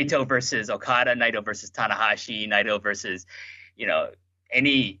 Naito versus Okada, Naito versus Tanahashi, Naito versus,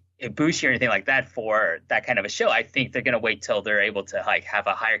 any Ibushi or anything like that for that kind of a show. I think they're going to wait till they're able to have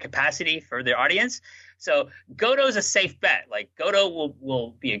a higher capacity for their audience. So Goto's a safe bet. Like, Goto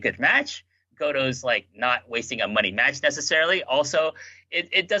will be a good match. Goto's not wasting a money match necessarily. Also,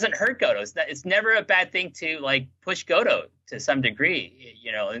 it doesn't hurt Goto. It's never a bad thing to push Goto to some degree,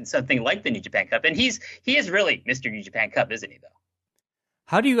 in something like the New Japan Cup. And he is really Mr. New Japan Cup, isn't he, though?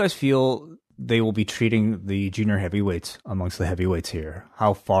 How do you guys feel they will be treating the junior heavyweights amongst the heavyweights here?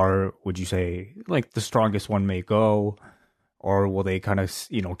 How far would you say the strongest one may go, or will they kind of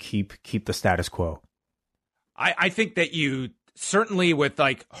keep the status quo? I think that you certainly with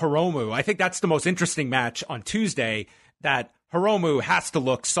Hiromu, I think that's the most interesting match on Tuesday, that Hiromu has to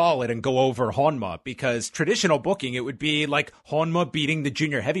look solid and go over Honma, because traditional booking, it would be Honma beating the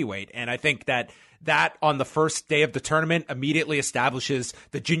junior heavyweight. And I think that on the first day of the tournament immediately establishes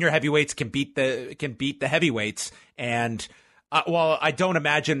the junior heavyweights can beat the heavyweights. And while I don't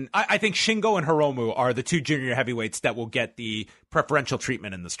imagine, I think Shingo and Hiromu are the two junior heavyweights that will get the preferential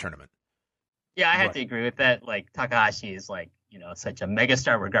treatment in this tournament. Yeah, I have to agree with that. Takahashi is such a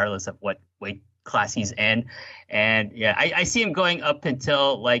megastar regardless of what weight class he's in. And yeah, I see him going up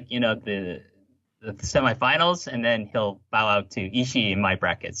until the semifinals, and then he'll bow out to Ishii in my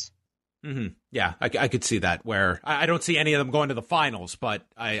brackets. Mm-hmm. Yeah, I could see that, where I don't see any of them going to the finals, but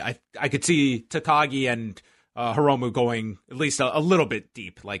I could see Takagi and Hiromu going at least a little bit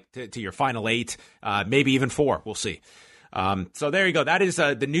deep, to your final 8, maybe even 4. We'll see. So there you go. That is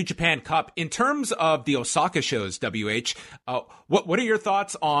the New Japan Cup. In terms of the Osaka shows, WH, what are your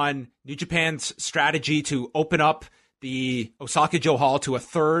thoughts on New Japan's strategy to open up the Osaka-jo Hall to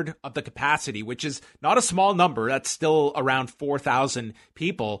 1/3 of the capacity, which is not a small number? That's still around 4,000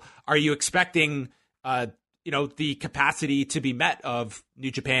 people. Are you expecting, the capacity to be met of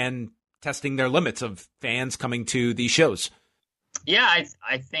New Japan testing their limits of fans coming to these shows? Yeah,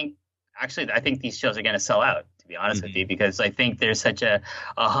 I think these shows are going to sell out, to be honest with you, because I think there's such a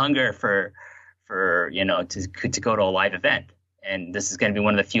hunger for to go to a live event. And this is going to be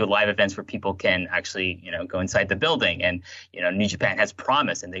one of the few live events where people can actually, go inside the building. And, New Japan has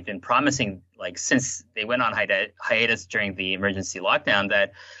promised, and they've been promising, since they went on hiatus during the emergency lockdown,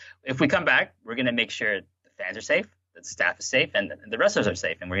 that if we come back, we're going to make sure the fans are safe, that the staff is safe, and the wrestlers are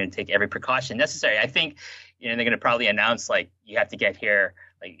safe. And we're going to take every precaution necessary. I think, they're going to probably announce, you have to get here,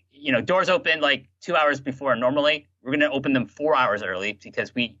 doors open 2 hours before normally. We're going to open them 4 hours early,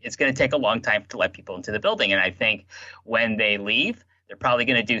 because it's going to take a long time to let people into the building. And I think when they leave, they're probably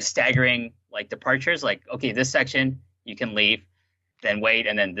going to do staggering departures. Okay, this section you can leave, then wait,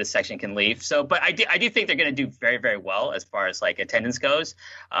 and then this section can leave. So, but I do think they're going to do very, very well as far as attendance goes,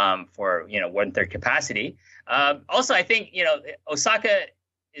 for 1/3 capacity. Also, I think Osaka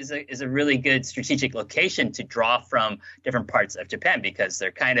is a really good strategic location to draw from different parts of Japan, because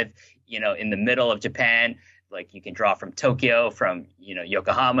they're kind of in the middle of Japan. You can draw from Tokyo, from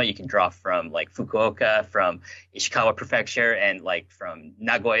Yokohama. You can draw from Fukuoka, from Ishikawa Prefecture, and from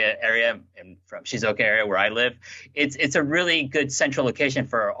Nagoya area, and from Shizuoka area where I live. It's a really good central location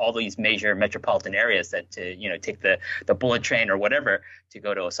for all these major metropolitan areas that to take the bullet train or whatever to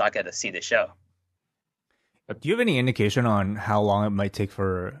go to Osaka to see the show. Do you have any indication on how long it might take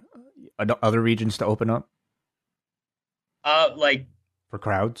for other regions to open up? For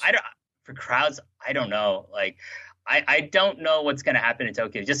crowds? For crowds, I don't know. I don't know what's going to happen in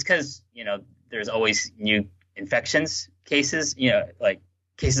Tokyo, just because, there's always new cases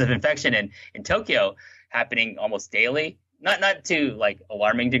of infection in Tokyo happening almost daily. Not to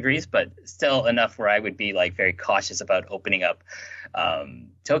alarming degrees, but still enough where I would be very cautious about opening up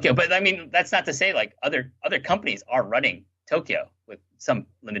Tokyo. But I mean, that's not to say other companies are running Tokyo with some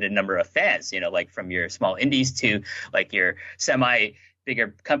limited number of fans, from your small indies to your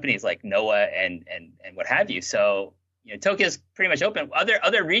bigger companies like Noah and what have you. So, Tokyo's pretty much open.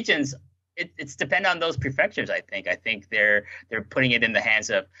 Other regions, it's depend on those prefectures. I think they're putting it in the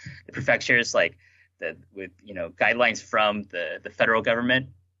hands of the prefectures, with guidelines from the federal government.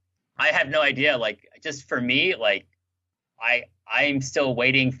 I have no idea. Like, just for me, like, I'm still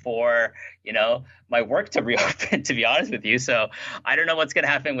waiting for, my work to reopen, to be honest with you. So I don't know what's going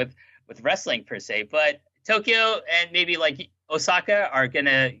to happen with wrestling per se, but Tokyo and maybe like Osaka are going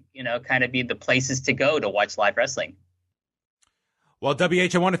to, kind of be the places to go to watch live wrestling. Well,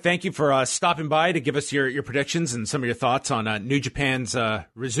 WH, I want to thank you for stopping by to give us your predictions and some of your thoughts on New Japan's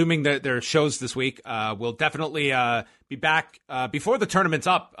resuming their shows this week. We'll definitely be back before the tournament's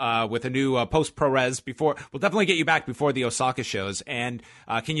up with a new post-Pro Res. We'll definitely get you back before the Osaka shows. And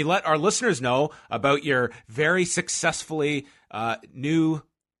can you let our listeners know about your very successfully new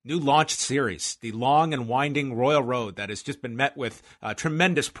launched series, the long and winding Royal Road, that has just been met with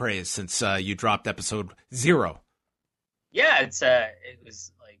tremendous praise since you dropped episode 0. Yeah, it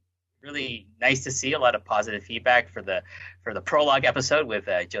was like really nice to see a lot of positive feedback for the prologue episode with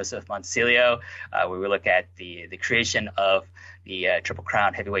Joseph Moncilio, where we look at the creation of the Triple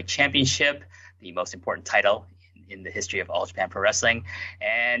Crown Heavyweight Championship, the most important title in the history of All Japan Pro Wrestling.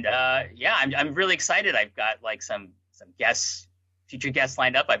 And I'm really excited. I've got like some future guests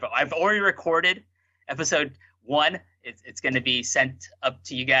lined up. I've already recorded episode 1. It's going to be sent up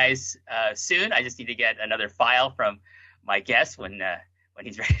to you guys soon. I just need to get another file from my guest when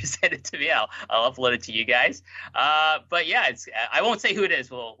he's ready to send it to me. I'll upload it to you guys. But yeah, I won't say who it is.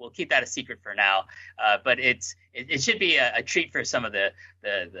 We'll keep that a secret for now. But it should be a treat for some of the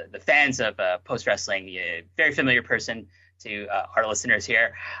fans of post wrestling. Very familiar person to our listeners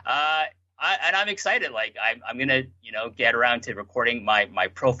here. And I'm excited. Like I'm gonna get around to recording my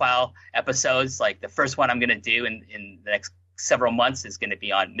profile episodes. Like the first one I'm gonna do in the next several months is going to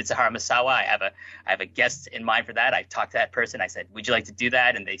be on Mitsuharu Misawa. I have a guest in mind for that. I talked to that person. I said, would you like to do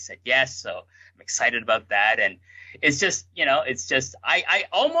that? And they said yes. So I'm excited about that. And it's just, I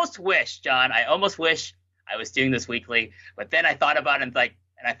almost wish, John, I was doing this weekly, but then I thought about it and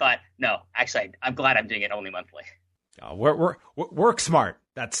I thought, no, actually, I'm glad I'm doing it only monthly. Work smart.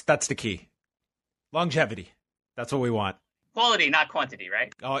 That's the key. Longevity. That's what we want. Quality, not quantity,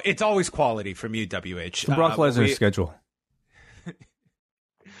 right? Oh, it's always quality from you, WH. The Brock Lesnar schedule.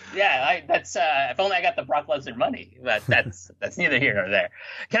 Yeah, that's if only I got the Brock Lesnar money, but that's neither here nor there.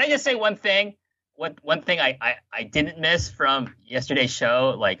 Can I just say one thing? One thing I didn't miss from yesterday's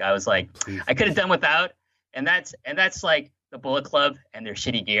show, like I was like, please, I could have done without, and that's like the Bullet Club and their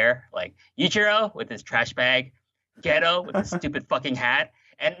shitty gear, like Ichiro with his trash bag, Gedo with his stupid fucking hat,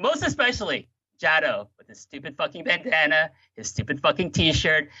 and most especially Jado with his stupid fucking bandana, his stupid fucking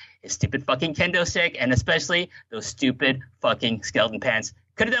t-shirt, his stupid fucking kendo stick, and especially those stupid fucking skeleton pants.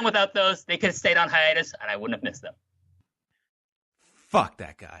 Could have done without those. They could have stayed on hiatus, and I wouldn't have missed them. Fuck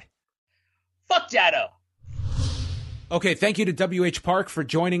that guy. Fuck Jado. Okay, thank you to W.H. Park for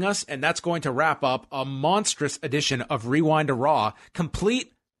joining us, and that's going to wrap up a monstrous edition of Rewind to Raw,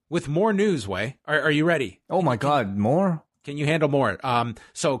 complete with more news, Wei. Are you ready? Oh my God, more? Can you handle more?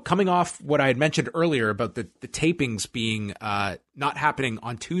 So coming off what I had mentioned earlier about the tapings being not happening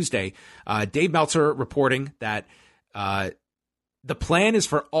on Tuesday, Dave Meltzer reporting that the plan is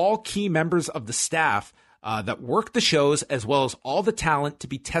for all key members of the staff that work the shows, as well as all the talent, to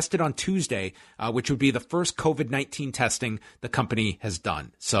be tested on Tuesday, which would be the first COVID-19 testing the company has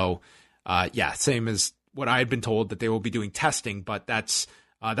done. So, same as what I had been told, that they will be doing testing, but that's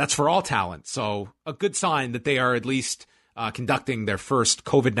for all talent. So a good sign that they are at least conducting their first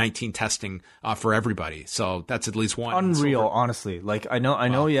COVID-19 testing for everybody. So that's at least one. Unreal, honestly. Like I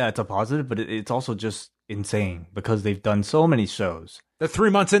know, yeah, it's a positive, but it's also just insane because they've done so many shows. They're 3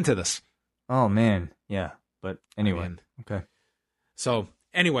 months into this. Oh man, yeah. But anyway, okay. So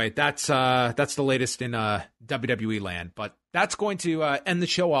anyway, that's the latest in WWE land. But that's going to end the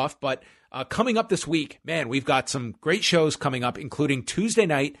show off. But coming up this week, man, we've got some great shows coming up, including Tuesday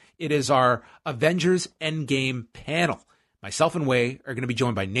night. It is our Avengers Endgame panel. Myself and Wei are going to be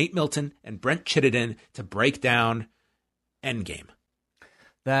joined by Nate Milton and Brent Chittenden to break down Endgame.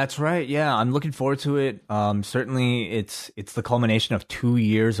 That's right. Yeah, I'm looking forward to it. Certainly, it's the culmination of 2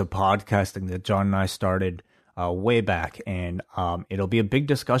 years of podcasting that John and I started way back, and it'll be a big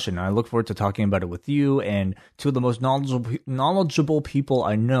discussion. I look forward to talking about it with you and two of the most knowledgeable people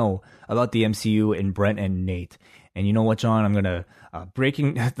I know about the MCU, in Brent and Nate. And you know what, John? I'm gonna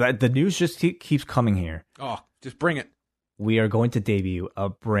breaking the news just keeps coming here. Oh, just bring it. We are going to debut a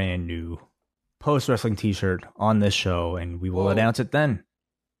brand new post-wrestling t-shirt on this show, and we will announce it then.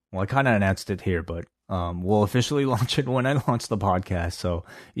 Well, I kind of announced it here, but we'll officially launch it when I launch the podcast. So,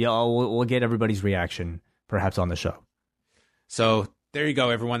 yeah, we'll get everybody's reaction, perhaps, on the show. So there you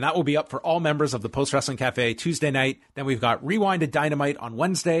go, everyone. That will be up for all members of the Post Wrestling Cafe Tuesday night. Then we've got Rewind to Dynamite on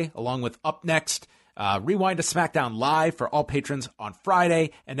Wednesday, along with Up Next, Rewind to SmackDown Live for all patrons on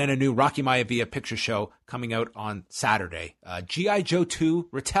Friday, and then a new Rocky Maivia picture show coming out on Saturday. G.I. Joe 2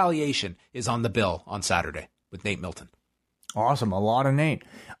 Retaliation is on the bill on Saturday with Nate Milton. Awesome. A lot of Nate.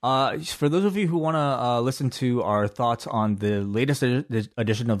 For those of you who want to listen to our thoughts on the latest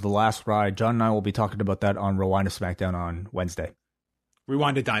edition of The Last Ride, John and I will be talking about that on Rewind to SmackDown on Wednesday.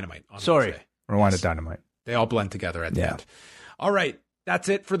 Rewind to Dynamite on Wednesday. Rewind to Dynamite. They all blend together at the end. All right. That's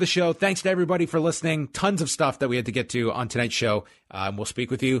it for the show. Thanks to everybody for listening. Tons of stuff that we had to get to on tonight's show. We'll speak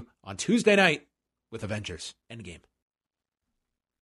with you on Tuesday night with Avengers Endgame.